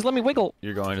 just let me wiggle.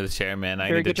 You're going to the chair, man. I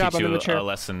Very need to good job, teach I'm in you the chair. a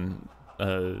lesson.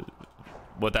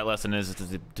 What that lesson is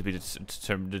to be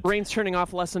determined. Brain's turning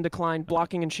off. Lesson decline.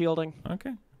 Blocking and shielding.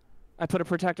 Okay. I put a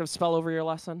protective spell over your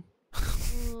lesson.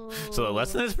 So the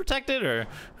lesson is protected, or?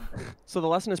 So the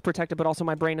lesson is protected, but also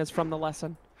my brain is from the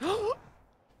lesson.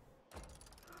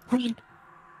 Run.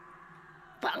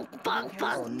 Bonk, bonk,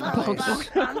 bonk, nice. bonk, bonk,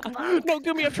 bonk, bonk. No,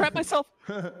 Gumi, I've trapped myself.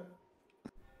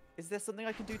 Is there something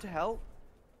I can do to help?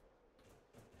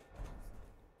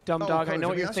 Dumb Oh, dog, I Koji, know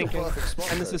what you're that's your thinking. perfect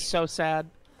spot, And this is Koji. so sad.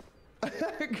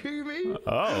 Gumi?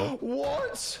 Oh.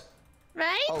 What?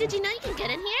 Right? Oh. Did you know you can get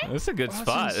in here? It's a good That's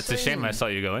spot. It's a shame I insane. saw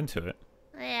you go into it.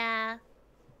 Yeah.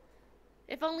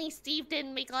 If only Steve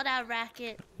didn't make all that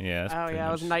racket. Yeah. That's Oh pretty yeah,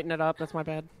 I was much- nighting it up. That's my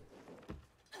bad.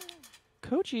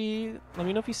 Koji, let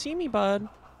me know if you see me, bud.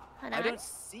 Hold I on. don't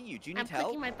see you. Do you I'm need help?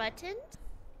 clicking my buttons.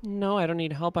 No, I don't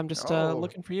need help. I'm just Oh.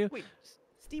 looking for you. Wait,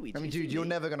 Stewie, I mean, do you dude, see you're me?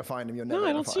 never gonna find him. You're never No, I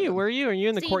gonna don't find see you. him. Where are you? Are you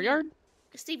in the Steve, courtyard?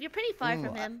 Steve, you're pretty far Ooh,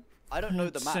 from him. I don't know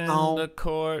the It's map. in Oh. the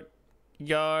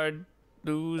courtyard,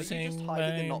 losing just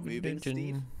hiding and not my moving, Steve?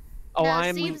 religion. Oh, No,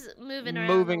 I'm Steve's moving around.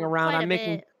 moving around. quite a I'm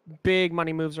making bit. big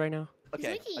money moves right now. He's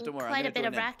Okay, making don't worry. I'm quite gonna a bit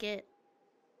of join in. racket.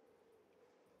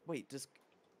 Wait, does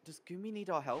Gumi need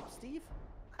our help, Steve?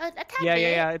 A tad Yeah, bit.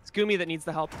 yeah. It's Gumi that needs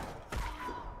the help.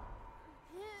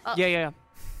 Oh. Yeah.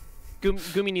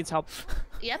 Gumi needs help.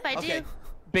 Yep, I Okay. do.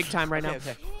 Big time right now.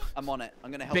 Okay, I'm on it.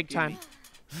 I'm gonna help Big Gumi. time.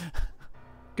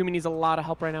 Gumi needs a lot of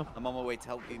help right now. I'm on my way to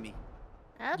help Gumi.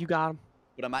 Up. You got him.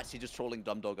 But I'm actually just trolling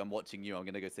DumbDog. I'm watching you. I'm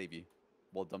gonna go save you.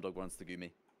 While DumbDog runs to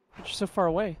Gumi. But you're so far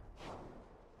away.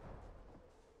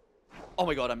 Oh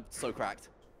my god, I'm so cracked.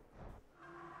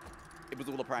 It was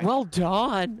all a prank. Well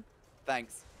done.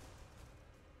 Thanks.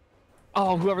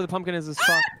 Oh, whoever the pumpkin is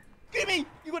fucked. Gumi,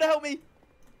 you gotta help me.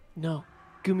 No.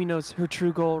 Gumi knows her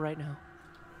true goal right now.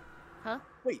 Huh?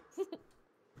 Wait.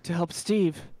 To help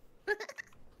Steve.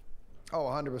 Oh,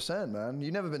 100%, man.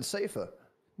 You've never been safer.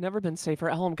 Never been safer.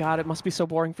 Ellum, God, it must be so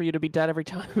boring for you to be dead every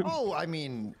time. Oh, I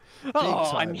mean, big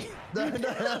Oh, I time. mean-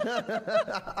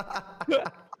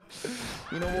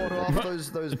 You know what? Off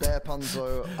those bear puns,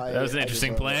 though. That was an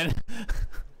interesting plan.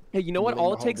 Hey, you know what? Really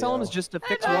All it takes, mahogany Ellum, is owl. just to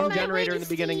fix I'm on one my generator way in to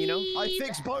the beginning, you know? I Steve.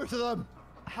 fixed both of them.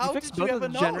 How You fixed did you both ever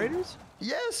of the know? generators?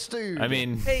 Yes, dude. I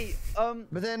mean, Hey,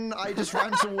 But then I just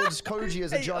ran towards Koji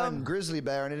as a Hey, giant grizzly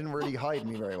bear, and it didn't really hide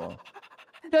me very well.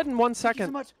 Dead in 1 thank you so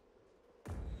second. much.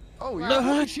 Oh, you're No. a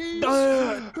block of cheese.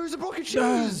 No. Who's a block of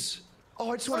cheese?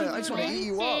 Oh, I just want to eat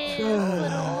you up.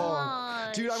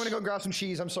 Oh. Dude, I'm gonna go grab some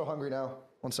cheese. I'm so hungry now.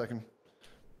 1 second.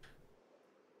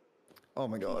 Oh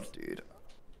my god, dude.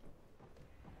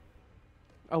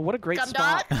 Oh, what a great Gum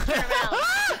spot. dog, turn around.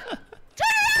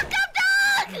 Turn around, gum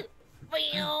dog!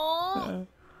 Meow.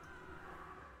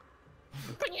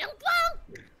 Meow.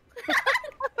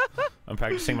 I'm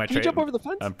practicing my Can you jump over the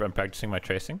fence? I'm practicing my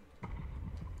tracing.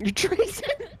 You're tracing.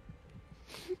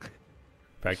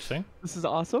 Practicing. This is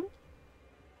awesome.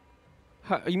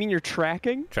 You mean you're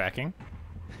tracking? Tracking.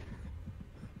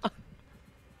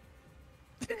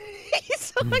 He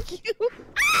saw you.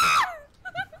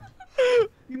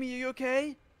 Gumi, are you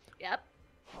okay? Yep.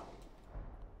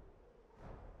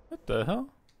 What the hell?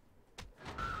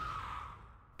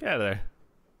 Get out of there.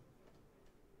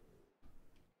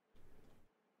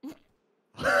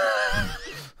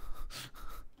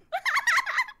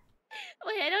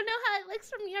 Wait, I don't know how it looks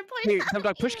from your point Here, of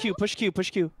DumbDog, push view. Q, push Q,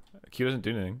 push Q. Q doesn't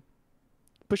do anything.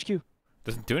 Push Q.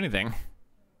 Doesn't do anything.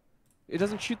 It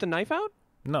doesn't shoot the knife out?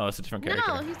 No, it's a different character.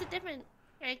 No, he's a different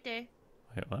character.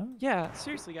 Wait, what? Yeah,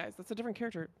 seriously, guys, that's a different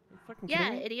character. You fucking kidding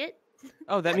Yeah, me? idiot.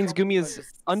 Oh, that means Gumi is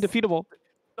undefeatable.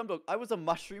 DumbDog, I was a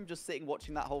mushroom just sitting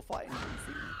watching that whole fight. And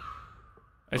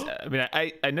you didn't see me. I mean,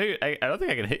 I know I don't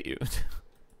think I can hit you.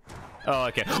 Oh,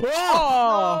 okay.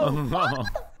 Oh!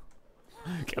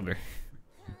 Come here.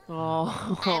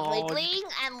 Oh. I'm wiggling.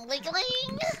 I'm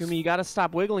wiggling. Gumi, you gotta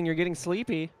stop wiggling. You're getting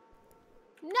sleepy.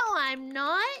 No, I'm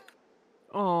not.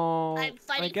 Oh, I'm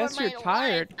fighting I guess for you're my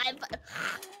tired. Life.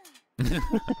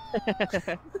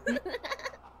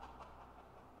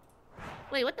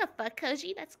 Wait, what the fuck,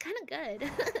 Koji? That's kind of good.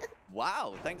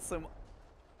 Wow, thanks so much.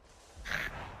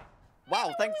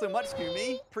 Wow, thanks so much,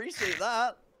 Gumi. Appreciate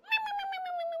that.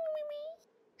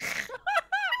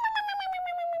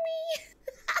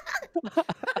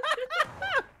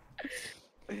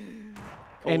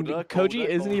 And Colder, Koji colder,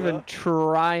 isn't even colder.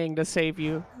 trying to save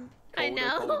you. I Colder,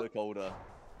 know. Colder, colder.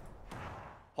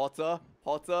 Hotter,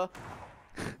 hotter.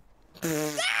 I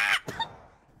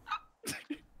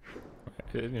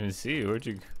didn't even see you. Where'd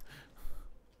you?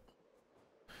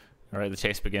 All right, the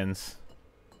chase begins.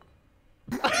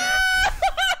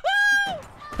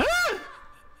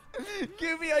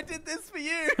 Gumi, I did this for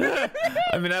you.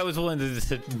 I mean, I was willing to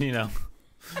just, you know,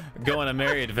 go on a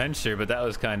merry adventure, but that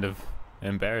was kind of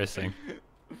embarrassing.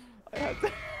 That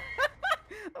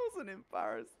wasn't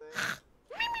embarrassing.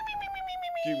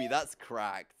 Gumi, that's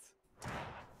cracked.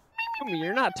 Gumi,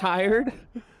 you're not tired.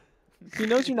 He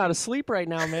knows you're not asleep right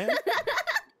now, man.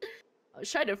 I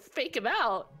was trying to fake him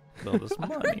out. All this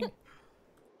money.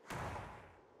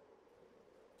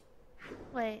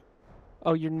 Wait.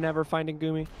 Oh, you're never finding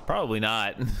Gumi. Probably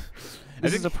not.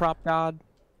 This is a prop god.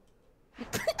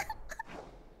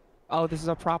 Oh, this is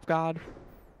a prop god.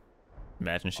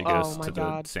 Imagine she Oh goes my to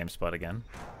God. the same spot again.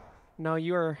 No,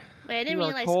 you are. Wait, I didn't You are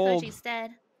realize cold. Koji's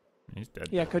dead. He's dead.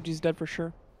 Yeah, Koji's dead for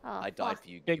sure. Oh, I died fuck. for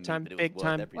you, Big Gumi, time, but it was big worth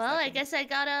time. every Well, I second. guess I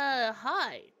gotta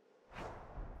hide.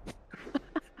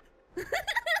 I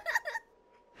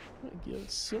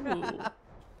guess so.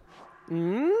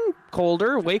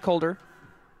 Colder, way colder.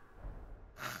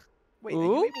 Wait, are you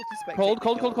Ooh. able to spectate Cold, the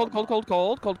cold, kill cold, cold, cold,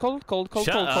 cold, cold, cold, cold, cold,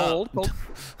 Shut cold, up. cold, cold.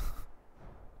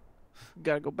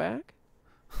 Gotta go back.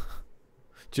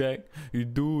 Jack, you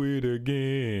do it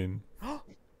again.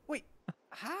 Wait,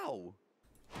 how?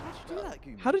 How'd you do that,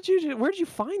 Gumi? How did you? Where did you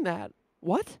find that?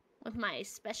 What? With my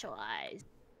special eyes.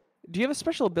 Do you have a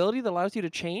special ability that allows you to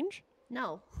change?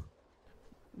 No.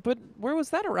 But where was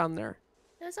that around there?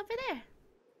 It was over there.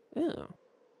 Oh.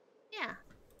 Yeah.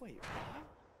 Wait, what?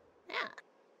 Yeah.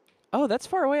 Oh, that's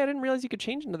far away. I didn't realize you could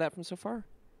change into that from so far.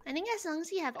 I think as long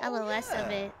as you have Oh, LOS of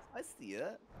yeah. it. I see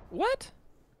it. What?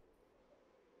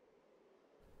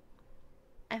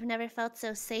 I've never felt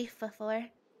so safe before.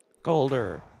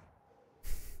 Colder.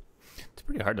 It's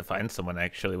pretty hard to find someone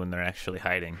actually when they're actually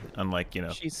hiding. Unlike, you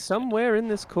know, She's somewhere in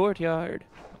this courtyard.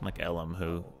 like Elam,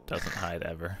 who doesn't hide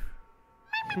ever.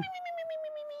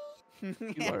 You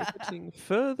are getting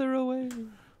further away.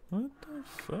 What the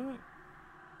fuck?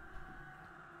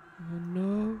 Oh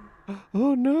no.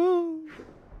 Oh no.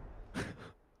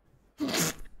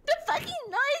 The fucking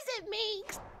noise it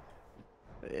makes!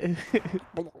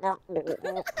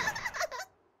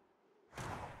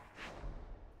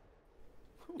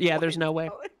 Yeah, there's no way.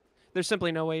 There's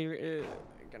simply no way you're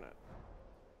gonna.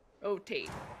 Rotate.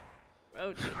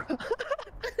 Rotate.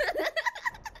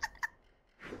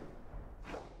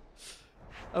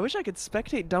 I wish I could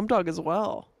spectate DumbDog as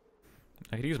well.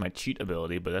 I could use my cheat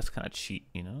ability, but that's kind of cheat,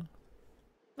 you know?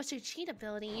 What's your cheat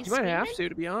ability? You might have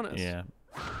to be honest. Yeah.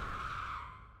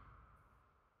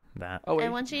 That. Oh wait. I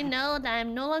want you to know that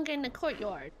I'm no longer in the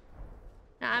courtyard.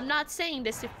 Now, I'm not saying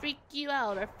this to freak you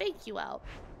out or fake you out.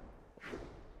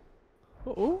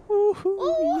 Ooh,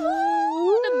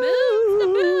 The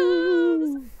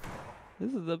moves!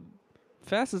 This is the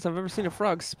fastest I've ever seen a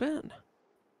frog spin.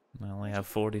 I only have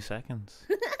 40 seconds.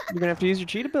 You're gonna have to use your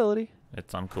cheat ability.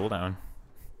 It's on cooldown.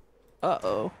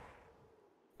 Uh-oh.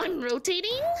 I'm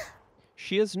rotating?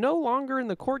 She is no longer in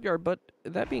the courtyard, but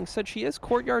that being said, she is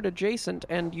courtyard adjacent,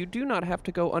 and you do not have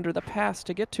to go under the pass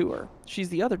to get to her. She's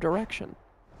the other direction.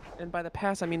 And by the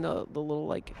pass, I mean the little,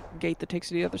 like, gate that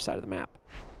takes you to the other side of the map.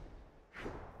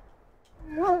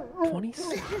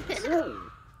 26.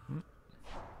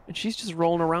 And she's just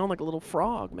rolling around like a little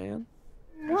frog, man.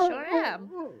 I sure am.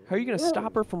 How are you gonna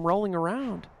stop her from rolling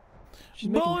around? She's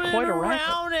making quite a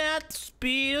racket. at the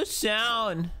speed of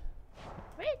sound.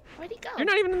 Where'd he go? You're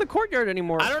not even in the courtyard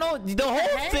anymore. I don't know. The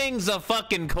whole heck? thing's a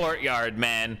fucking courtyard,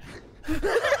 man.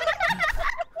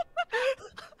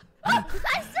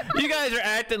 You guys are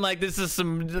acting like this is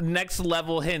some next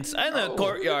level hints. I'm in the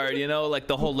courtyard, you know, like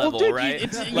the whole level, well, dude, right? You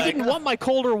didn't want my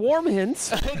cold or warm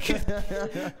hints.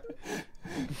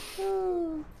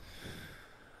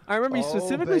 I remember you Oh,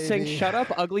 specifically saying, baby. "Shut up,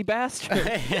 ugly bastard."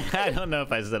 I don't know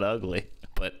if I said ugly,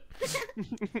 but.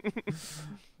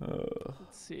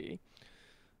 Let's see.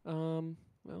 Well,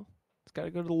 it's got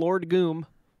to go to Lord Goom.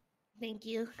 Thank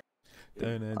you.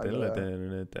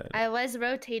 I was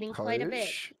rotating quite a bit.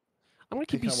 Coach, I'm gonna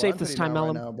keep picking you up safe what this I'm time,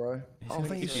 putting down Ellum. right now, bro. Oh, gonna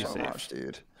thank you keep you so safe. much,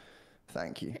 dude.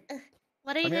 Thank you.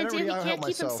 What are you I mean, I gonna don't do? really He know can't how keep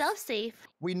myself. himself safe.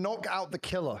 We knock out the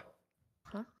killer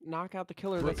Knock out the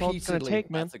killer. That's all it's gonna Repeatedly.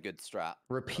 take, man. That's a good strat.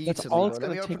 repeatedly. all it's bro.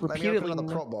 gonna take Let me repeatedly, open another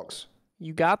man. prop box.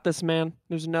 You got this, man.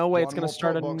 There's no way it's One gonna more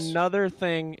start prop box. another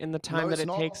thing in the time No, that it's it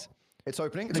not. takes. It's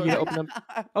opening. It's For you to opening. open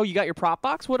up. Oh, you got your prop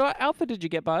box? What outfit did you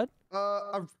get, bud?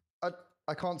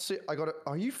 I can't see. I got it.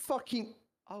 Are you fucking?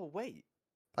 Oh wait.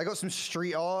 I got some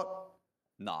street art.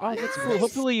 Nice. Oh, that's cool.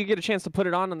 Hopefully you get a chance to put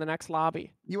it on in the next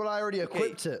lobby. Well, I already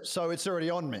equipped it, so it's already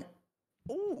on me.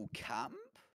 Ooh, camp.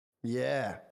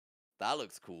 Yeah. That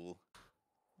looks cool.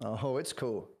 Oh, it's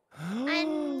cool.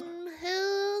 And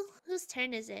whose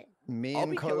turn is it? Me I'll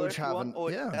and be killer Coach if you want. haven't.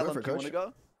 Or Yeah, go Ellen, for it, do you want Coach. to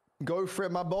go? Go for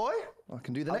it, my boy. I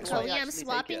can do the I'll next go. one. I Chloe, I'm actually take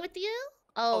swapping it. with you.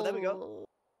 Oh, there we go.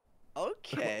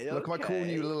 Okay. Look at my cool new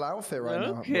okay. little outfit right now.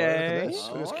 Bro. Look Okay. at this.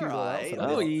 Look at this cute little Alright, outfit. Oh,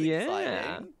 this I've is yeah.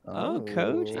 exciting. Oh,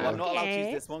 Coach. Oh. Well, I'm not allowed to use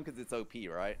Okay. this one because it's OP,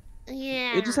 right?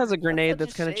 Yeah. It just has a grenade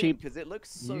that's kind of cheap. Because it looks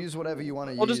so Use whatever you want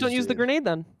to use. Well, just don't use the dude. grenade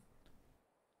then.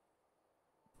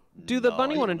 Do the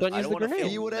bunny one and don't I use the wanna grenade.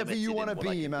 feel Be whatever you limited want to in what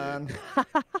I be, can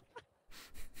do. man.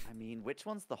 I mean, which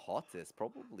one's the hottest?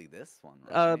 Probably this one,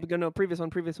 right? No, previous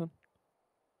one.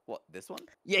 What, this one?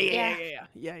 Yeah.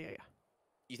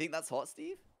 You think that's hot,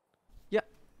 Steve? Yeah.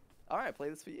 All right, play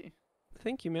this for you.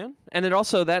 Thank you, man. And it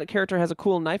also, that character has a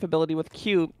cool knife ability with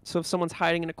Q. So if someone's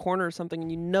hiding in a corner or something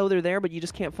and you know they're there, but you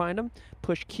just can't find them,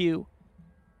 push Q.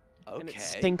 Okay. And it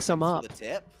stinks 'em Thanks up. For the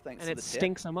tip. Thanks And for it the tip.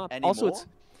 stinks them up. Any Also, more? it's...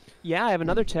 Yeah, I have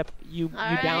another tip. You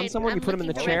down someone, you put them in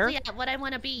the chair. Yeah, what I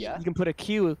want to be. Yeah. You can put a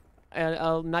Q,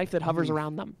 a knife that hovers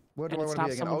around them. Where do and I it want to stops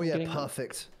be again? someone Oh from yeah, getting them.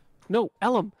 perfect. No,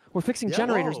 Ellum, we're fixing Yeah,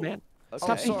 generators, whoa. man. Okay.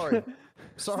 Oh, sorry.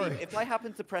 Sorry. Steve, if I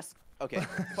happen to press... Okay,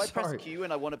 if I press Sorry. Q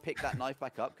and I want to pick that knife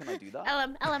back up, can I do that?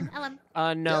 Ellum.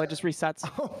 No, Yeah. it just resets.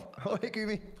 Oh, hey,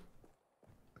 Goomy.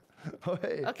 Oh,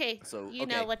 hey. Okay, So, you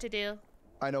know okay. what to do.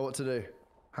 I know what to do.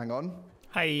 Hang on.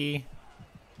 Hi.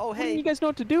 Oh, Hey. hey. You guys know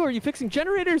what to do? Are you fixing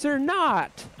generators or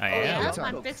not? I Oh, am. yeah. Yeah,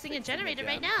 time. I'm fixing a generator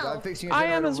right Yeah, I'm now. fixing a I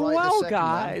generator am as right this well, second,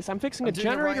 man. guys. I'm fixing a I'm doing it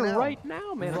right generator now. right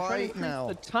now, man. I'm trying to Right increase now.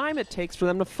 the time it takes for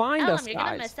them to find us, You're gonna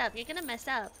guys. mess up. You're gonna mess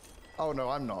up. Oh no,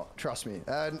 I'm not. Trust me.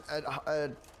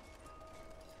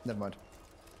 Never mind.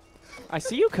 I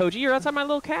see you, Koji. You're outside my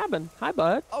little cabin. Hi,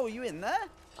 bud. Oh, are you in there?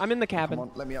 I'm in the Come cabin.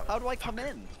 on, let me up. How do I come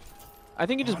in? I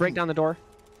think you just break down the door.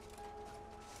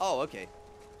 Oh, okay.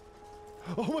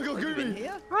 Oh my god, Are you in Goomy!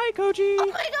 here? Hi, Koji. Oh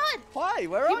my god! Hi,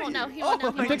 where He are won't you? know, he won't know,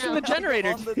 Oh, he my won't fixing know. the generator.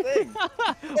 On the thing. Oh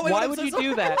my Why God, I'm would so you sorry.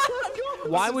 do that?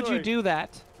 I'm Why so would you sorry. do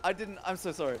that? I didn't. I'm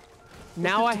so sorry.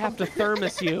 Now I have to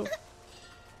thermos you.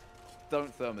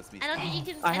 Don't thermos me. I don't think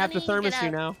you can. I have to don't think thermos can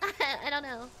you get now. out. I don't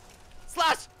know.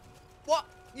 Slash! What?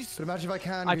 You But imagine if I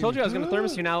can. I told Goomy. you I was going to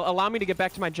thermos you now. Allow me to get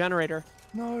back to my generator.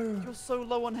 No. You're so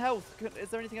low on health. Is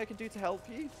there anything I can do to help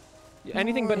you?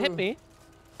 Anything but hit No. me.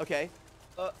 Okay.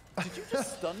 Did you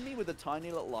just stun me with a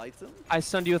tiny little item? I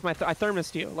stunned you with my... I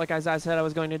thermosed you, like as I said I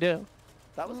was going to do.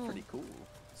 That was pretty cool.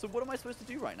 So what am I supposed to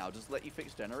do right now? Just let you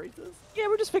fix generators? Yeah,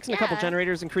 we're just fixing a couple Yeah.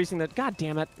 generators, increasing the... God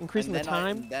damn it. Increasing the and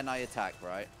time. then I attack,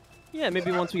 right? Yeah,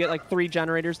 maybe once we get like 3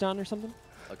 generators done or something.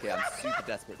 Okay, I'm super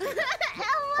desperate. To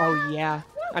Oh, yeah.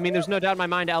 I mean, there's no doubt in my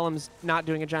mind Ellum's not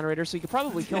doing a generator, so you could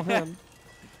probably kill him.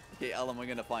 Okay, Ellen, we're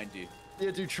gonna find you.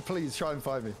 Yeah, dude, please try and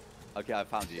find me. Okay, I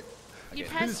found you. You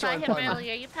Okay. passed try by and him find me.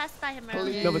 earlier. You passed by him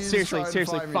earlier. No, but Please seriously, try and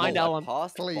seriously, find me. find Oh, I Ellum.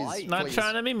 passed Please. by. Not Please.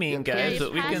 trying to be mean, Yeah, Yeah, guys, you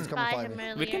but we passed can by find him me.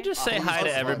 earlier. we can just say Oh, hi please to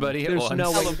let everybody at There's once.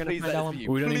 no way Ellen, you're going to please, find that's Ellum. for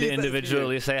you. We don't need Please, to that's for you.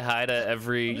 individually say hi to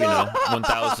every, No!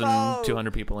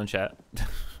 1,200 people in chat.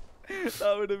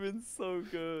 That would have been so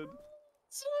good.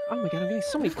 Oh my god, I'm getting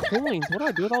so many coins. What do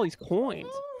I do with all these coins?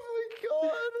 Oh my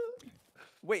god.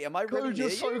 Wait, am I really Coach, near you're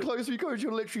so you? close to me, Coach.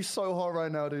 You're literally so hot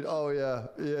right now, dude. Oh, yeah.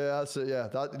 Yeah, that's it. Yeah,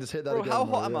 that, just hit that Bro, again. how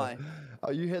bro, hot am yeah. I?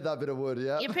 Oh, you hit that bit of wood,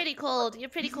 yeah? You're pretty cold. You're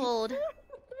pretty cold.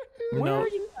 Where No, are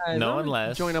you guys? no I wanna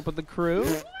unless- join up with the crew.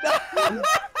 Is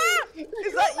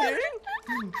that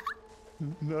you?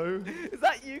 No. Is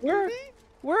that you, Where- Gooby?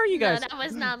 Where are you No, guys? that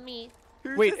was not me.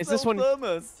 Who's Wait, is this little one-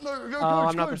 Thermos? No, no, Oh, Coach,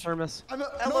 I'm not the Coach. thermos. I'm a, no,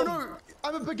 Ellen, no.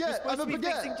 I'm a You're baguette. supposed I'm a to be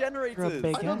fixing baguette. generators.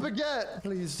 big- I'm a baguette.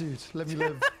 Please, dude. Let me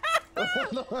live.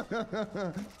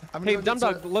 I'm Hey, gonna go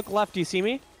DumbDog, look left. Do you see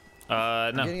me?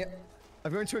 I'm No. getting it.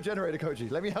 I'm going to a generator, Coachy.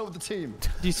 Let me help the team.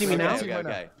 Do you see me Okay, now? okay.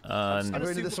 Okay. Uh, I'm going gonna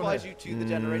to this one supervise here. you to the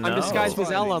generator. I'm disguised as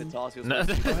Fine. Ellum. The task you're no.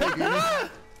 supposed to do. Oh, hey, Goonies.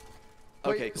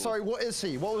 Wait, Okay, cool. sorry, what is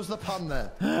he? What was the pun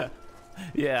there?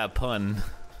 Yeah, pun.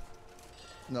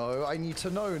 No, I need to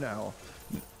know now.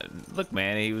 Look,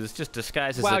 man, he was just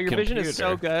disguised as Wow, a your computer. vision is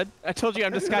so good. I told you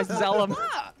I'm disguised as Ellum.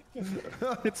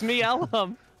 It's me,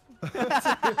 Ellum.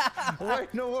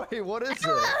 Wait, no, wait, what is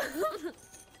it?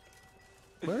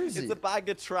 Where is he? It's a bag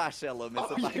of trash, Ellum. It's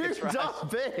Oh, a bag you of trash. dumb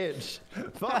bitch!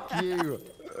 Fuck you.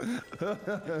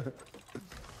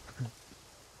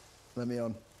 Let me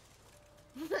on.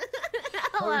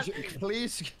 Coach,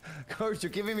 please, Coach, you're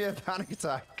giving me a panic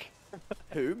attack.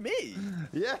 Who, me?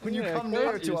 Yeah, when you Yeah, come Coach,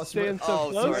 near to you're us, staying we're so Oh,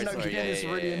 close. sorry, not sorry. getting this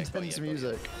really Got intense you.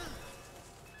 music.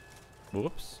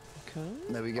 Whoops. Okay.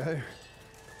 There we go.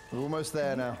 We're almost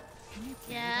there now.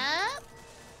 Yeah.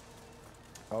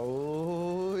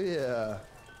 Oh, yeah.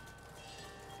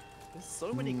 There's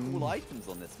so many cool items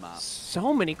on this map.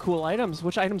 So many cool items.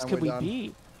 Which items And could we're we done.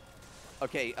 be?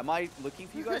 Okay, am I looking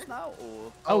for you guys now,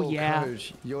 or Oh, yeah.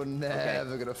 Coach, you're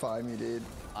never gonna find me, dude.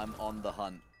 I'm on the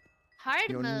hunt? Hard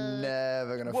You're mode.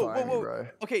 never gonna Whoa, whoa, find me, whoa. bro.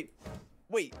 Okay,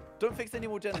 wait. Don't fix any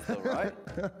more gens though, right?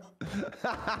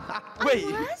 Wait,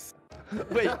 Unless,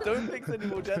 wait. Don't fix any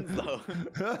more gens though.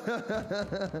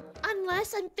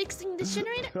 unless I'm fixing the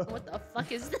generator. What the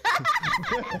fuck is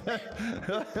that?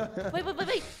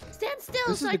 Wait. Stand still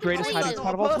This so is I the can greatest play hiding you.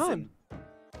 spot of all time.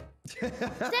 Stand still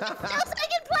so I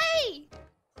can play.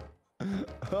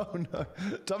 Oh no.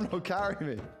 DumbDog, carry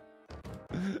me.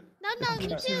 No, me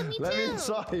too, me Let me too.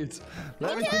 inside.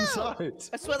 Let me too. inside.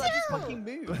 I swear that just too. fucking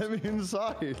moved. Let me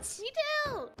inside. Me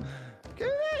too. Give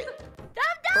me.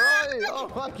 DumbDog. Right.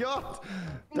 Oh my god.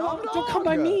 No, don't come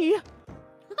by me.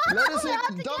 Let us We're all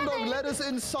in. together. DumbDog, let us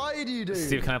inside you, dude.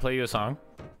 Steve, can I play you a song?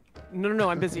 No,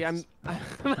 I'm busy. I'm I'm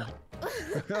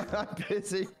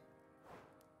busy.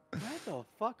 Where the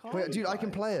fuck are Wait, you dude, I can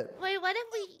guys? play it. Wait, what if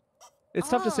we? It's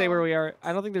tough to say Oh. where we are.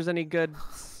 I don't think there's any good.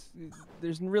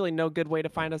 There's really no good way to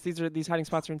find us. These hiding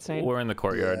spots are insane. We're in the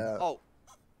courtyard. Yeah. Oh,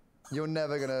 You're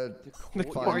never gonna The find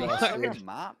courtyard. us, on dude. the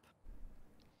map.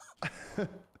 Do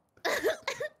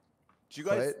you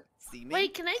guys Wait. see me?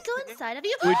 Wait, can I go inside of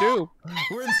you? We do.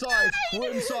 We're inside.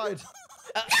 We're inside.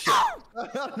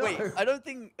 Wait, I don't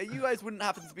think you guys wouldn't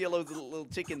happen to be a loads of little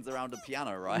chickens around a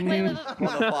piano, right? Wait. On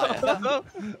a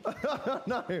fire.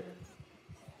 No.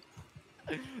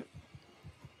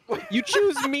 You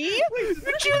choose me?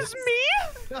 You choose me?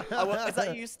 Is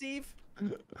that you, Steve?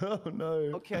 Oh no.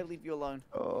 Okay, I'll leave you alone.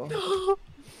 Oh.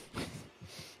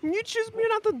 You choose me,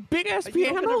 not the big ass Are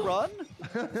you not piano. gonna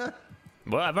run?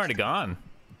 Well, I've already gone.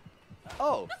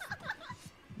 Oh,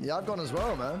 Yeah, I've gone as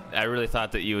well, man. I really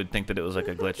thought that you would think that it was like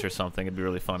a glitch or something. It'd be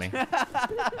really funny.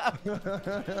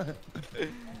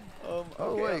 Oh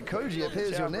okay, wait, I'm Koji, really it appears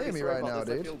you're sorry near me about right now, this.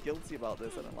 I dude. feel guilty about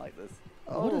this. I don't like this.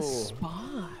 What a Oh.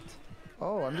 spot.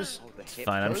 Oh, I'm just. Oh, the hip.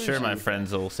 Fine, I'm sure my Koji.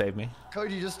 friends will save me.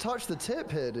 Koji, just touch the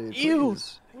tip here, dude. Ew.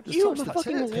 Please. Just You, touch I'm a the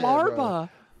fucking tip here, larva.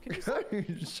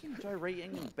 Koji.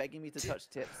 Gyrating and begging me to touch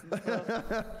tips and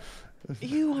stuff.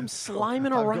 Ew, I'm sliming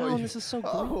I've got around. you. This is so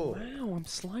Oh. gross. Wow, I'm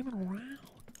sliming around.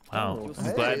 Wow, Oh, I'm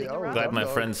hey, glad, oh, glad my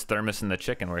DumbDog. friends Thermos and the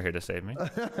chicken were here to save me.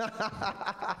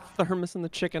 Thermos and the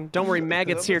chicken. Don't worry,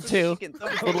 maggots here Thermos and too. chicken,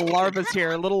 Thermos and Little chicken. larva's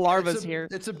here. Little larva's It's a, here.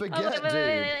 it's a Oh, wait, baguette,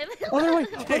 dude. Other way.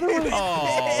 Other way.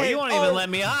 Oh, you won't even let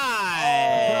me Oh, I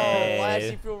hide.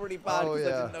 actually feel really bad Oh, because I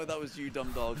yeah. didn't know that was you,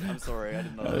 DumbDog. I'm sorry, I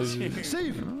didn't know that was you.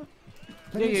 Steve!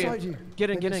 Let Yeah, me yeah, inside you. Get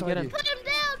in, Let get me in, get inside in. Put him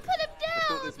down. Put him I thought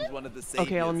down. this was one of the saviors.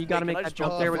 Okay, Ellum, you gotta Wait, make can I that just jump.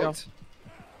 drop There we go. Perfect.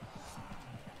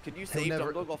 Can you save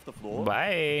never- DumbDog off the floor?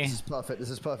 Bye. This is perfect. This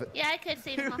is perfect. Yeah, I could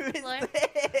save him off the floor.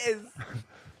 Is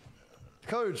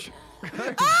Coach!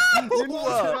 Ah! You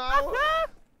knocked him out!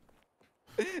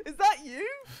 Is that you?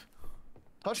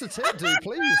 Touch the tip, dude,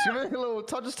 please. You make a little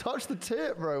touch. Just touch the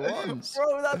tip, bro. Once.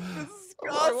 Bro, that's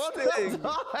Bro, what disgusting. the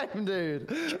time, dude?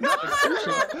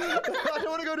 I don't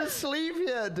want to go to sleep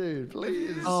yet, dude.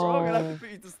 Please. Bro, I'm gonna have Oh. to put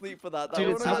you to sleep for that. Dude, I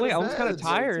it wanna sounds go like to Ellen's kind of bed.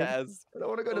 tired. Taz. I don't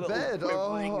want to go to A little bed.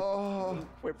 quivering, Oh, little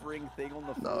quivering thing on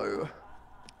the floor.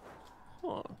 no.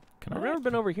 Huh. Can I've I? never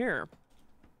been over here.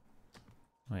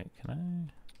 Wait,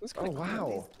 can This Oh, kinda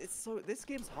cool. wow. This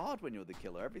game's hard when you're the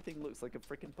killer. Everything looks like a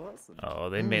freaking person. I? Oh,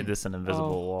 they made this an invisible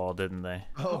Oh. wall, didn't they?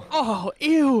 Oh. Oh,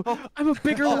 ew! I'm a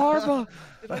bigger larva.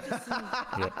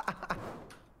 Yep.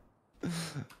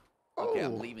 Okay,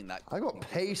 I'm Oh. leaving that. I got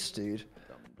pace, dude.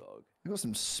 DumbDog. I got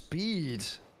some speed.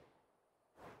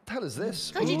 What the hell is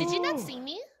this? Koji, did you not see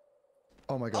me?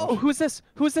 Oh my god. Oh, who's this?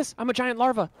 Who's this? I'm a giant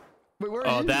larva. Wait, where are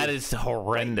Oh, you? that is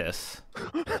horrendous.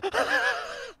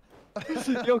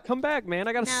 Yo, come back, man.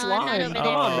 I got a No, I'm not slime. over Come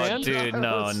there. on, Oh, man. dude, no,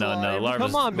 no, no. Slime. Larva's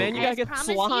Come on, man. You I gotta get promise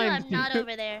you, slimed. I'm not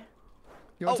over there.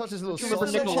 You want to touch this little remember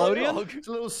sausage? Nickelodeon? This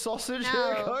little sausage No.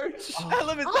 here, Coach.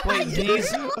 Ellum is Wait, these.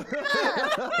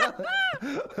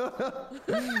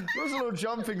 There's a little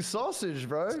jumping sausage,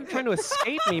 bro. Trying to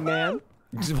escape me, man.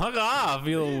 Fuck off,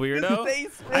 you little weirdo. Stay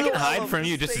I can still, hide Ellum, from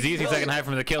you just as easy as I can hide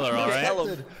from the killer, alright?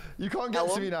 Ellum, You can't get to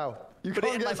Ellum, me now. You put it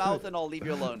can't in my get to mouth me. and I'll leave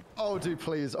you alone. Oh, dude,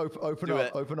 please open Do up,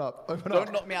 it. open up, open Don't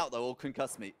up. knock me out though, or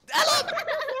concuss me.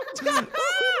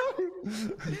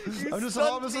 I'm just a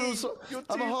harmless little.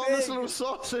 I'm a harmless little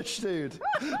sausage, dude.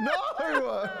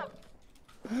 No.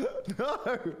 No,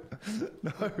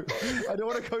 no, I don't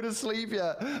want to go to sleep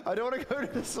yet. I don't want to go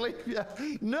to sleep yet.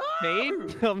 No. Babe,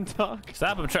 DumbDog.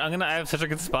 Stop! I have such a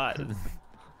good spot.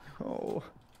 Oh.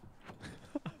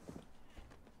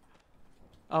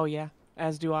 Oh yeah,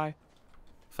 as do I.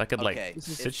 If I could like Okay, it's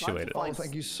time to situate it. find- Oh,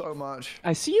 thank you so much.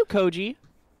 I see you, Koji.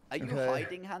 Are you Okay.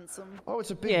 hiding, handsome? Oh,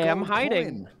 it's a big Yeah, I'm gold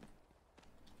hiding.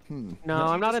 coin. No, Would you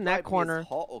I'm not in that describe me as corner.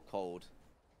 Hot or cold?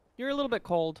 You're a little bit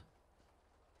cold.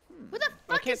 Who the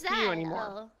fuck can't is see that? you anymore.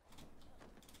 Oh.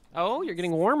 Oh, you're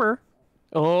getting warmer.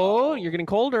 Oh, you're getting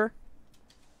colder.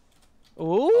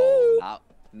 Ooh. Oh,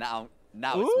 now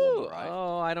it's Ooh. warm, right?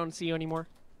 Oh, I don't see you anymore.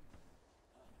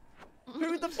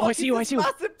 Who the fuck Oh, I is see you, I this see you.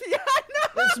 massive piano?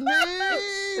 It's me.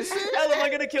 Ellen, am I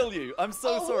gonna kill you? I'm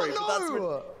so Oh, sorry, but that's no.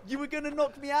 what you were gonna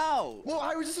knock me out. Well,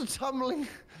 I was just a tumbling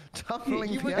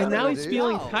You were- piano, And now he's dude.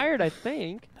 feeling Wow. tired, I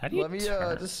think. How do you Let me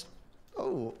turn? just.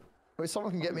 Oh, wait,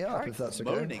 someone can get me up if that's okay.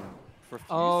 Moaning.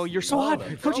 Oh, you're so hot.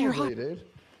 Koji, you're hot. Probably, dude.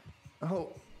 Oh,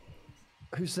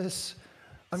 who's this?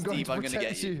 I'm going Steve, to I'm gonna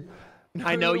protect get you. you. No,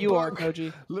 I know little you are, boat.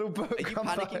 Koji. Little boat, Are you come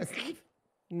panicking, back. Steve?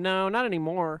 No, not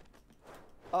anymore.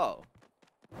 Oh.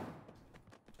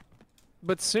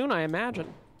 But soon, I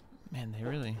imagine. Man, they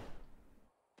really.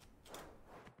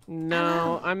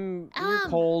 No, you're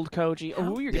cold, Koji.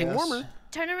 Oh, you're getting Yes. warmer.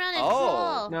 Turn around and Oh.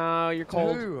 crawl. No, you're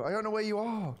cold. Who? I don't know where you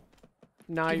are.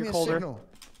 No, Give you're me a colder. signal.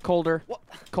 Colder. What?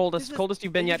 Coldest. Is this- Coldest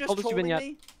you've been are you yet. just Coldest you've been trolling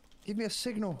yet. me? Give me a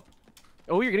signal.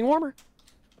 Oh, you're getting warmer.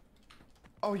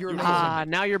 Oh, you're amazing. Ah,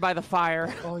 now you're by the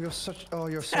fire. Oh, you're such. Oh,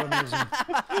 you're so amazing.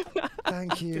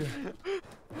 Thank you.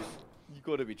 You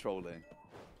gotta be trolling.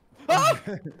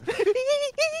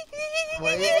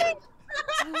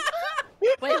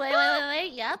 Wait.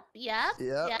 Wait. Yep.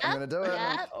 Yeah, I'm gonna do it.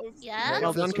 Yep. Wait Yep.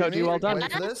 Well for done, this, Koji, well done.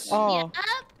 Wait for this. Oh. Yep.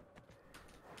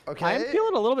 Okay. I'm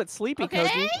feeling a little bit sleepy, Okay.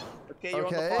 Koji. Okay, you're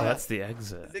on the Okay. Oh, fire. that's the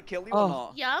exit. Does it kill you Oh. or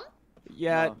not? Yum.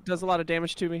 Yeah, No. it does a lot of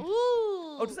damage to me. Ooh.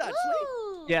 Oh, does it actually?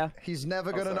 Ooh. Yeah. He's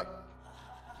never gonna sorry.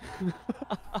 know.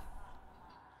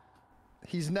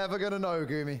 He's never gonna know,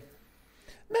 Gumi.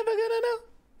 Never gonna know.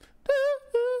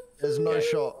 There's no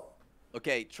shot.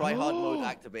 Okay, try hard mode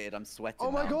activated. I'm sweating.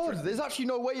 Oh my now. god, there's actually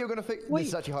no way you're gonna fix. Wait. This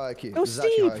is actually high IQ. No, This is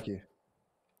actually high Steve. IQ.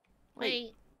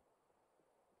 Wait.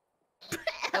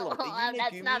 Ella, Oh, are you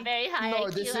that's not Megumi? very high No,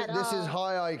 IQ this is at this is all.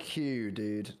 high IQ,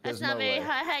 dude. That's There's not no very way.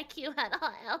 high IQ at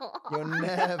all. You're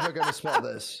never gonna spot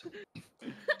this.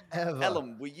 Ever.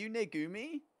 Ellum, were you near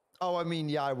Gumi? Oh, I mean,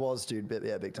 yeah, I was, dude.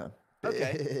 Yeah, big time.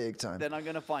 Okay. Big time. Then I'm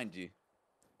gonna find you.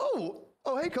 Oh,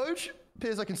 hey, coach.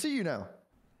 Piers, I can see you now.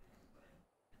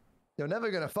 You're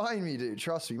never gonna find me, dude.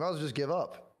 Trust me. You might as well just give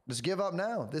up. Just give up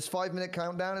now. This 5-minute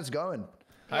countdown is going.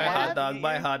 Hi, Yeah. hot dog.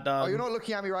 Bye, hot Oh, dog. you're not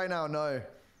looking at me right now. No.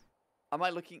 Am I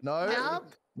looking? No.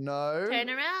 Nope. No. Turn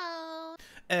around.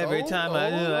 Every Oh, time I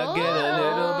do, I oh, get a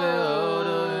little bit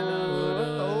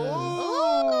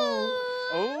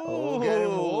Oh. Oh,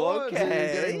 Getting warmer, dude.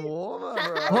 okay. Getting warmer,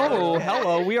 bro. Oh, Okay.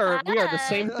 hello. We are the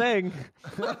same thing.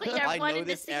 We are I one know and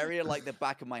the this same. area like the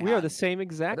back of my hand. We are the same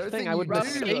exact I don't thing. think I would you bet do,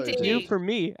 the though, same dude. you for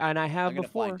me, and I have I'm gonna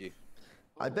before. find you.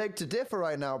 I beg to differ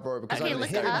right now, bro, because Okay, I'm look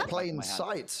hid in up. plain My hand.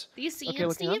 sight. Do you see Okay, him,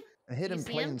 looking up. Steve? I'm hid You in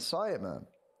see plain him? sight, man.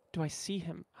 Do I see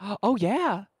him? Oh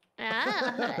yeah.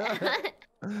 Ah.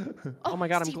 Oh my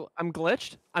god, Steve. I'm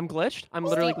glitched. I'm glitched. I'm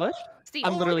literally glitched. Steve.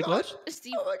 I'm literally God. glitched.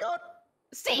 Steve. Oh my god. Oh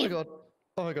my Steve. god.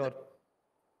 Oh my god.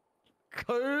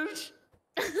 Coach.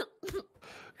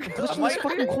 Glitched in I- this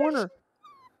fucking corner.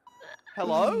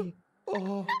 Hello?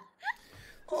 Oh.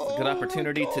 Good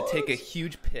opportunity to take a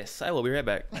huge piss. I will be right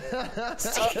back.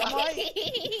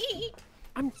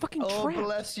 I'm fucking Oh, trapped.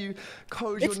 bless you.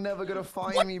 Coach, It's- you're never gonna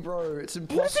find me, bro. It's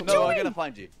impossible. No, I'm gonna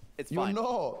find you. It's You're fine.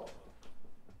 not.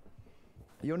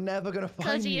 You're never gonna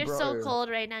find Koji, me, you're bro. so cold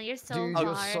right now. You're so Dude, hard.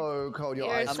 you're so cold. Your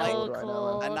You're eyes are so cold right now,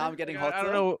 cold. man. And now I'm getting hotter. I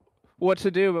don't know what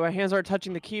to do, but my hands aren't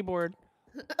touching the keyboard.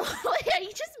 Wait, are you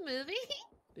just moving?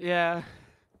 Yeah.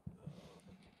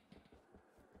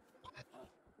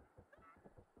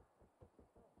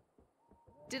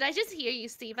 Did I just hear you,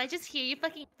 Steve? I just hear you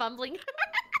fucking fumbling.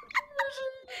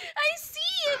 I see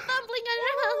you fumbling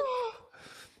around.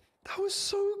 That was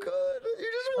so good.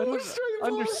 You just I walked straight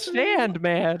don't past understand,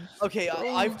 man. Okay,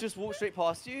 I've just walked straight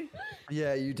past you. me.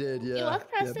 Yeah, you did. Yeah. You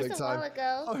walked past yeah, us big a while time.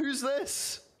 ago. Oh, who's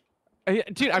this?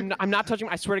 Dude, I'm not touching.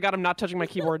 I swear to God, I'm not touching my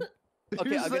keyboard. Okay,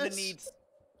 Who's I'm gonna this? need.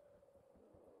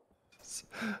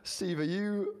 Steve, are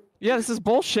you? Yeah, this is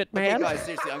bullshit, Okay, man. guys,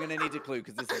 seriously, I'm gonna need a clue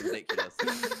because this is ridiculous.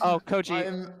 Oh,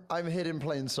 Koji, I'm hid in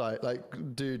plain sight. Like,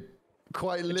 dude,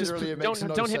 quite just literally, it makes don't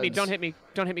no don't sense. hit me, don't hit me,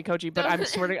 don't hit me, Koji. But Don't-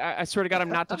 I swear to God, I'm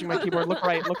not touching my keyboard. Look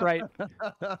right, look right.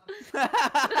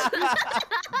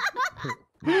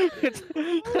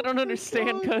 I don't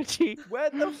understand, Koji. Where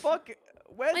the fuck?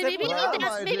 Where's Wait, maybe if everyone you else? down,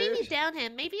 my maybe if you dude. down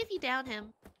him. Maybe if you down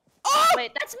him. Oh!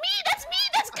 Wait, that's me. That's me.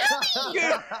 That's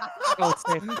Goomy. Oh, it's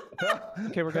safe.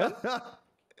 Okay, we're good. Oh,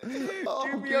 Goomy,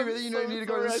 Goomy, I'm you so need to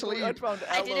go sorry, to I thought sleep. I'd found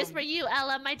I did this Ellum. for you,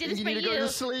 Ellum. I did this You for need to go you. to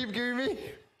sleep, Goomy.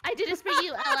 I did this for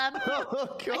you, Ellum.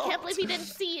 Oh, God. I can't believe you didn't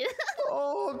see it.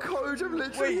 Oh, Coach, I'm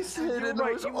literally Wait, sitting you're in the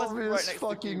right. most You must be right obvious next to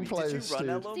fucking Goomy. place, Did you run, dude.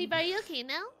 Ellum? Steve, are you okay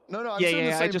now? No, I'm Yeah, still in the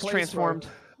yeah, I same just place, transformed.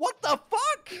 bro. What the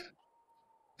fuck?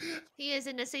 He is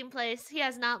in the same place. He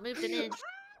has not moved an inch.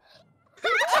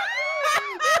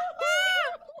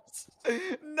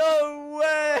 No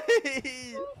way!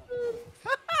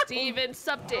 Steven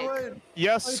Subdick.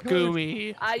 Yes,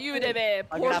 Scoomy. Ayúdeme,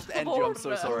 I'm gonna have to end you. I'm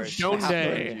so sorry. Don't I have to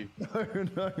they? end you.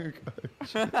 No, Coach.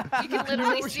 You can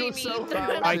literally Knocked see me yourself through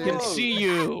out, an I dude. can Whoa. see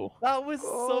you. That was so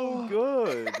Oh.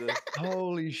 good.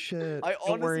 Holy shit. I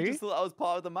honestly worry. just thought I was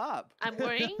part of the map. I'm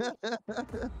worrying. And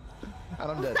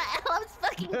I'm dead. Ellum's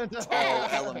fucking Oh, dead.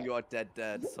 Ellum, you are dead.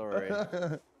 Sorry.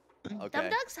 Okay.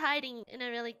 DumbDog's hiding in a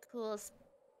really cool,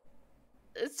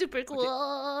 super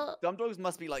cool. DumbDogs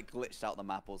must be like glitched out the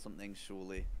map or something,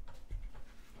 surely.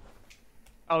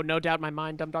 Oh, no doubt in my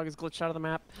mind, DumbDog is glitched out of the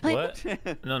map. What?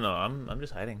 No, I'm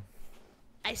just hiding.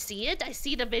 I see it. I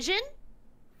see the vision.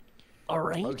 All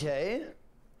right. Okay.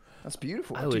 That's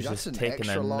beautiful. I Dude, was that's just an taking a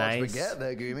extra large nice baguette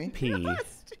there, Goomy. Pee.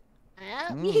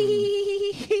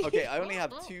 Okay, I only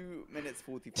have 2 minutes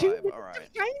 45. 2 minutes All right.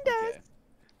 to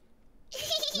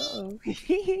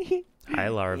Okay. Hi,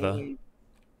 larva.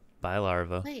 Bye,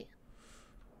 larva. Wait.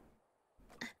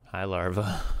 Hi,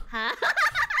 larva. Huh?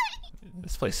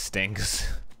 This place stinks.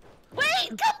 Wait,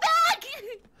 come back!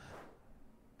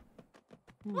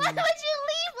 Why would you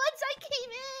leave once I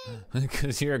came in?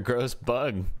 Because you're a gross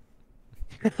bug.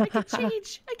 I can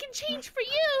change. I can change for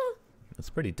you. That's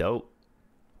pretty dope.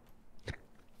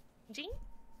 Jean?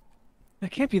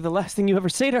 That can't be the last thing you ever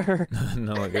say to her.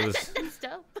 No, like it was. That's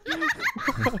dope.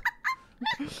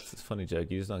 It's a funny joke.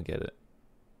 You just don't get it.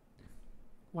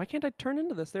 Why can't I turn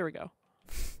into this? There we go.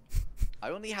 I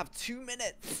only have 2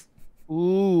 minutes.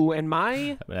 Ooh, and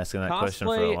my I've been asking that question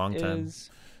for a cosplay long time. is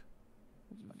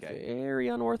Okay. very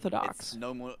unorthodox. It's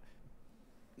no more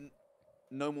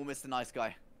Mr. Nice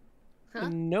Guy. Huh?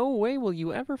 In no way will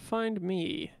you ever find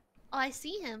me. Oh, I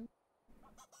see him.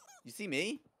 You see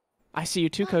me? I see you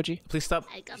too, Koji. Please stop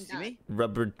Hi, You see DumbDog. me?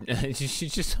 rubber. You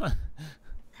just.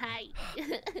 Hi.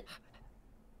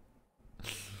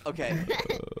 Okay.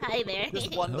 Hi there.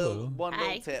 Just one little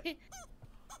Hi. tip.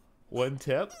 One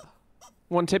tip.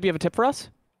 One tip, you have a tip for us?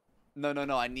 No,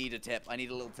 I need a tip. I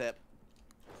need a little tip.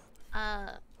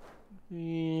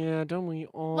 Yeah, don't we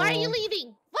all? Why are you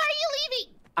leaving? Why are you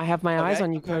leaving? I have my eyes Okay,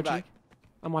 on you, I'm coming Koji. back.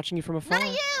 I'm watching you from afar. Not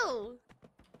you.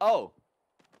 Oh.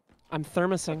 I'm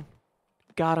thermosing.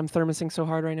 God, I'm thermosing so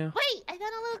hard right now. Wait, I found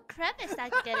a little crevice I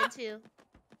could get into.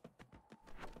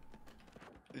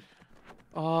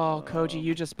 Oh, Koji,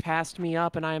 you just passed me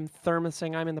up, and I am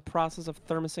thermosing. I'm in the process of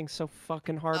thermosing so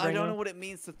fucking hard I right don't now. know what it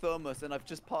means to thermos, and I've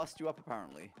just passed you up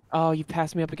apparently. Oh, you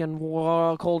passed me up again.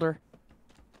 Whoa, colder.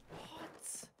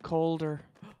 What? Colder.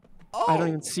 Oh, I don't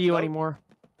even see you no. anymore.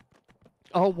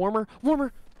 Oh, warmer.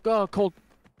 Warmer. Oh, cold.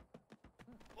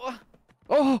 What?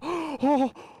 Oh,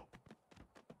 oh.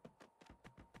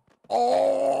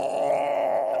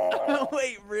 Oh.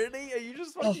 Wait, really? Are you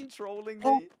just fucking trolling me?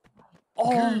 Oh.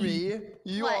 Goomy,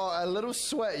 you What? are a little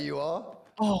sweaty, you are.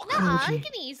 Oh, Nah, he Koji.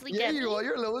 can easily Yeah, get you me. are.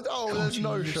 You're a little. Oh, there's Koji,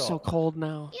 no you're shot. so cold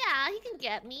now. Yeah, he can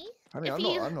get me. I mean, If I'm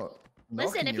he- not. I'm not.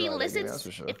 Listen, knocking if you he out, Goomy, that's listens,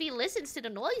 for sure. if he listens to the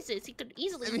noises, he could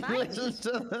easily If he find me. listens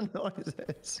to the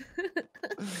noises.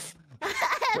 I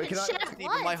haven't can I- shit Steve,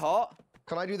 am I once. hot?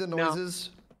 Can I do the No.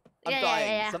 noises? I'm Yeah, dying.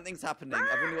 yeah. Something's happening.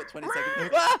 I've only got 20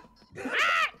 seconds. Ah!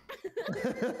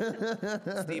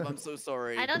 Steve, I'm so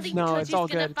sorry. I don't think No, Koji's it's all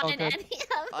gonna good, it's all find good. any of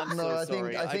I'm No, so I think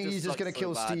sorry. I think he's just sucked gonna so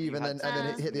kill bad. Steve You and had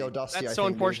then to hit the me. audacity. That's I so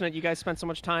think, dude. unfortunate. You guys spent so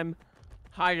much time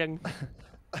hiding.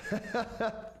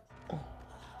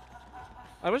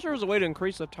 I wish there was a way to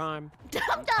increase the time.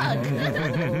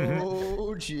 DumbDog.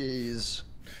 Oh, jeez.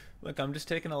 Look, I'm just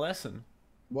taking a lesson.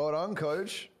 Well done,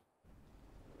 coach.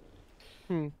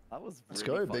 That was Let's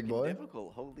really go, big fucking boy.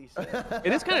 difficult. Holy shit.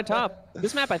 It is kind of tough.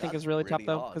 This map I think That's is really tough really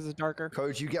though hard. because it's darker.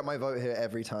 Coach, you get my vote here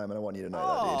every time, and I want you to know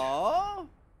Aww. that,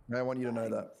 dude. I want you to know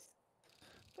that.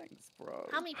 Thanks, bro.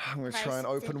 How many? I'm gonna try and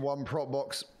open one prop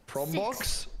box. Prom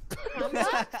box?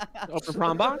 Open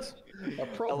prom box? A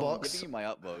prop I'm box? giving you my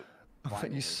upvote.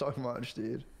 Thank you so much,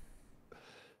 dude.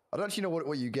 I don't actually know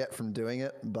what you get from doing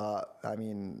it, but I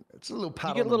mean, it's a little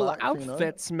pat You on get the little back, you know?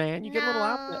 outfits, man. You get little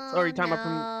outfits. Oh, are you talking about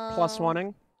from plus No.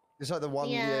 oneing? It's like the one,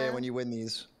 Yeah. when you win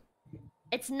these.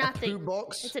 It's A poo nothing.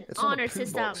 box? It's an not a honor poo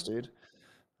system. box, dude.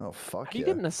 Oh, fuck How do you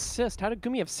yeah. get an assist? How did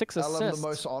Gumi have 6 I'm the assists?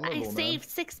 most I honorable, man. saved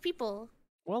 6 people.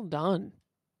 Well done.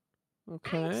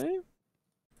 Okay.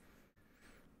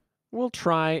 We'll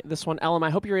try this one. Ellum, I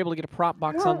hope you're able to get a prop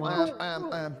box unlocked.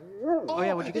 Oh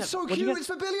yeah, what'd you get? It's so What'd you cute. get? It's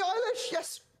for Billie Eilish.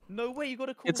 Yes. No way, you got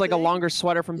a cool It's like a thing. longer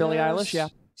sweater from Billie Eilish. Yeah.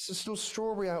 It's this little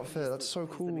strawberry outfit. That's so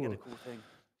Please let me get cool. a cool thing.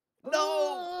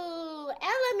 No!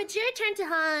 Ellum, it's your turn to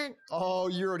hunt. Oh,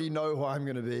 you already know who I'm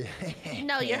gonna be.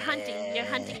 No, you're hunting. You're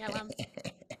hunting, Ellum.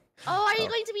 Oh, are you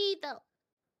going to be the?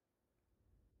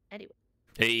 Anyway.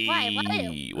 Hey, Why?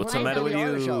 what's Why the matter with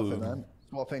Billie Eilish you? outfit, man.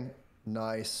 Swapping.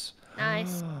 Nice.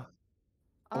 Nice. Oh.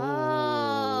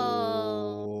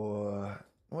 Oh.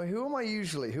 Wait, who am I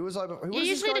usually? Who was I? Who You're was this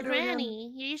usually guy the doing again?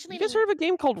 granny. You're usually You guys the... heard of a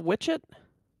game called Witch It?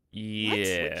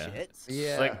 Yeah. It's Yeah.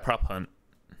 It's like prop hunt.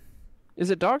 Is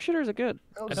it dog shit or is it good?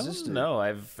 How I does this don't do? know.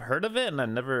 I've heard of it, and I've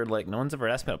never no one's ever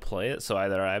asked me to play it. So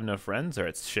either I have no friends or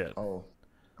it's shit. Oh,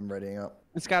 I'm readying up.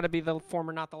 It's got to be the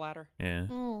former, not the latter. Yeah.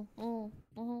 I'm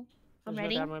There's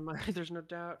ready. no doubt in my mind. There's no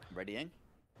doubt. readying.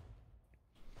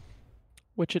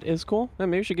 Witch It is cool.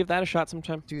 Maybe we should give that a shot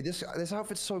sometime. Dude, this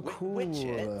outfit's so cool. Which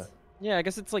it? Yeah, I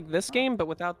guess it's like this game, but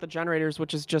without the generators,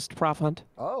 which is just prop hunt.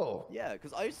 Oh. Yeah,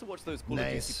 because I used to watch those Call of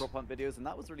Duty Nice. prop hunt videos, and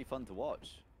that was really fun to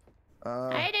watch.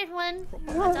 I did one.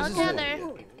 What All does this do? together.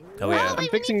 Oh yeah. Wait, I'm we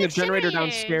fixing need the the generator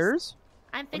generators. downstairs.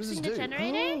 I'm What does fixing this the do?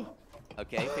 generator.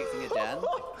 Okay, fixing it, Jan.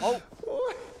 Oh!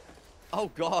 Oh,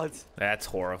 God. That's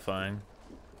horrifying.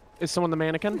 Is someone the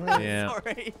mannequin? Yeah.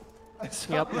 Sorry.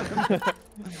 Yep.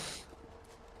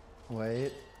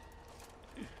 Wait.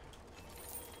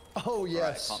 Oh, Right,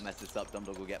 yes. can't mess this up.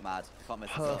 DumbDog will get mad. Can't mess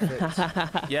this up.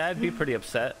 Perfect. Yeah, I'd be pretty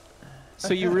upset.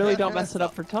 So you really don't mess it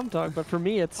up for DumbDog, but for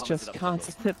me, it's I'll mess it just up for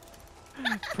constant.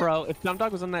 Bro, if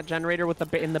DumbDog was in that generator with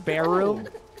the in the bear room,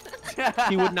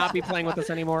 he would not be playing with us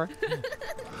anymore.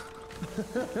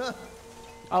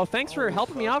 Oh, thanks for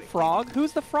helping me out, Frog.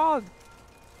 Who's the frog?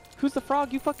 Who's the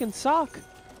frog? You fucking suck.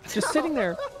 Just sitting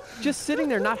there. Just sitting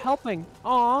there, not helping.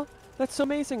 Aw, that's so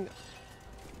amazing.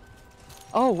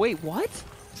 Oh, wait, what?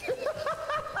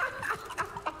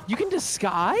 You can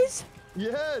disguise?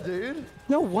 Yeah, dude.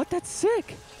 No, what? That's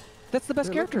sick. That's the best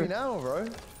Hey, look at character. me now, bro.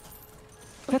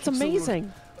 That's Just a little-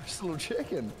 amazing. Just a little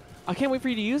chicken. I can't wait for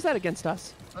you to use that against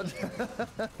us. That's I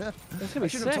gonna be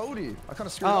should have sick. told you. I kind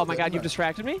of screwed Oh up my there, god, you've didn't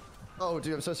distracted me? I? Oh,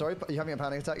 dude, I'm so sorry. Are you having a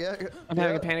panic attack? Yeah. I'm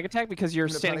having a panic attack because you're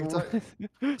Having a standing.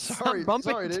 panic Stop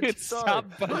bumping, dude. Stop,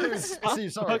 Sorry. bumping. Stop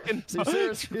Steve, sorry. fucking Steve,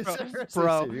 seriously, seriously,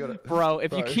 bro, Steve, you gotta- bro,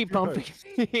 if you Bro, keep bro, bumping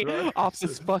me bro. off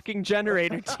this fucking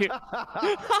generator, dude.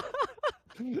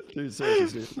 Dude,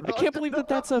 seriously, Steve. I can't believe that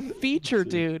that's a feature,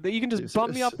 dude. That you can just Dude,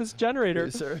 bump me off this generator.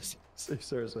 Dude, seriously, Steve,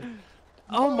 seriously.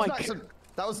 Oh That my was an god. accident.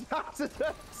 That was an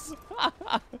accident.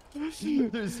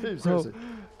 Dude, Steve, Bro, seriously.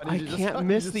 I need you to can't stop-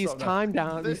 miss you to these stop now. time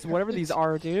down, these whatever these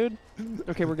are, dude.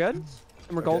 Okay, we're good. And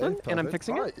we're Okay, golden, and I'm perfect.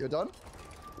 fixing Alright, it. you're done?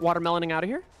 Watermeloning out of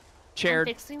here. I'm Chaired.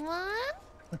 fixing one.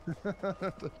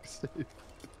 Steve.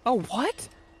 Oh what? Wait,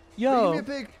 Yo, give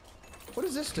me a big... What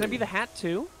does this do? can I be the hat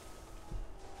too?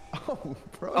 Oh,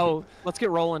 bro. Oh, let's get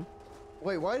rolling.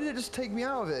 Wait, why did it just take me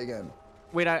out of it again?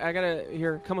 Wait, I gotta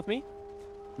here. Come with me.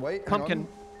 Wait, hang Pumpkin. on.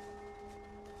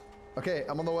 Okay,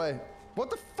 I'm on the way. What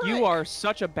the frick? You are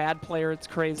such a bad player. It's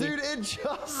crazy. Dude, it just...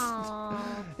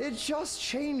 Aw. It just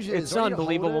changes. It's Do I need to hold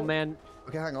unbelievable, it? man.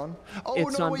 Okay, hang on. Oh,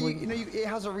 It's no, wait, you unbelievable. know, it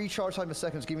has a recharge time of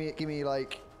seconds. Give me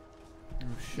like...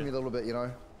 Give me a little bit, you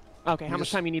know? Okay, how much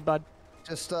just- time you need, bud?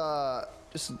 Just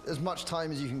as much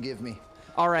time as you can give me.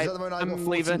 All right, At the moment, I've got I'm 14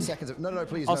 leaving. seconds of... No,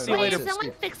 please, I'll no, see you no, later. Wait, is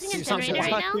someone fixing a Steve, generator Steve,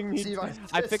 right now? Fucking Steve,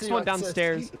 I fixed Steve, one I insist.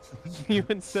 downstairs. You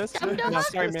insist? DumbDog? No,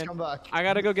 sorry, Just man. come back. I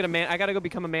gotta go get a man. I gotta go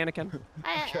become a mannequin.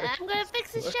 I'm gonna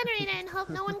fix this generator and hope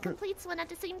no one completes one at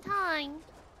the same time.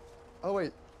 Oh,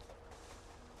 wait.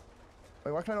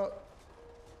 Wait, why can I not...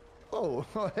 Oh,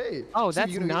 hey. Oh, So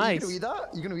that's you gonna, nice. You gonna eat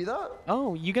that? You gonna eat that?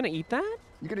 Oh, you gonna eat that?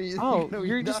 You gonna eat? Oh, you gonna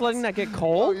you're eat just letting that get Oh,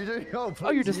 cold? you're doing, oh, Oh,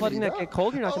 you're please, just you letting gonna that eat get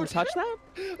cold? You're not Oh, gonna touch dude.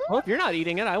 that? Well, if you're not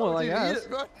eating it, I will, I Dude, eat guess. it,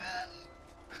 bro.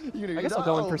 You gonna I eat guess I'll that?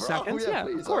 go in for bro, seconds. Yeah,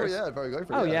 please. of course. Oh yeah, bro, go for it.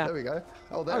 Oh, yeah. yeah. There we go.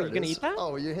 Oh, there Oh, it you gonna is. eat that?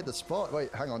 Oh, you hit the spot.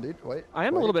 Wait, hang on, dude. Wait. I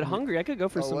am a wait, little bit you- hungry. I could go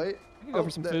for Oh some. wait. I could go for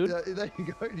some food. There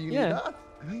you go. You Yeah.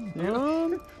 need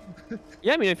that?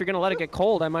 Yeah, I mean, if you're gonna let it get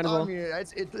cold, I might as I well. mean,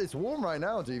 it's warm right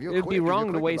now, dude. You're It'd be quick, you're wrong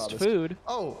to quick waste about this. food.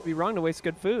 Oh, It'd be wrong to waste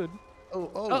good food. oh,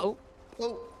 oh, Uh-oh.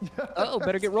 oh. Uh-oh,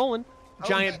 better get rolling.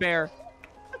 Giant bear.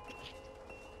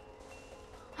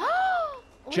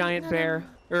 Wait, Giant no, bear.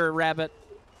 Or rabbit.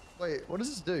 Wait, what does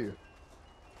this do?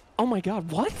 Oh my god,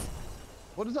 what?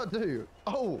 What does that do?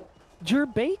 Oh, You're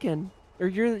bacon. Or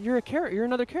you're a character. You're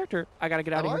another character. I gotta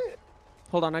get out am of I? here.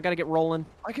 Hold on, I gotta get rolling.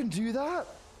 I can do that?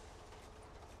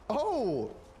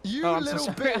 Oh, you Oh, I'm so little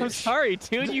sorry. bitch. I'm sorry,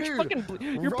 dude. You Dude, fucking.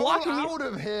 You're roll blocking me. out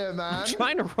of here, man. I'm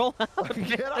trying to roll out.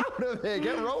 Get out of here.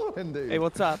 Get rolling, dude. Hey,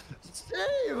 what's up?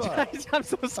 Steve! I'm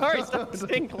so sorry. Stop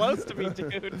staying close to me,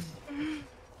 dude.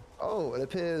 Oh, it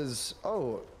appears.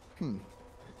 Oh,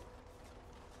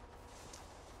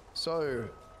 So,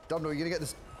 DumbDog, you're gonna get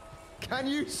this. Can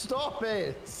you stop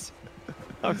it?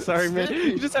 I'm sorry, man.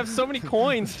 You just have so many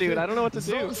coins, dude. I don't know what to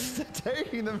do. Stop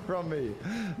taking them from me.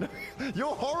 No,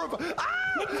 you're horrible. Ah!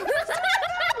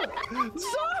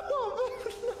 Stop!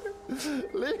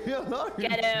 Leave me alone.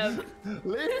 Get him.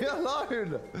 Leave me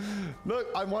alone. Look,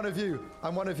 I'm one of you.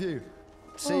 I'm one of you.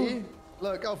 See?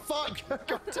 Look, oh fuck!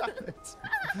 God damn it!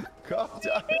 God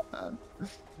damn it, man!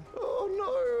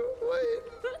 Oh no! Wait!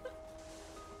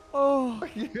 Oh,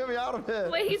 Get me out of here!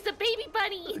 Wait, he's the baby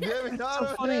bunny. Get me out so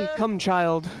of funny. here! Come,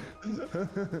 child.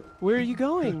 Where are you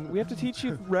going? We have to teach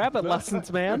you rabbit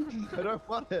lessons, man. I don't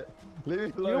want it. Leave me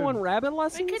alone. You don't want rabbit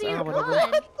lessons? Look at Oh, your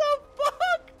whatever. gun.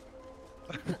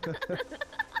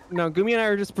 No, Gumi and I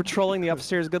are just patrolling the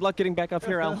upstairs. Good luck getting back up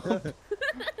here, Al.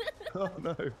 Oh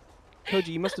no! Koji,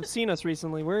 you must have seen us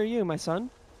recently. Where are you, my son?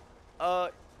 Oh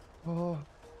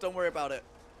Don't worry about it.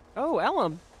 Oh,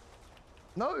 Ellum.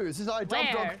 no! This is I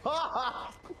Where?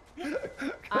 DumbDog.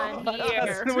 I'm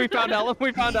here. We found Ellum.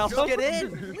 We found Ellum. Get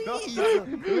in, please. Leave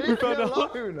me found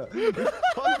out. alone!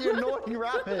 Fucking annoying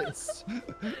rabbits!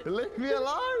 Leave me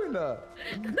alone!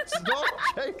 Stop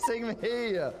chasing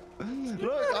me!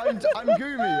 Look, I'm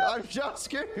Gumi. I'm just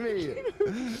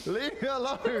Gumi. Leave me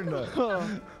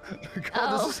alone!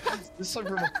 God, this is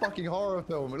something from a fucking horror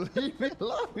film. Leave me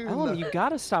alone! Ellum, you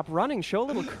gotta stop running. Show a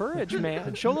little courage,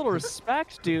 man. Show a little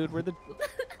respect, dude.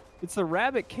 It's the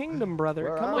Rabbit Kingdom, brother.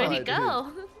 Where Come am on. Where'd he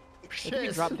go? Shit! He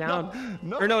dropped down.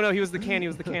 No! Or no, he was the can. He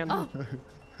was the can. Oh.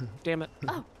 Damn it.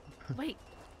 Oh, wait.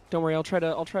 Don't worry. I'll try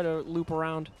to loop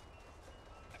around.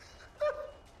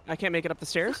 I can't make it up the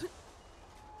stairs.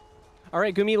 All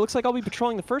right, Gumi. It looks like I'll be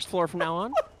patrolling the first floor from now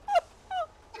on.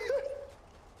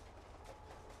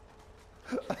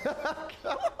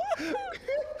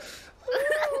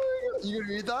 You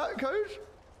gonna eat that, Coach?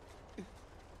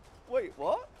 Wait,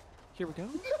 what? Here we go.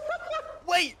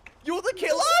 Wait, you're the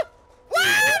killer?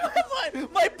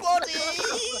 my body!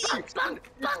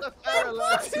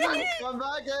 Come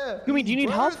back here! Gumi, do you need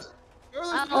help? Where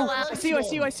are those Oh, pair of I see you. I legs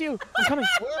see you. I see you. I'm coming.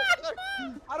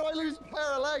 How do I lose a pair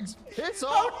of legs? Piss How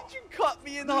off! did you cut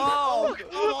me in half?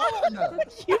 Come on!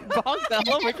 You bonked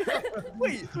Ellum.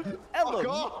 Wait, Ellen,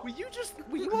 off. were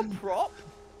you a prop?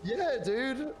 Yeah,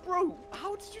 dude! Bro,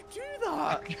 how did you do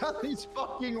that? Got these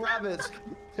fucking rabbits!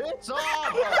 Piss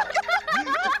off! Leave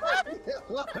me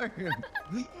alone.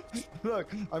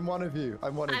 Look, I'm one of you.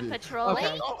 I'm one of I'm you. patrolling.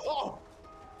 Okay. Oh,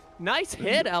 Nice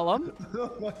hit, Ellum.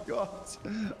 oh my god.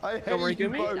 I hate Don't worry, you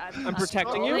Gumi. both I'm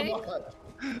protecting you. so much.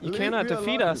 You Leave cannot me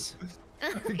defeat alone. us.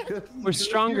 We're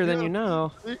stronger than you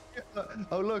know.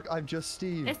 Oh look, I'm just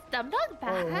Steve. Is DumbDog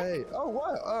back? Oh hey. Oh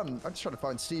what? I'm just trying to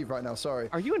find Steve right now. Sorry.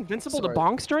 Are you invincible Sorry. to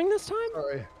bonks during this time?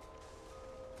 Sorry.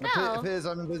 No. It appears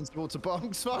I'm invincible to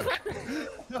bonks. Fuck.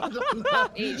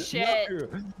 Eat shit.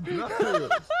 No. No.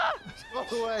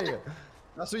 Stop away.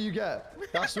 That's what you get.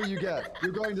 That's what you get.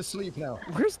 You're going to sleep now.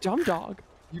 Where's DumbDog?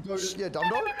 You go to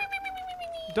DumbDog.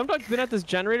 DumbDog's been at this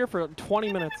generator for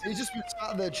 20 minutes. He's just been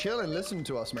sat there chilling, listening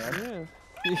to us, man. Yeah.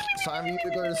 It's time for you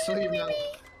to go to sleep now.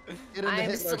 Get in the I'm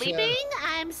hypno chair. sleeping.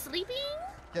 I'm sleeping.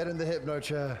 Get in the hypno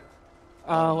chair.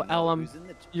 Oh, no, Ellum, who's in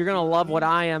the- you're gonna love what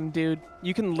I am, dude.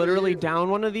 You can literally down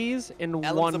one of these in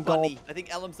Ellen's a one bunny. gulp. I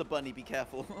think Ellen's a bunny. Be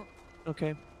careful.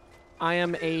 Okay. I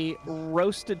am a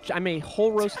I'm a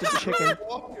whole roasted chicken. You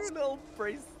little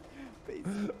brace.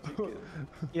 chicken.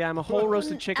 Yeah, I'm a whole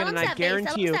roasted chicken, and I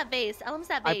guarantee you, that vase. Ellen's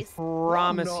that I vase.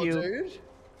 promise No, you dude.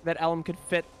 that Ellum could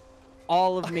fit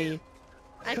all of me.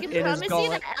 I can in his promise you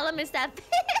gullet. that Ellen is that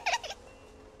vase.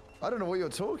 I don't know what you're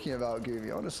talking about,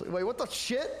 Gooby, honestly. Wait, what the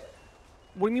shit?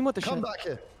 What do you mean what the Come shit? back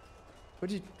here.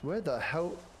 Where the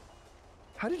hell?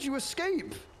 How did you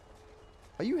escape?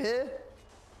 Are you here?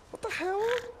 What the hell?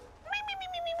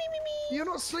 You're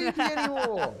not sleepy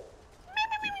anymore.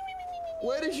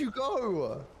 Where did you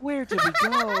go? Where did we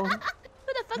go? Who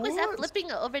the fuck was that What?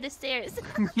 flipping over the stairs?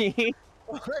 Me.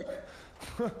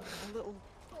 A little.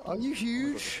 Are you Oh my God, this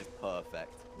huge? is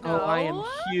perfect. Oh, I am No?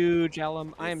 huge,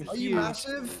 Ellum. I am This is Are huge. you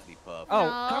massive? absolutely perfect. Oh,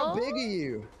 How No. big are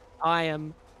you? I am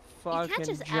You fucking can't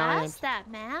just giant. ask that,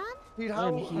 man. Dude,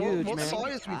 I'm huge, what man.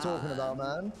 size are we talking about,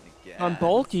 man? I'm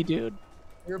bulky, dude.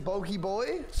 You're a bulky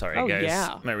boy? Sorry, Oh, guys.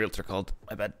 yeah. My realtor called.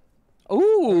 My bad.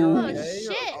 Ooh. Oh, Okay,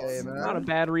 shit. okay, man. Not a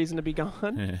bad reason to be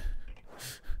gone.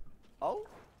 Oh,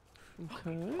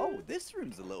 Okay. oh, this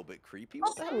room's a little bit creepy.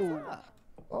 What the hell is that?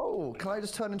 Oh, can I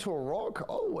just turn into a rock?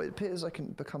 Oh, it appears I can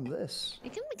become this. You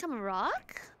can become a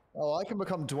rock? Oh, I can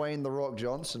become Dwayne the Rock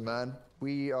Johnson, man.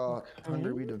 We are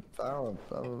hungry, we devour.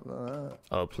 Blah, blah, blah.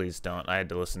 Oh, please don't. I had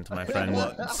to listen to my friend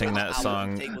sing that Out of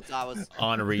song Table Towers.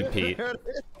 on repeat. There it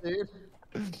is,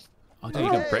 dude. Oh, dude,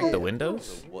 you can break the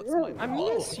windows? What's my I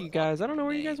miss you guys. I don't know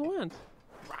where you guys went.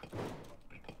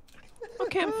 I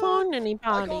can't find I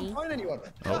anybody. can't find anyone.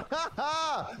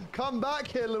 Oh. Come back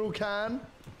here, little can.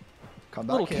 Come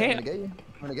back Little here. can. I'm gonna get you.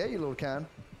 I'm gonna get you, little can.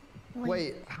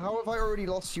 Wait, how have I already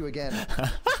lost you again?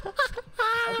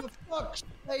 Oh, for fuck's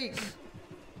sake.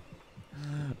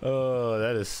 Oh,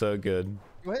 that is so good.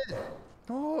 Where?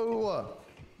 No.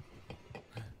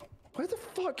 Where the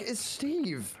fuck is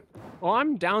Steve? Well,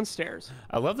 I'm downstairs.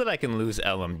 I love that I can lose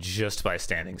Ellum just by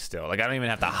standing still. Like, I don't even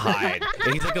have to hide.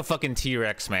 Like, he's like a fucking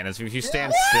T-Rex, man. If you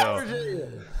stand still.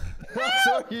 That's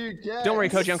what you get. Don't worry,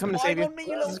 Koji. I'm coming to save you. on me,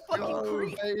 you little fucking Go,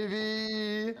 creep.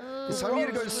 baby. Oh, It's time for you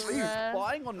to go to sleep.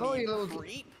 Spying on Oh, me, you you little,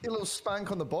 creep. you little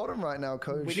spank on the bottom right now,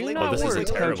 Coach. Do Oh, not this is a worry,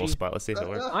 terrible Koji. spot. Let's see if it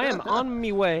works. I am on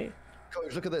me way.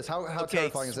 Coach, look at this. How Okay,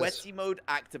 terrifying is this? sweaty mode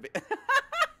activate.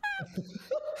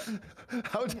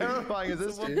 How terrifying is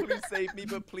this, Someone dude? please save me,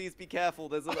 but please be careful.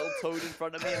 There's a little toad in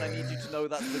front of me, and I need you to know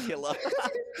that's the killer.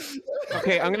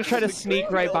 Okay, I'm gonna try to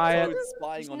sneak right by it. Toad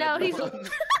spying on No, he's- everyone.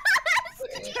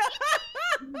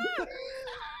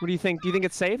 What do you think? Do you think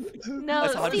it's safe? No,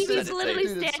 That's 100% Steve is it's literally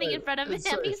safe. Dude, it's standing in safe. front of him. It's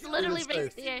safe. He's Dude, literally it's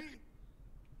right safe.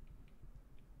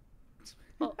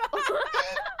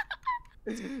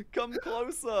 there. Come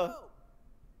closer.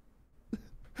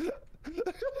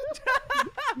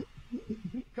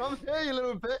 Come here, you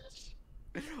little bitch.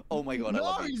 Oh my god, I No,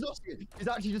 love you. he's not. He's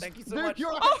actually just. Thank you so Dude, much.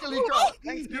 you're Oh, actually cracked.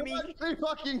 thanks, You're Jimmy. actually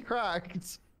fucking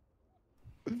cracked.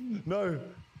 No.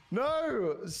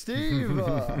 No, Steve.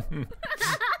 Fuck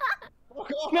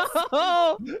off.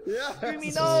 No! Yes.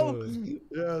 Jimmy, no.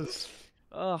 Yes.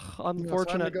 Ugh, It's time to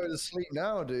unfortunate. go to sleep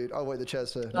now, dude. Oh wait, the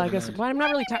chair's here. I guess. Well, I'm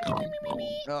not really tired.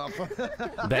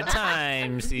 Oh,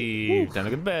 Bedtime, Steve. Time to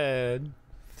go to bed.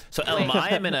 So, Ellum,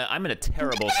 I'm in a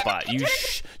terrible spot.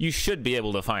 You should be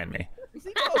able to find me. Has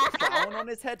he got a crown on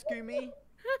his head, Gumi?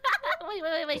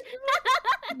 Wait.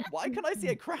 Why can I see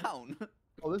a crown?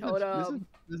 oh, this Totem.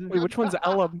 is Wait, which one's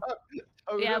Ellum?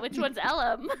 Yeah, which one's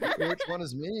Ellum? Which one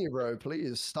is me, bro?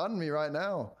 Please stun me right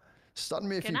now. Stun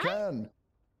me if Can you I? can.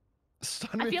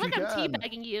 Stun me I feel if like you I'm can.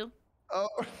 teabagging you. Oh,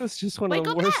 That's just one Wait, of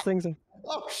the go worst back. things.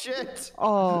 oh shit.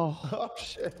 Oh, Oh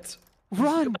shit.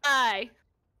 run, Bye.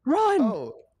 run!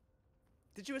 Oh,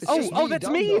 Did you It's Oh, just oh, me, that's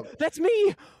Dum me! Dum. That's me!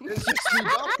 it's just me,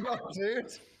 DumbDog,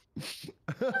 dude.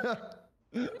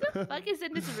 Who the fuck is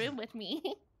in this room with me?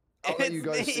 I'll let you It's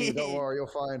guys see. Don't me. worry, you're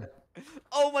fine.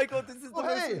 Oh my god, this is the Oh,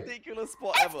 most hey. ridiculous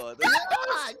spot ever.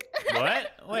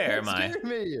 What? Where am I? Excuse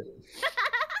me.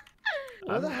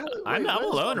 Where the hell? I'm wait, where's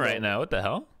alone right DumbDog? now. What the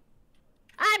hell?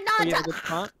 I'm Oh, you not. have a good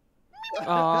spot?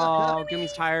 Oh,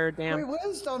 Gummy's tired. Wait, Damn.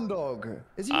 where's DumbDog?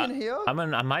 Is he in here? I'm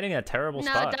hiding in a terrible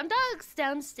No, spot. DumbDog's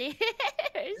downstairs.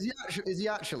 Is he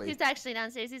actually? He's actually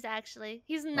downstairs. He's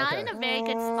not in a very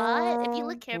good spot. If you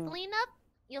look carefully enough,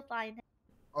 you'll find him.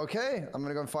 Okay, I'm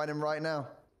gonna go and find him right now.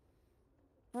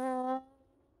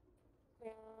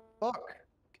 Fuck.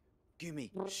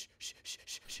 Gumi. Shh, shh, shh,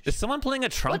 shh, shh. Is someone playing a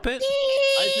trumpet?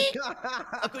 I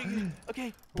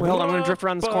Okay. Wait, hold on. I'm gonna drift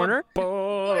around this corner.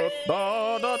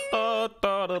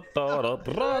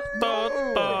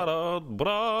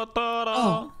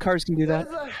 Oh, cars can do What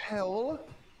that. the hell?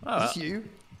 Oh, Is this you?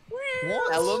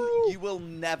 What? Ellum, you will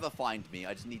never find me.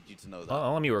 I just need you to know that.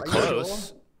 Ellum, you were Are you close.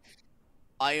 sure?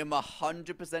 I am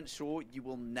 100% sure you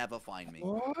will never find me.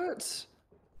 What?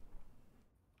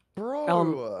 Bro,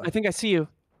 Ellum, I think I see you.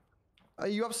 are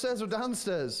you upstairs or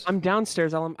downstairs? I'm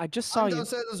downstairs, Ellum. I just saw I'm you.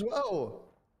 downstairs as well.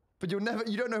 But you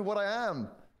don't know what I am.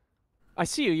 I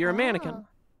see you. You're a mannequin.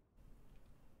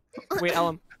 Wait,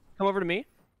 Ellum, come over to me.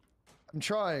 I'm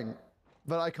trying,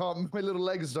 but I can't. My little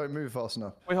legs don't move fast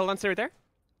enough. Wait, hold on. Stay right there.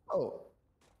 Oh,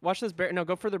 Watch this barrel. No,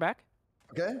 go further back.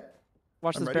 okay.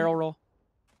 Watch I'm this ready. barrel roll.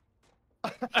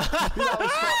 That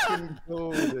was fucking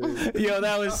cool, dude. Yo,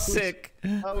 that was sick.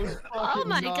 That was fucking Oh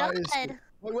my nice. god.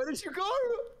 Wait, where did you go?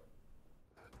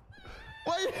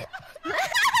 Wait.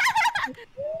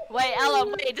 Wait, Ella,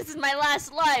 wait, this is my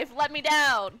last life. Let me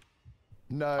down.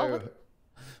 No.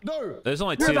 No. There's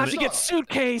only You're 2 about to minutes. get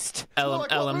suitcased.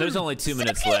 Ellum, there's only 2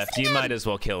 minutes left. You might as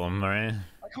well kill him, alright?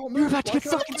 I can't move. You're about to Why get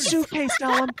can't I fucking move? suitcased,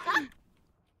 Ellum.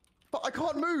 But I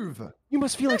can't move. You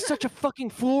must feel like such a fucking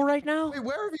fool right now. Wait,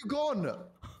 where have you gone?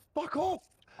 Fuck off.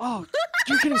 Oh,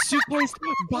 you're getting suitcased,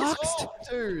 boxed. Stop,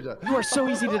 dude. You are so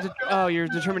easy to. Oh, your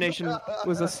determination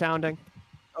was astounding.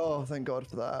 Oh, thank God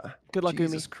for that. Good luck,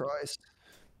 Jesus Gumi. Christ.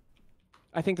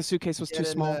 I think the suitcase was Get too in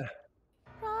small. there.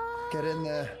 Get in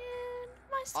there.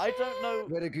 I don't know.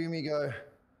 Where did Gumi go?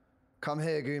 Come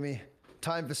here, Gumi.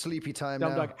 Time for sleepy time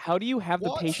DumbDog, now. how do you have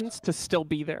What? the patience to still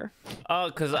be there? Oh,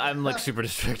 because I'm like super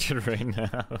distracted right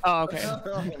now. Oh, okay.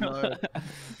 Oh, no.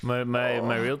 My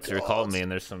realtor called me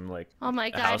and there's some like Oh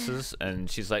my god. houses and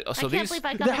she's like, oh, so I can't these. believe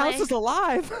I got The house away. is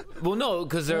alive. Well, no,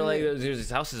 because they're like there's these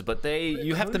houses, but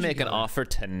you have to make an offer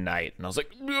tonight, and I was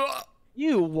like, ugh.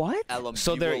 You what? Ellum,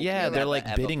 So you they're will they're never, like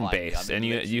ever bidding find me. based, I'm and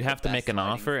you literally have the to make an best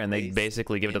offer, and they hiding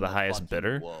basically give it to place the in highest fucking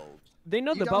bidder. world. They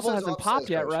know You the bubble downstairs or hasn't popped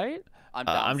yet, upstairs, right?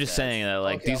 I'm just saying that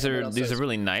like Okay, these I'll are go downstairs.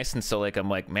 really nice, and so like I'm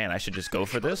like, man, I should just go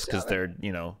for this because they're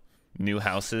new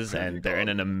houses and they're in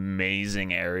an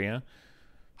amazing area.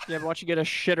 Yeah, but watch you get a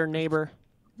shitter neighbor.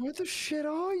 Where the shit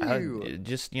are I you?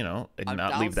 just I'm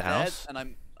not leave the downstairs house. And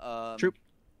I'm Troop.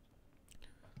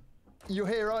 You're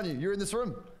here, aren't you? You're in this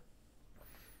room.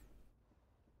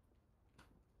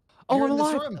 Oh, You're I'm in this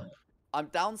alive. room. I'm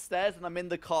downstairs and I'm in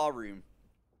the car room.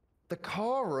 The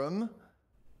car room?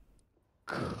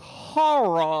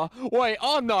 Horror. Wait,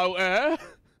 oh no,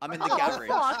 I'm in the Oh, garage.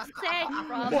 fuck's sake,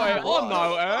 Rob. Wait, oh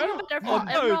no, You better Oh,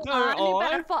 fucking no, run. no, You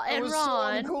better That fucking was so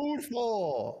run. uncalled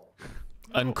for.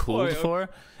 Uncooled Wait, for?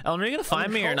 Ellen, are you gonna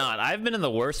find me or not? I've been in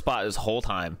the worst spot this whole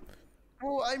time.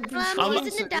 Oh, I'm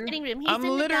He's in the dining room. He's I'm in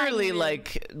the literally dining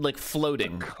room. like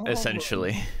floating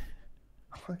essentially.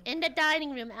 In the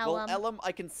dining room, Well, Ellum. Ellum,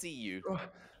 I can see you.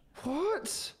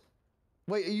 What?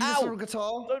 Wait, are you Ow! this little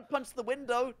guitar? Don't punch the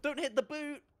window. Don't hit the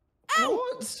boot. Ow!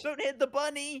 What? Don't hit the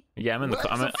bunny. Yeah, I'm in the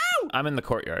What? I'm in the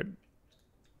courtyard.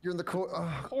 You're in the court. Oh,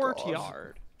 God.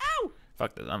 Courtyard. Ow!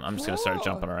 Fuck this. I'm just gonna start Bro.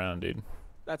 jumping around, dude.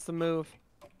 That's the move.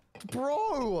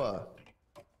 Bro!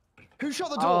 Who shut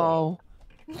the door? Oh.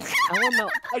 Ellum,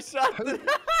 I shot it.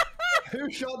 Who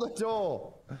shut the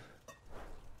door?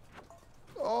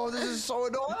 Oh, this is so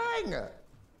annoying!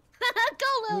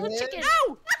 Go, little Yeah. chicken.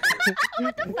 Ow!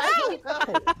 What the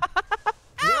fuck?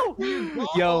 Ow!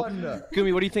 Yo, Gone.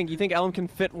 Gumi, what do you think? You think Ellum can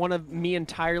fit one of me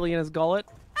entirely in his gullet?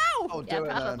 Ow! Oh, do Yeah, it,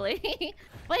 man. probably.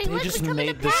 Wait, They what's just becoming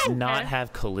made of this that? not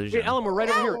have collision. Wait, Ellum, we're right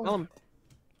over here. Ow. Ellum.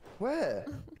 Where?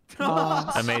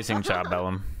 Amazing job,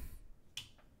 Ellum.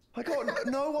 I got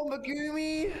no one but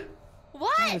Gumi.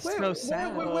 What? It's so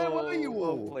sad. Where were you Well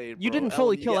all? played, You bro. didn't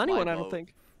fully Ellum, you kill get my anyone, I don't vote.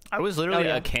 think. I was literally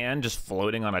yeah. a can just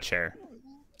floating on a chair.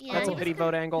 Yeah, That's a you- pity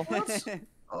vote angle. To be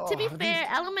Oh, fair, these-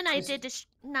 Ellum and I did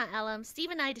not Ellum. Steve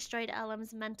and I destroyed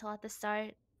Ellum's mental at the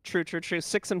start. True, true, true.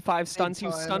 6 and 5 stuns. You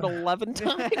time. stunned 11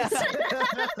 times.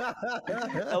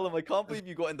 Ellum, I can't believe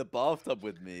you got in the bathtub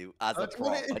with me as a That's prop.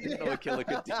 what it- I didn't know a killer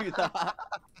could do that.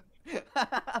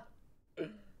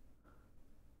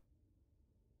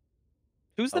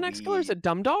 Who's the Are next killer? Is we- it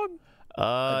DumbDog?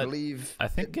 I believe. I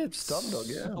think it's DumbDog,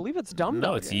 I yeah. believe it's DumbDog.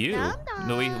 No, it's you.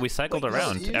 No, we cycled Wait,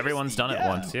 around. yes, you- Everyone's done it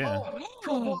once, yeah. Oh,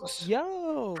 Dropbox.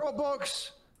 Yo.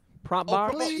 Dropbox. Prop Oh,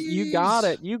 box. You got please.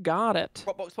 it. You got it.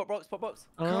 Prop box, prop box, prop box.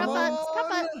 Prop Come up,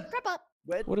 prop on. up, prop up.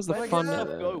 Where, What is the where fun does of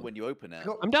stuff it? go when you open it?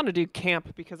 Go- I'm down to do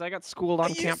camp because I got schooled Are on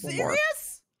you camp serious? before.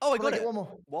 Oh, I Can I got get it. one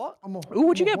more? What? One more. Ooh,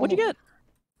 what'd you One get? more, What'd you one get?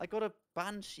 I got a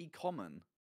Banshee common.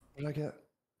 more. What did I get?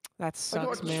 That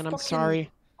sucks, got man. I'm fucking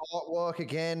sorry. Artwork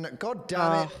again. God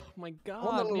damn it. Oh my the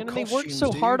god, little man. And they worked costumes,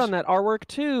 so hard dude. on that artwork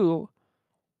too.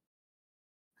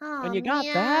 Oh, And you got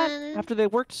man. that after they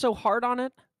worked so hard on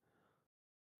it.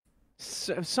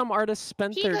 Some artists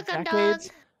spent their Peacock decades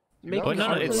dog. making Wait, no,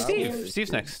 Making it's art. Steve.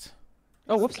 Steve's next.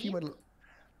 Oh, whoops.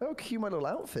 How cute my little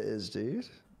outfit is, dude.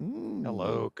 Mm.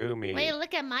 Gumi. Wait,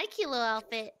 look at my cute little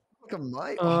outfit. Look at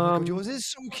my. Oh my Um, god, yours is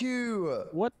so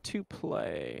cute. What to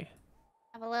play?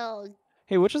 I have a little.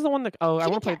 Hey, which is the one that? Oh, I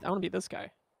Kitty want to play. cat. I want to be this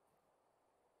guy.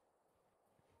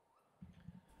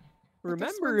 But this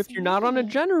Remember, one's if you're not on a me.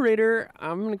 generator,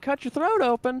 I'm gonna cut your throat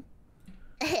open,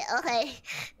 Okay.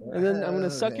 and then I'm gonna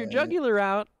suck your jugular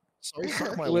out So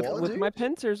suck my with what, with dude? my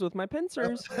pincers. With my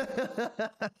pincers.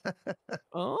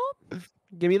 Oh,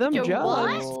 give me them Your jugs.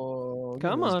 what? Oh,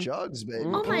 Come those on. jugs, baby.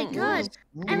 Oh my god.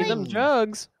 Give me them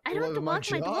jugs. I don't have to walk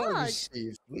my dog.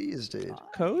 Steve, please, dude.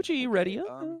 Koji, ready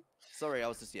up? Sorry, I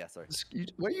was just sorry.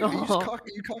 Were you, are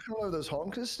you cocking all over those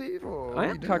honkers, Steve? Or I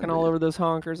am cocking all over those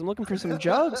honkers. I'm looking for some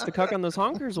jugs to cock on those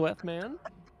honkers with, man.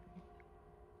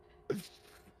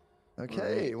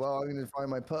 Okay, well, I'm going to find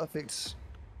my perfect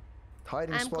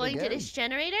hiding spot I'm going again. to this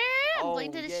generator. I'm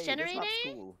going to this generator.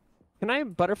 Cool. Can I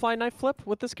butterfly knife flip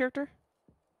with this character?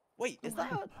 Wait, is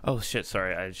that Oh shit!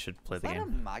 Sorry, I should play is the that a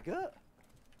game. maggot?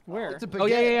 Where? it's a Oh,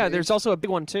 yeah, baguette, yeah, yeah. dude. There's also a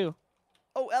big one, too.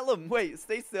 Oh, Ellum, wait,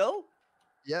 stay still.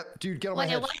 Yep, dude, get on my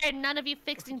Why head. are none of you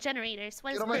fixing generators?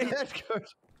 What is Get on my this? head,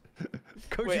 Coach.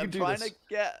 Coach, Wait, you I'm can do trying this. to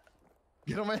get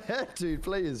Get on my head, dude,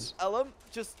 please. Ellum.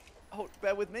 Just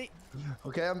bear with me.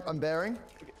 Okay, I'm bearing.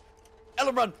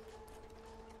 Ellum, run.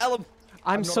 Ellum,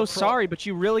 I'm not so a pro. sorry, but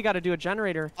you really got to do a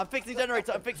generator. I'm fixing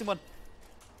generator. I'm fixing one.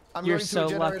 I'm You're going to so a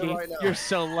generator lucky. right now. You're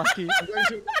so lucky. I'm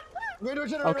going to a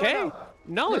generator Okay. right now.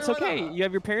 No, it's Right okay. now. You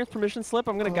have your parents' permission slip.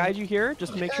 I'm going to guide you here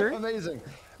just to make sure. Amazing. Okay,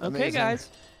 Amazing. guys.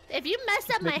 If you mess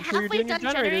up my making sure you're halfway doing your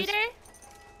done generators. generator,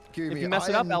 Excuse If me, you mess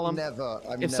it I up, am Ellum, never,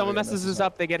 I'm If never someone gonna messes mess this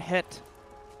up, they get hit.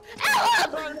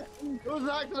 It was an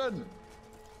accident.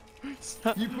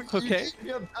 Okay. gave me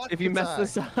a panic If you mess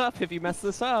this attack. up.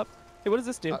 Hey, what does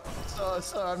this do?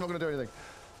 Sir, I'm not going to do anything.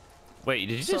 Wait,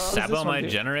 did you So, just what does this sabo one my do?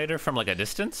 generator from like a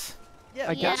distance? Yeah,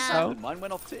 I guess so. Mine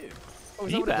went off too. Oh,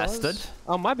 is You that what it does? bastard!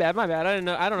 Oh, my bad, my bad. I didn't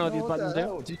know. I don't know what these Oh, buttons the do.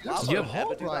 hell? Dude, Wow, you're so you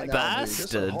hot do right that. now, dude. You're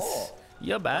so Bastards! hot.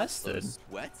 You bastard! So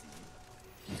sweaty.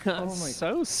 Oh my-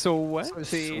 So sweaty.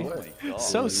 sweaty. Oh my god.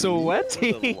 So You're a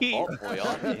sweaty. little hot boy,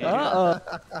 aren't you?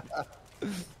 Uh-oh.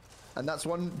 And that's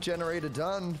one generator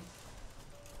done.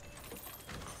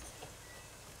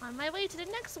 on my way to the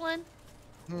next one.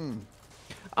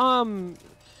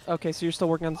 Okay, so you're still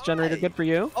working on this generator. Hi. Good for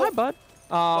you. Oh. Hi, bud.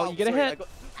 Oh, Wow, you get a sorry, I hit got-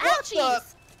 What the-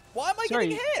 Ouchies! Why am I Sorry.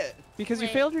 getting hit? because you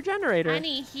Wait. failed your generator. I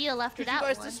need heal after Because you that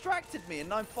guys one. distracted me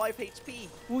and I'm 5 HP.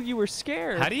 Well, you were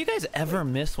scared. How do you guys ever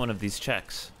miss one of these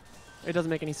checks? It doesn't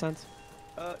make any sense.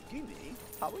 Goonie,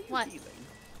 how are you What? healing?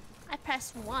 I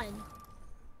pressed 1.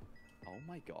 Oh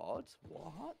my god,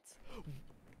 what?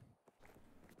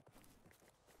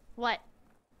 What?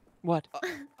 What?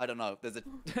 I don't know, there's a...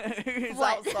 Who's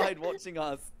What? outside watching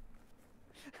us?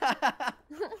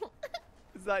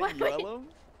 Is that What you, were you- Ellum?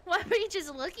 Why were you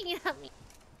just looking at me?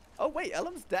 Oh wait,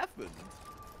 Ellum's deafened.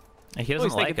 He Oh, doesn't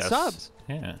he's like taking us. subs.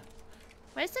 Yeah.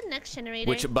 Where's the next generator?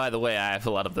 Which, by the way, I have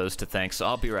a lot of those to thank, so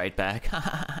I'll be right back.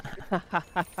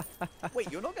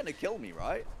 Wait, you're not gonna kill me,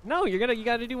 right? No, you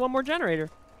gotta do one more generator.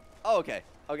 Oh, okay.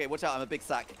 Okay, watch out, I'm a big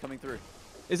sack coming through.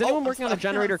 Is Oh, anyone I'm working on a stuck.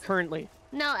 generator currently?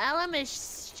 No, Ellum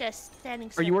is just standing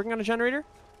Are still. you working on a generator?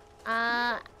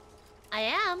 I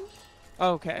am.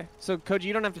 Okay. So, Koji,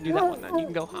 you don't have to do that one then. You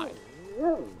can go hide.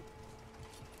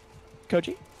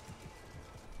 Koji?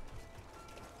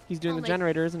 He's doing Oh the my-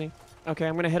 generator, isn't he? Okay,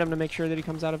 I'm gonna hit him to make sure that he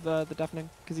comes out of the deafening,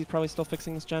 because he's probably still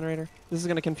fixing this generator. This is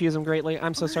gonna confuse him greatly.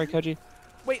 I'm so sorry, Koji.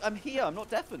 Wait, I'm here, I'm not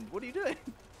deafened. What are you doing?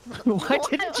 Why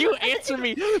didn't you answer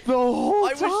me the whole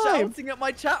I was time? shouting at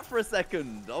my chat for a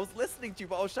second. I was listening to you,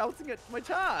 but I was shouting at my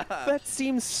chat. That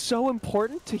seems so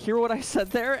important to hear what I said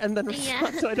there and then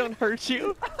respond Yeah. so I don't hurt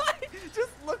you.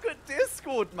 Just look at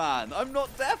Discord, man. I'm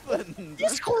not deafened.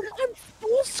 Discord, I'm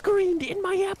full screened in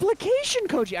my application,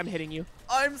 Koji. I'm hitting you.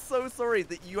 I'm so sorry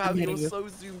that you have. I'm You're hitting you. so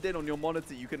zoomed in on your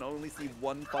monitor, you can only see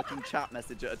one fucking chat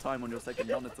message at a time on your second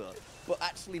monitor. But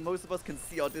actually, most of us can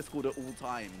see our Discord at all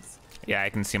times. Yeah, I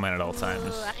can see mine at all times.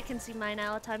 Ooh, I can see mine at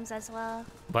all times as well.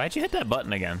 Why'd you hit that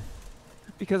button again?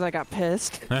 Because I got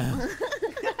pissed.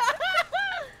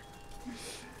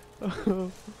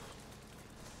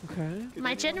 Okay.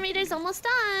 My generator's almost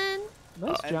done.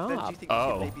 Nice And then do you job. think you Oh.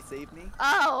 can maybe save me?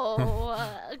 Oh,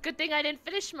 good thing I didn't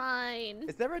finish mine.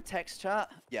 Is there a text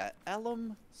chat? Yeah,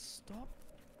 Ellum, stop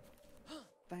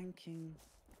thanking.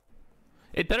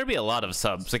 It better be a lot of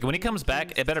subs. Like, when he comes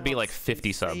back, it better be like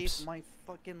 50 Saved subs. my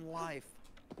fucking life.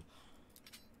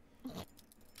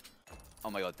 Oh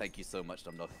my god, thank you so much,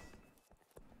 DumbDog.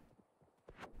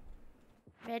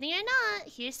 Ready or not,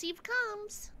 here Steve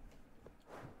comes.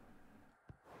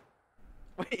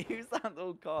 Wait, who's that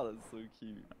little car? That's so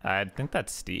cute. I think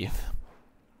that's Steve.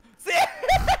 Steve!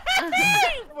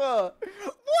 What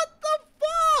the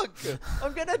fuck?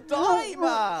 I'm gonna die,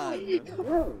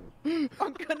 man!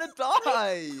 I'm gonna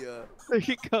die! There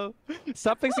you go.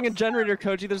 Stop fixing a generator,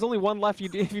 Koji. There's only one left.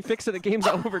 If you fix it, the game's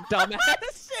over, dumbass.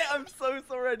 Shit, I'm so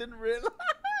sorry, I didn't realize.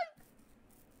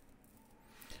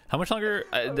 How much longer?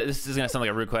 This is gonna sound like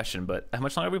a rude question, but how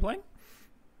much longer are we playing?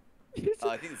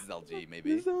 I think this is LG,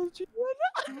 maybe.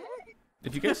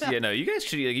 If you guys, yeah, no, you guys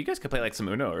should. You guys could play like some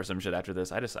Uno or some shit after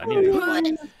this. I need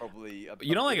to. Probably.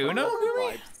 You don't like Uno?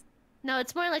 Vibes. No,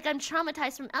 it's more like I'm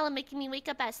traumatized from Ella making me wake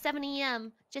up at 7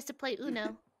 a.m. just to play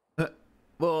Uno.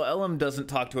 Well, Ellum doesn't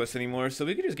talk to us anymore, so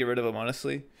we could just get rid of him,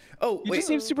 honestly. Oh, You wait. just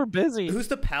seem super busy. Who's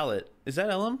the pallet? Is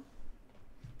that Ellum?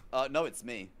 No, it's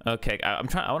me. Okay, I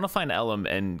want to find Ellum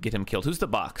and get him killed. Who's the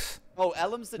box? Oh,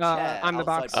 Ellum's the chair. I'm the outside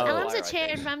box. by the Ellen's a fire, I chair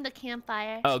think. from the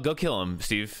campfire. Oh, go kill him,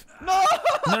 Steve. No!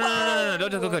 No,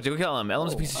 don't go kill him.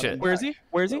 Ellum's a piece of shit. Where is he?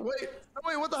 Where is he? Wait,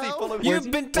 what the Steve, hell? follow me.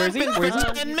 You've been Where's he? dumping Where's for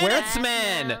he? 10 Where? minutes,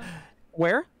 man.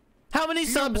 Where? How many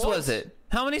subs what? was it?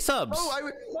 How many subs?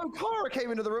 Oh, no, Cara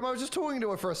came into the room. I was just talking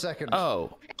to her for a second.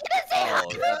 Oh, Oh,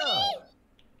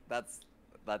 Yeah.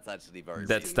 that's actually very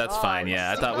that's rude. fine.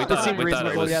 Yeah, I thought it That seems was.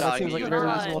 reasonable. Yeah, that shocking. seems like a very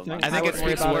reasonable thing. I think it wouldn't worry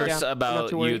speaks about worse yeah. Not about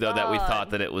to worry. you though that we thought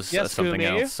that it was Yes, something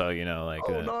Fumi. else. So you know, like.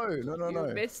 Oh, no.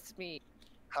 You missed me.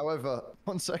 However,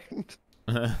 1 second.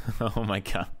 Oh my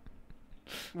god.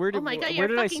 Where did, Oh my god, where you're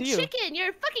did a I fucking see you? chicken! You're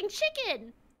a fucking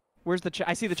chicken! Where's the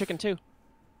I see the chicken too.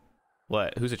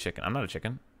 What? Who's a chicken? I'm not a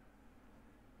chicken.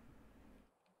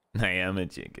 I am a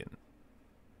chicken.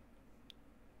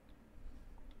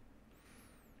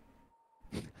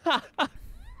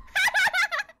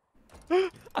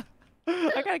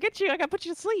 I gotta get you. I gotta put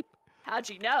you to sleep. How'd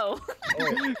you know?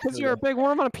 Because you're a big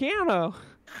worm on a piano.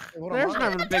 What There's am I?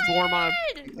 never a big worm on.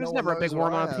 Bird! There's one never a big knows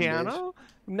worm where on I a am, piano.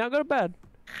 Now go to bed.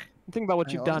 Think about what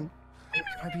Hang you've on. done. Can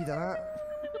I be that?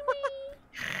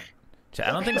 I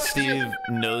don't think Steve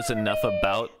knows enough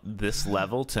about this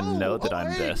level to know that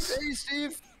I'm hey, this. Hey,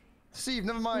 Steve. Steve,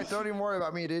 never mind. Don't even worry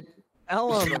about me, dude.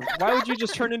 Ellum, why would you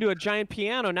just turn into a giant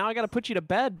piano? Now I gotta put you to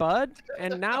bed, bud.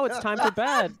 And now it's time for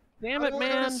bed. Damn I it, don't wanna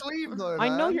go to man. sleep, though, I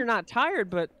know man. you're not tired,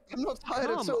 but I'm not tired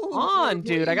come at all. on,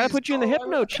 dude. I gotta Please. put you in the Oh,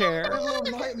 hypno I chair. have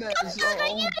little nightmares.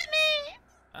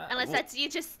 Oh. Unless that's you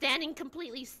just standing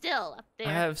completely still up there.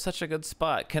 I have such a good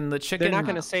spot. Can the They're chicken not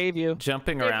gonna save you.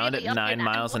 jumping They're around really at up there 9 now.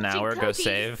 miles an I'm hour watching go Koji's.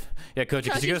 save? Yeah,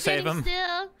 Koji, could you go Koji's save standing him?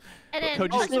 Still, and then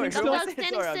Koji's Oh, standing sorry, still. I'm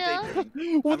standing sorry, I'm still.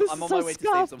 dating. Well, this I'm is on so my way to save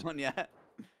scuffed. someone, yeah.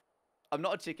 I'm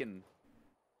not a chicken.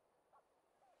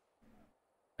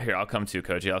 Here, I'll come too,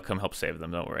 Koji. I'll come help save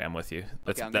them. Don't worry, I'm with you.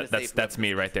 That's I'm gonna save that's whoever me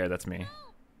this right is. there. That's me.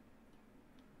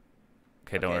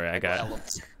 Okay, don't worry. I got. Ellum.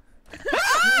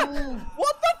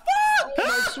 What the fuck? Oh,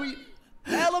 my sweet.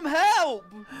 Ellum, help!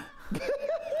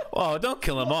 Oh, don't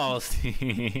kill them all,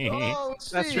 Steve. Oh,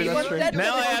 That's true, Steve. that's true.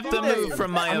 Now I have to move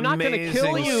from my I'm not gonna amazing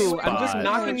kill you. I'm just spot.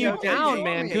 knocking you Okay, down, okay,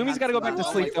 man. okay. Gumi's gotta go back to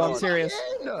Oh sleep, my though. I'm God. serious.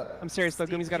 Again? I'm serious, though.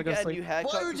 Gumi's gotta go to Get a new sleep.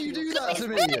 haircut, Why would you do that to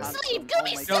me? Sleep, go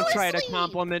be my still Don't God. try to asleep.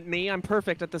 compliment me. I'm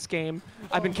perfect at this game.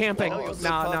 I've been camping. No, you're so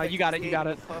No, perfect you got it. at You got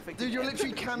the it. game, perfect Dude, at you're everything.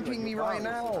 literally camping me right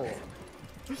now.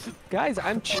 Guys,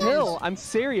 I'm chill. I'm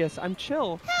serious. I'm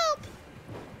chill.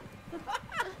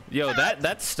 Yo,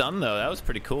 that stun though, that was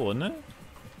pretty cool, wasn't it?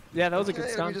 Yeah, that was a Okay, good let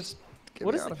me stunt. just get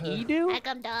What me does out of the here. E do? Heck,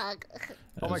 I'm dog.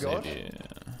 Oh my That was gosh. it,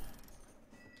 yeah.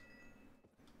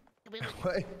 Wait.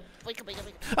 Wake up, wake up,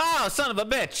 wake up. Oh, son of a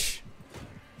bitch!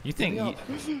 You think? Let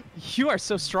me up. You are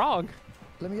so strong.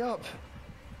 Let me up.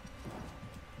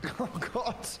 Oh,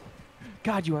 God.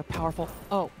 God, you are powerful.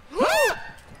 Oh.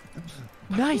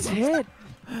 Nice hit.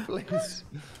 Please.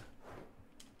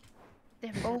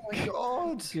 There we go. Oh, my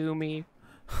God. Gumi.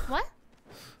 What?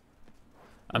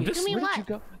 I'm just, Gumi, Where what? did you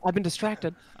go? I've been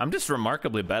distracted. I'm just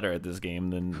remarkably better at this game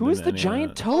than. Who is than the anyone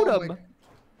giant else. Oh totem? my-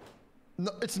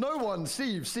 No, it's no one.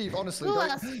 Steve, honestly. Who don't-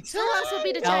 else? Who else would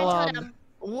be the giant Ellum. totem?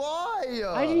 Why?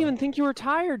 I didn't even think you were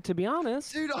tired, to be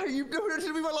honest. Dude, you know it's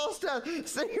gonna be my last stand.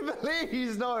 Steve,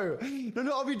 please, no.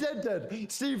 No, I'll be dead.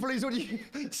 Steve, please, what do you...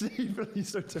 Steve,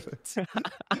 please don't do it.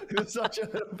 You're such a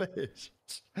little bitch.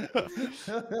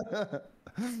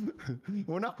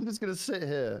 Well, now I'm just gonna sit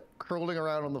here, crawling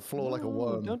around on the floor like a Ooh,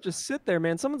 worm. Don't just sit there,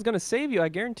 man. Someone's gonna save you. I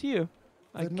guarantee you.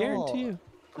 I They're guarantee not. you.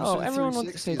 I'm Oh, sitting everyone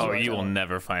wants to 360s save Oh, you. right you will now.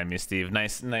 never find me, Steve.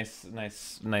 Nice.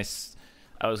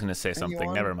 I was gonna say something.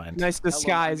 Anyone? Never mind. Nice I'm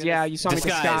disguise. gonna Yeah, you saw me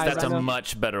Disguise. disguise. That's I a know.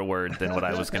 much better word than what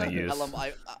I was gonna use. Ellum,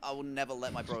 I will never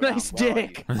let my bro Nice down. Where are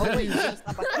dick. you? Oh, wait, you just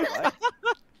stand back there,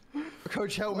 right?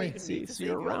 Coach, help me. See, so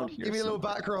you're around here. Give me a little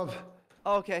somewhere. back rub.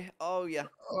 Oh, okay. Oh, yeah.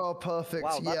 Oh, perfect.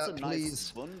 Wow, that's yeah, a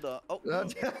nice please. wonder. Oh,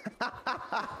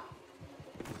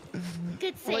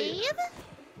 Good save?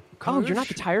 Oh, you're not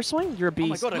the tire swing? You're a oh my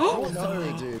beast. god, I Oh, caught no,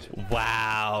 something. dude.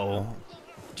 Wow.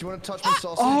 Do you want to touch my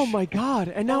sausage? Oh my god,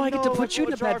 and now Oh I get to no, put I you bought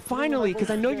to a jar bed of food, finally, I because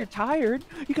I won't know forget. you're tired.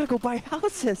 You gotta go buy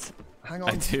houses. Hang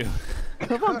I on. do.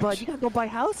 Come on, bud, you gotta go buy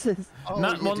houses. Oh,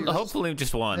 Not you one. do. Hopefully,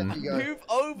 just There one. you go. Move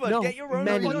over, No, get your own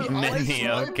many. money. Many,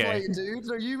 I okay. play, dude.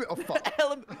 So you... Oh, fuck.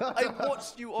 Ellum, I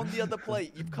watched you on the other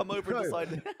plate. You've come over and No.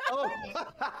 decided. Oh.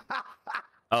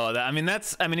 Oh, I mean,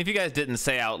 if you guys didn't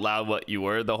say out loud what you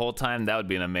were the whole time, that would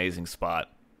be an amazing spot.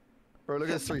 Bro, look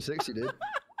at this 360, dude.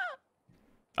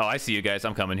 Oh, I see you guys.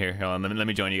 I'm coming here. Hold on. Let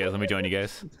me join you guys. Let me join you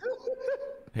guys.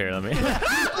 Here, let me.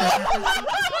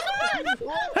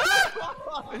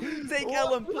 Take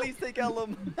Ellum, please take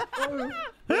Ellum.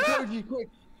 Koji, quick.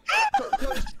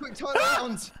 Quick, turn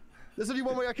around. There's only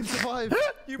one way I can survive.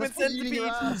 Human That's by eating your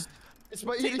centipede. ass. It's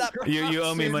by eating that- your You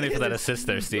owe me money for that assist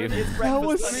there, Steve. That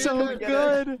was so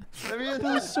good. Let me in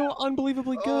That was so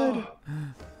unbelievably good.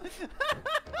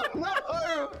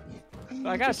 No!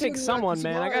 I gotta take Just someone, so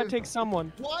man. I gotta survive. take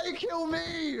someone. Why kill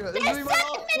me? This There's is my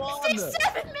last one. there's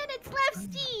 7 minutes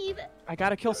left, Steve. I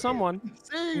gotta kill someone.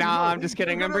 Steve, Nah, I'm just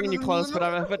kidding. I'm bringing you close,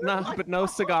 but no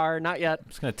cigar, not yet. I'm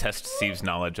just gonna test Steve's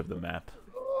knowledge of the map.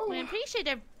 I'm pretty sure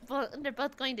they're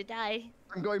both going to die.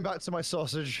 I'm going back to my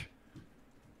sausage.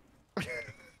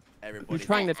 Everybody. You're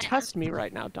trying to test me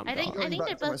right now, dumb I think dog. Going back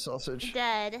they're to my both sausage.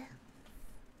 dead.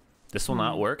 This will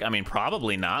not work. I mean,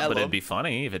 probably not, but Ellum. it'd be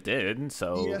funny if it did.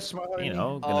 So, Yes, my you honey.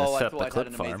 know, gonna Oh, I set up thought the I had clip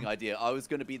an amazing farm. idea. I was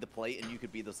gonna be the plate and you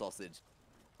could be the sausage.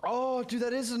 Oh, dude,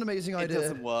 that is an amazing It idea.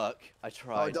 doesn't work. I Oh,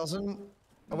 tried. it doesn't?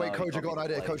 Oh, wait, No, Coach, I you got an can't be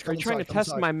idea. the Coach, Are come you trying to inside, come test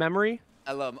inside. my memory?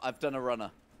 Ellum, I've done a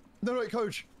runner. No, wait,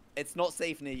 Coach. It's not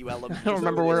safe near you, Ellum. don't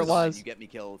remember where it was. You get me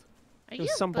killed. Are you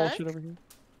There's a some book, bullshit over here.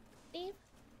 Steve?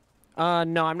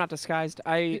 No, I'm not disguised.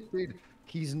 Dude,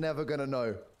 he's never gonna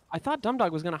know. I thought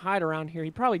DumbDog was gonna hide around here.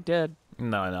 He probably did.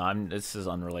 No, this is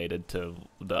unrelated to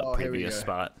the Oh, here we previous go.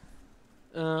 spot.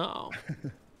 Oh.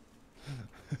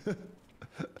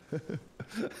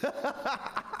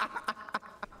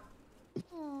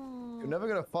 You're never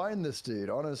gonna find this dude,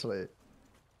 honestly.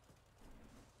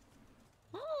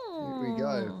 Here we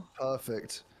go.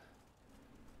 Perfect.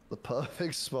 The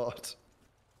perfect spot.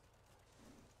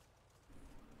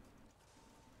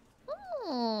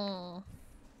 Hmm.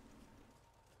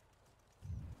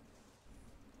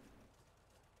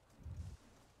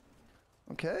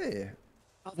 Okay.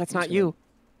 Oh, that's not you.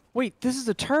 Wait, this is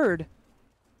a turd.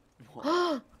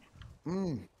 Where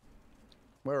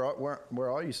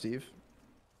are you, Steve?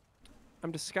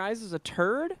 I'm disguised as a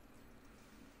turd,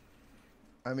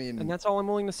 I mean, and that's all I'm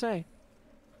willing to say.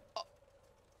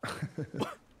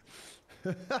 Who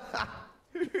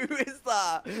is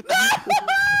that?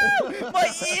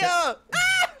 My ear!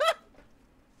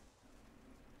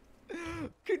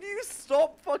 Can you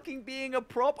stop fucking being a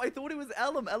prop? I thought it was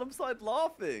Ellum. Ellum started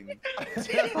laughing.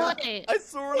 Wait. I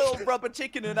saw a little rubber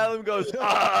chicken and Ellum goes,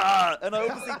 ah! And I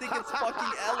obviously think it's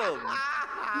fucking Ellum.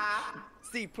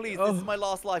 Steve, please, this is my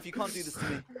last life. You can't do this to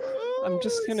me. I'm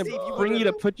just gonna Steve, you bring you to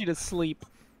would've- put you to sleep.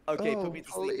 Okay, Oh, put me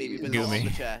to sleep, baby, but please. not on Goomy. the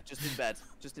chair. Just in bed.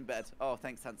 Just in bed. Oh,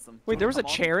 thanks, handsome. Wait, there was a Come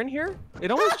on. chair in here? It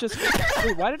almost just.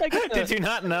 Wait, why did I get the... Did you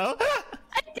not know?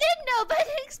 I did know, but I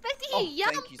didn't expect to hear Oh, yum.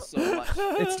 thank you so much.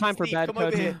 It's time for Steve, bed, come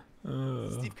over Koji. here.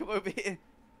 Steve, come over here.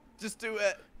 Just do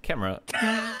it. Camera.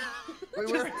 wait,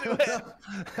 Just where? do it.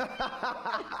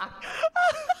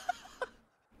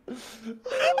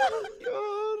 Oh,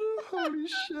 God. Holy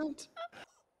shit.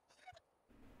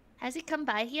 Has he come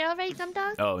by here already,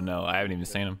 DumbDog? Oh no, I haven't even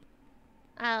seen him.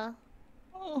 Oh.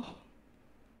 Oh.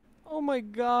 Oh my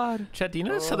god. Chet, do you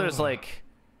notice how there's like,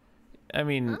 I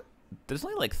mean, there's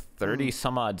only like 30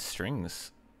 some odd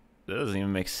strings. That doesn't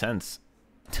even make sense.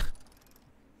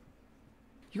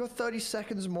 You got 30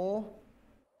 seconds more?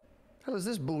 Hell is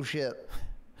this bullshit?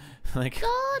 Like,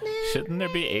 shouldn't there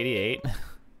be 88?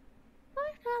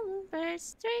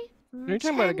 Verse 3. Are you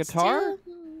talking about a guitar?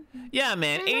 Yeah,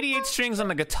 man, 88 strings on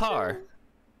the guitar.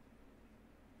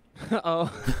 Uh-oh.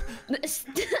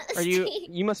 Are you...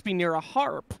 You must be near a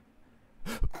harp.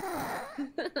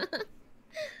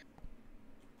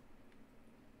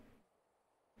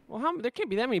 Well, how... There can't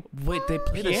be that many... Wait, they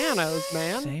play Pianos, the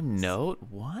man. same note?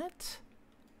 What?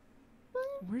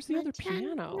 Where's the other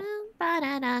piano? I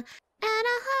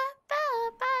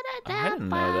didn't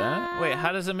know that. Wait,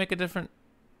 how does it make a different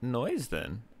noise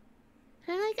then?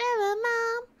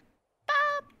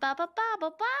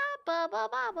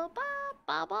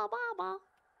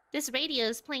 This radio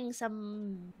is playing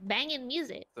some banging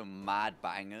music. Some mad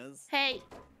bangers. Hey,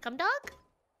 come dog?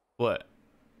 What?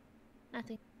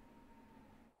 Nothing.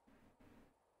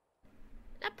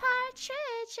 A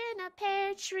partridge in a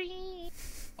pear tree.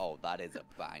 Oh, that is a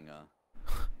banger.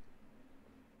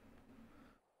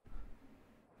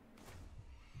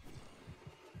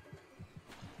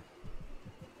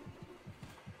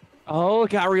 Oh,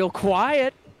 it got real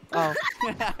quiet. Oh.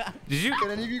 Did you?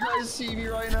 Can any of you guys see me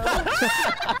right now?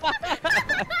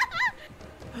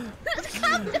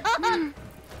 Come dog!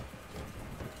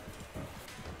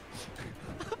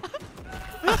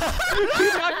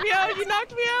 You knocked me out! You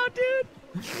knocked me out, dude!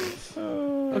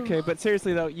 Okay, but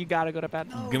seriously though, you gotta go to bed.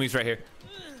 Gummy's right here.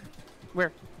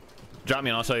 Where? Drop me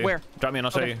and I'll show you. Where? Drop me and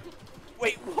I'll show Okay. you.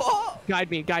 Wait, what? Guide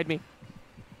me, guide me.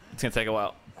 It's gonna take a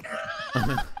while.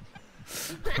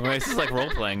 Wait, this is like role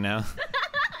playing now.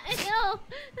 I know.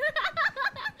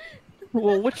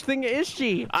 Well, which thing is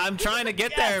she? I'm trying to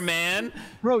get there, man.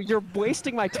 Bro, you're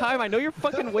wasting my time. I know you're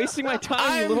fucking wasting my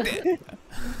time, you little.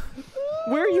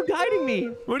 Where are you guiding me?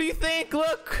 What do you think?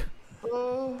 Look.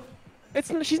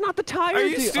 She's not the tire. Are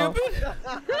you dude. stupid?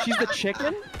 Oh. She's the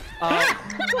chicken.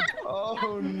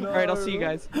 Oh no. All right, I'll see you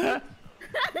guys. Come down.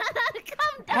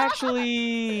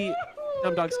 Actually,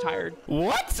 DumbDog's tired.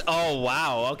 What? Oh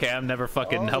wow. Okay, I'm never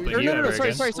fucking helping you no, ever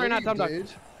again. sorry, not DumbDog. Dude.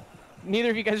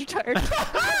 Neither of you guys are tired.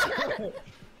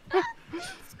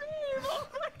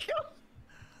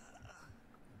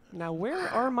 Now, where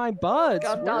are my buds?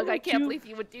 DumbDog, Where I can't you- believe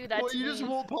you would do that Well, to you me. just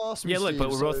walked past me. Yeah, look, Steve, but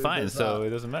we're both so fine, there's so that. it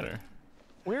doesn't matter.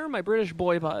 Where are my British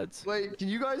boy buds? Wait, can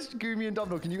you guys, Goomy and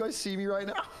DumbDog, can you guys see me right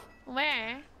now?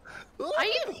 Where? Are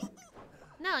you?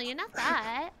 No, you're not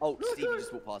that. Oh, Steve, you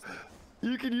just walked past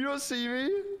me. Can you not see me?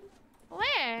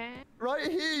 Where?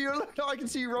 Right here, look, I can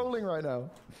see you rolling right now.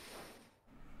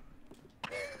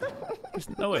 There's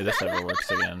no way this ever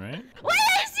works again, right? Where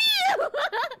I see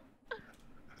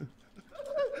you?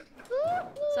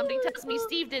 Somebody text me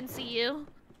Steve didn't see you.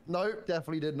 Nope,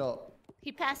 definitely did not.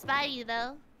 He passed by you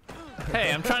though.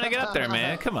 Hey, I'm trying to get up there,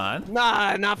 man. Come on.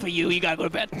 Nah, not for you. You gotta go to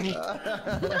bed.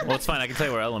 Well, it's fine. I can tell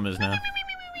you where Ellum is now.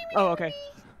 Oh, okay.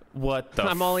 What the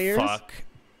I'm all ears. fuck?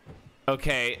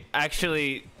 Okay,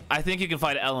 actually, I think you can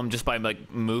find Ellum just by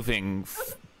like moving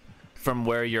from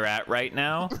where you're at right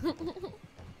now.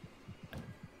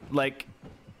 Like,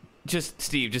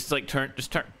 Steve, just turn,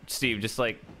 Steve, just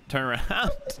like turn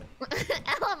around.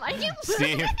 Ellum, are you?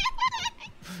 Steve,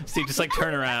 just like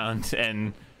turn around,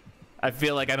 and I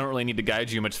feel like I don't really need to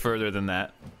guide you much further than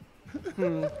that.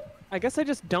 I guess I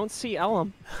just don't see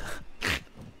Ellum.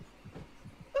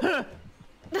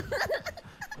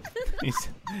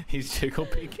 He's jiggle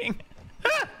peeking.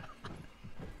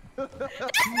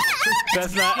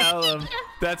 That's not Ellum.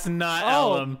 That's not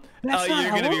Ellum. that's not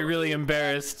You're gonna be Ellum? really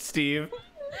embarrassed, Steve.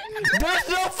 There's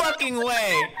no fucking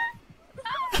way.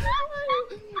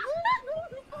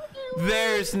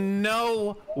 There's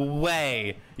no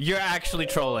way. You're actually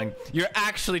trolling. You're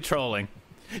actually trolling.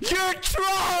 You're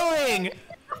trolling!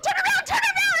 Turn around! Turn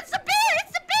around! It's the bear!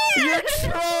 It's the bear!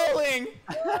 You're trolling!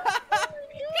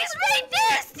 He's right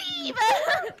there, Steve!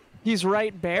 He's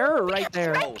right there or right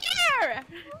there? Right there!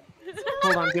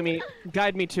 Hold on,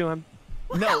 guide me to him.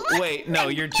 No, wait, no,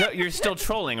 you're still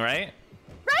trolling, right?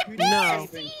 Right there, No.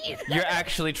 Steve! You're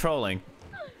actually trolling.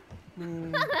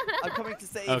 I'm coming to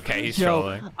save Okay, he's Yo,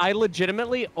 trolling. I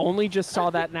legitimately only just saw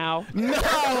that now. No!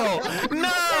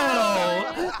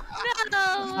 No!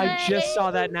 No I just way.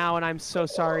 saw that now, and I'm so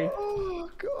sorry. Oh,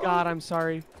 God. God, I'm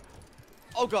sorry.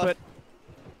 Oh god. But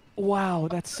wow,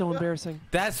 that's so embarrassing.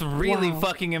 That's really Wow.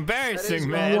 fucking That is embarrassing,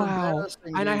 really man. Wow.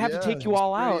 embarrassing, And I dude, have to yeah, take you it's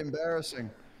all pretty out. Embarrassing.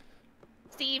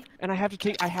 Steve! And I have to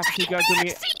take you out to me.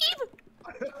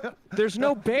 Steve! There's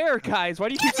no bear, guys. Why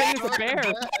do you keep saying it's a bear?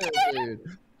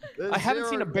 Dude. There's I haven't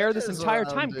seen a zero bear this bears entire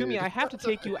around, time. dude. Gumi, I have to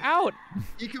take you out.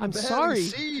 You can I'm barely sorry.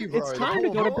 see, bro. It's time to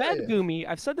Oh, go to bed, boy. Gumi.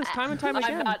 I've said this time and time I'm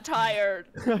again. not tired.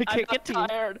 I I'm can't not get to you.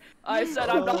 tired. I said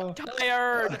I'm not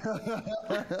tired.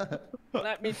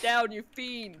 Let me down, you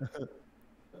fiend.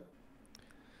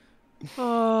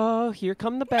 Oh, here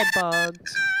come the bed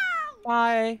bugs.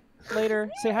 Bye. Later.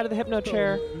 Say hi to the hypno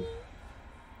chair.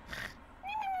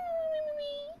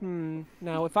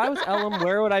 Now, if I was Ellum,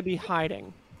 where would I be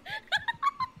hiding?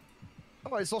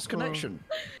 Oh, it's lost connection.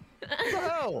 What the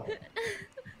hell?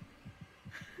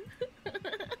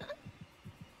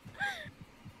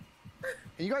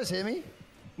 Can you guys hear me?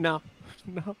 No.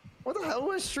 No. What the hell?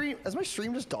 Has my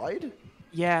stream just died?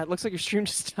 Yeah, it looks like your stream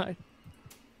just died.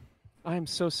 I am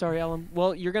so sorry, Ellum.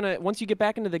 Well, once you get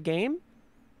back into the game,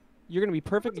 you're gonna be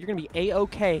perfect. You're gonna be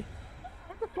A-OK.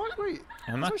 What the fuck? Wait.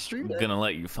 I'm is not my stream dead? gonna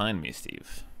let you find me,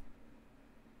 Steve.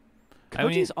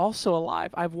 Koji's also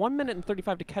alive. I have 1 minute and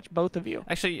 35 to catch both of you.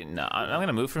 Actually, no. I'm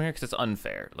gonna move from here because it's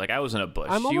unfair. Like I was in a bush.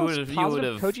 I'm you almost would have.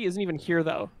 positive Koji isn't even here,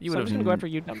 though. You so I'm would've just gonna go after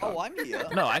you, DumbDog. Oh, I'm here.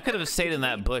 No, I could have stayed in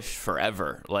that bush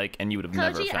forever. Like, and you would have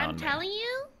never Koji, found I'm me. telling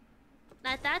you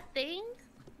that thing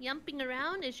yumping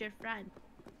around is your friend.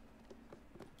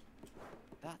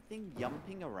 That thing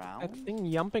yumping around? That thing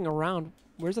yumping around.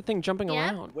 Where's the thing jumping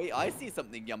Yeah. around? Wait, I see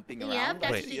something yumping around. Yeah,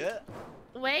 that's I see it.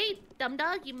 Wait,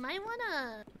 DumbDog, you might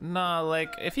wanna. No,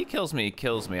 like if he kills me, he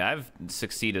kills me. I've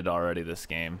succeeded already this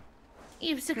game.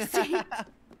 You succeed.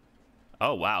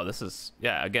 Oh wow, this is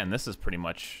again, this is pretty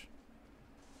much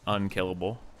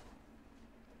unkillable.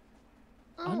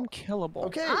 Oh. Unkillable.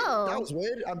 Okay, Oh. that was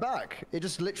weird. I'm back. It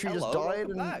just literally Hello, just died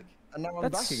welcome and back. And now I'm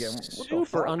That's back again. What the super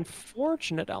fuck?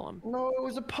 unfortunate, Ellum. No, it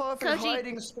was a perfect Koji,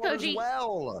 hiding spot as Koji.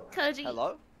 well. Koji,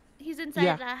 Hello? he's inside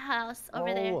Yeah. that house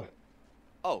over there.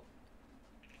 Oh.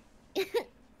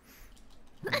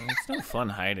 It's no fun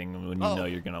hiding when you know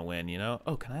you're gonna win, you know?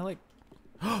 Oh, can I like...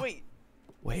 Wait.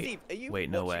 Wait, Steve, are you wait,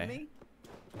 no watching way. me?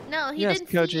 No, he Yes,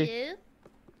 didn't Koji. see you.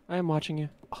 I am watching you.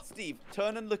 Steve,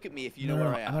 turn and look at me if you know No,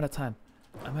 where I I'm am. out of time.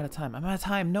 I'm out of time. I'm out of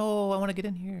time. No, I want to get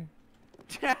in here.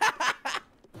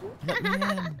 Let me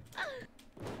in.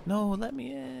 No, let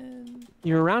me in.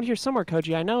 You're around here somewhere,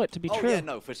 Koji. I know it to be Oh true. yeah,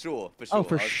 no, for sure, for sure. Oh,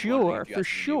 for I was wondering sure, if you for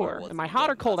actually knew where I sure. was Am I and hot or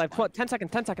don't, cold? I that's put fine. 10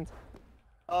 seconds, 10 seconds.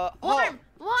 Hot. Warm,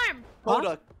 warm. Colder.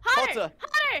 Hotter, Hotter.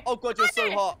 hotter. Oh god, you're so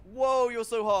hotter. hot. Whoa, you're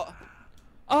so hot.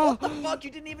 Oh, What the fuck?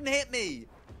 You didn't even hit me.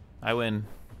 I win.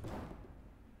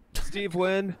 Steve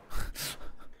win.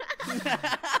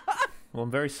 Well,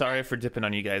 I'm very sorry for dipping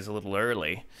on you guys a little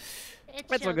early.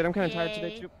 That's all good. I'm kind of tired today,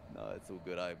 okay. too. No, it's all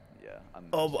good. I'm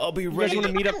I'll be You guys ready. want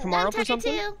to meet up tomorrow I'm for tired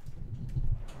something? too.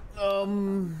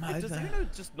 Does Uno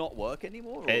just not work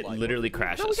anymore? Or It like, literally what-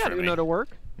 crashes No, we got for me. Uno to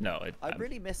work. No, it, I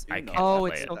really miss I Uno. can't Oh,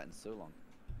 play it's it. so- that in so long.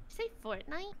 Say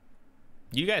Fortnite.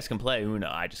 You guys can play Uno.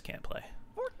 I just can't play.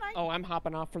 Fortnite. Oh, I'm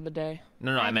hopping off for the day.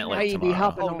 No, I meant Hey, like be tomorrow.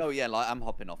 hopping. Oh no, yeah, like I'm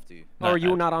hopping off too. No, Oh, are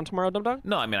you I- not on tomorrow, DumbDog?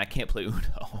 No, I mean I can't play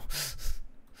Uno.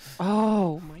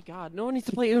 Oh my God, no one needs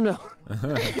to play Uno. No,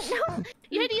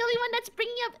 you're the only one that's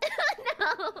bringing up.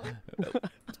 No.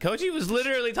 Koji was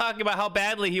literally talking about how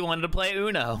badly he wanted to play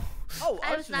Uno. Oh,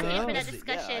 I was not here for that missed it,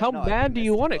 yeah, discussion. How no, I bad didn't do miss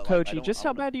you it, want it, but, like, I Koji? don't- Just I how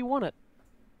wanna- bad do you want it?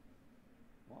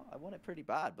 Well, I want it pretty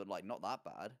bad, but like not that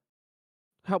bad.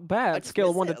 How bad? just Scale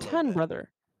of miss 1 to it a little 10, bit. brother.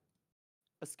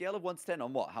 A scale of 1 to 10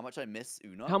 on what? How much I miss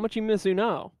Uno? How much you miss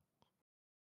Uno?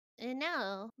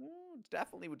 No.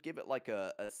 Definitely would give it like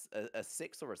a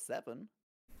 6 or a 7.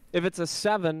 If it's a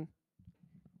 7,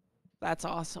 that's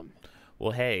awesome.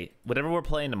 Well, hey, whatever we're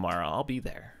playing tomorrow, I'll be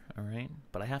there. All right,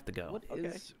 but I have to go.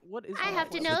 What is? I have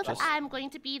to know if just- I'm going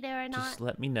to be there or not. Just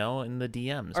let me know in the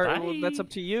DMs. All right, well, that's Bye. up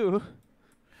to you.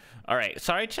 All right,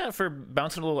 sorry, chat, for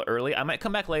bouncing a little early. I might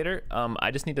come back later. I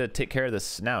just need to take care of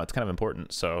this now. It's kind of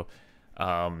important. So,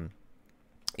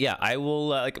 yeah, I will.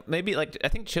 Like maybe like I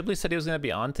think Chibley said he was gonna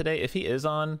be on today. If he is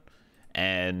on,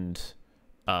 and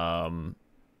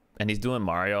he's doing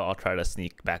Mario, I'll try to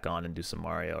sneak back on and do some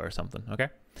Mario or something. Okay.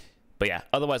 But yeah,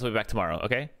 otherwise we'll be back tomorrow.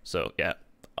 Okay. So yeah,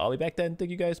 I'll be back then. Thank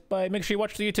you guys. Bye. Make sure you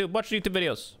watch the YouTube. Watch the YouTube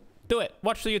videos. Do it.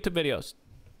 Watch the YouTube videos.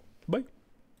 Bye.